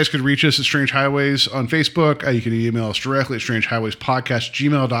meantime, you guys could reach us at Strange Highways on Facebook. You can email us directly at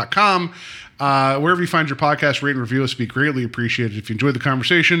strangehighwayspodcast@gmail.com. Wherever you find your podcast, rate and review us. Would be greatly appreciated. If you enjoyed the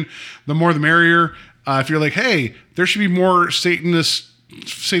conversation, the more the merrier. If you're like, hey, there should be more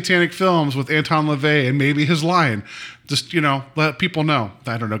satanic films with Anton LaVey and maybe his line, just let people know.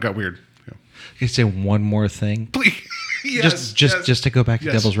 I don't know, got weird. Can I say one more thing? Please. Yes, just to go back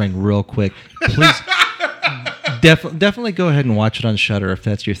to Devil's Rain real quick, please. Definitely go ahead and watch it on Shudder if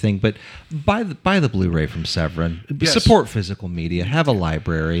that's your thing. But buy the Blu-ray from Severin. Yes. Support physical media. Have a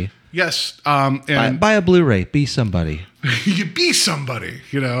library. Yes, and buy a Blu-ray. Be somebody. You be somebody,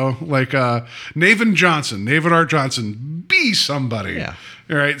 like Navin R. Johnson, be somebody. Yeah.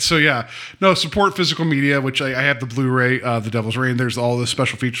 All right. So yeah, no, support physical media, which I have the Blu-ray, The Devil's Reign. There's all the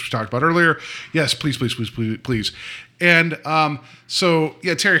special features we talked about earlier. Yes, please. And so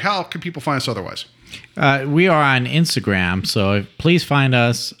yeah, Terry, how can people find us otherwise? We are on Instagram, so please find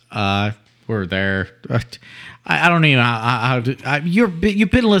us. We're there. I don't even know how to. You've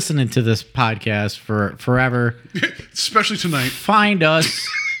been listening to this podcast for forever, especially tonight. Find us,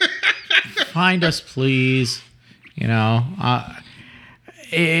 please.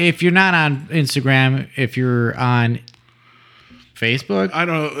 If you're not on Instagram, if you're on Facebook, I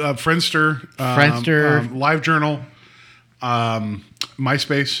don't know, Friendster, LiveJournal,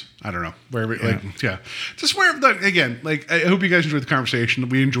 MySpace. I don't know, wherever. Just wherever. Again, I hope you guys enjoyed the conversation.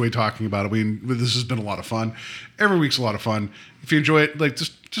 We enjoy talking about it. This has been a lot of fun. Every week's a lot of fun. If you enjoy it,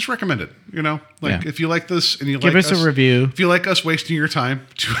 just recommend it. If you like this and you give us a review. If you like us wasting your time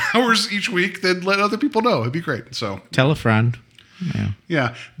 2 hours each week, then let other people know. It'd be great. So tell a friend.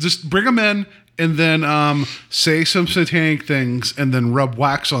 Yeah. Just bring them in and then say some satanic things and then rub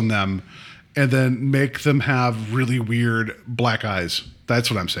wax on them and then make them have really weird black eyes. That's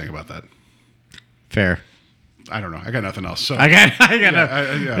what I'm saying about that. Fair. I don't know. I got nothing else. So I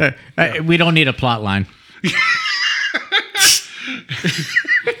got we don't need a plot line.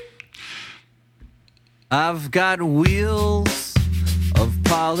 I've got wheels of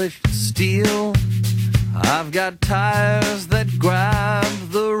polished steel. I've got tires that grab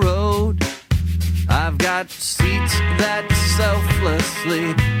the road. I've got seats that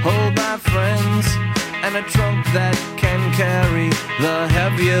selflessly hold my friends, and a trunk that can carry the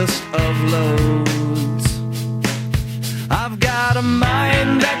heaviest of loads. I've got a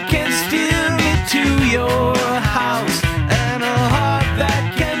mind that can steer me to your house, and a heart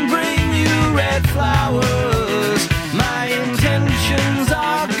that can bring you red flowers. My intentions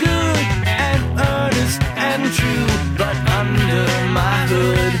are good and earnest and true, but under my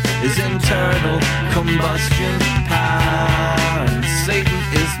hood is internal combustion power, and Satan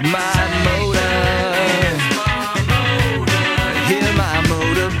is my motor. Hear my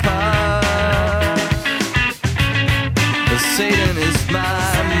motor purr. Satan is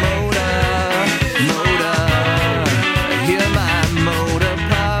my motor. Hear my motor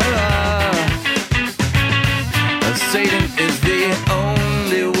purr. Satan is the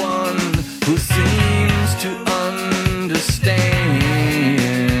only one who seems to understand.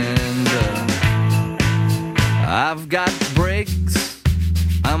 I've got brakes,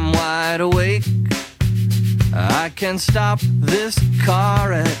 I'm wide awake. I can stop this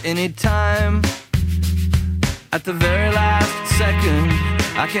car at any time. At the very last second,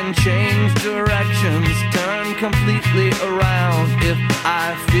 I can change directions, turn completely around if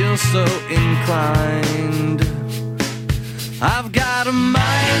I feel so inclined. I've got a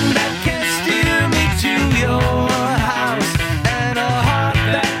mind that can steer me to your house, and a heart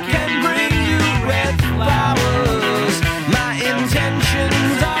that can bring you red flowers. My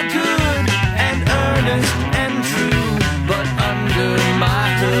intentions are good and earnest and true, but under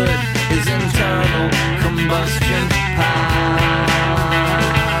my hood is internal combustion power,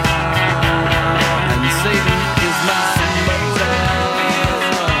 and Satan is my motor.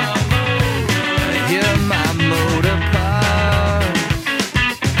 Hear my motor purr.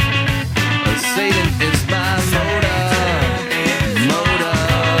 Satan is my motor.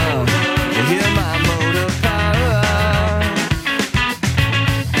 Hear my motor purr.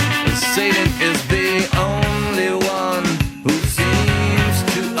 Satan is the only one who seems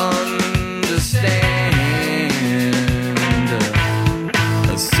to understand.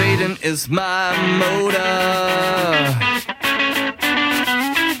 Satan is my motor.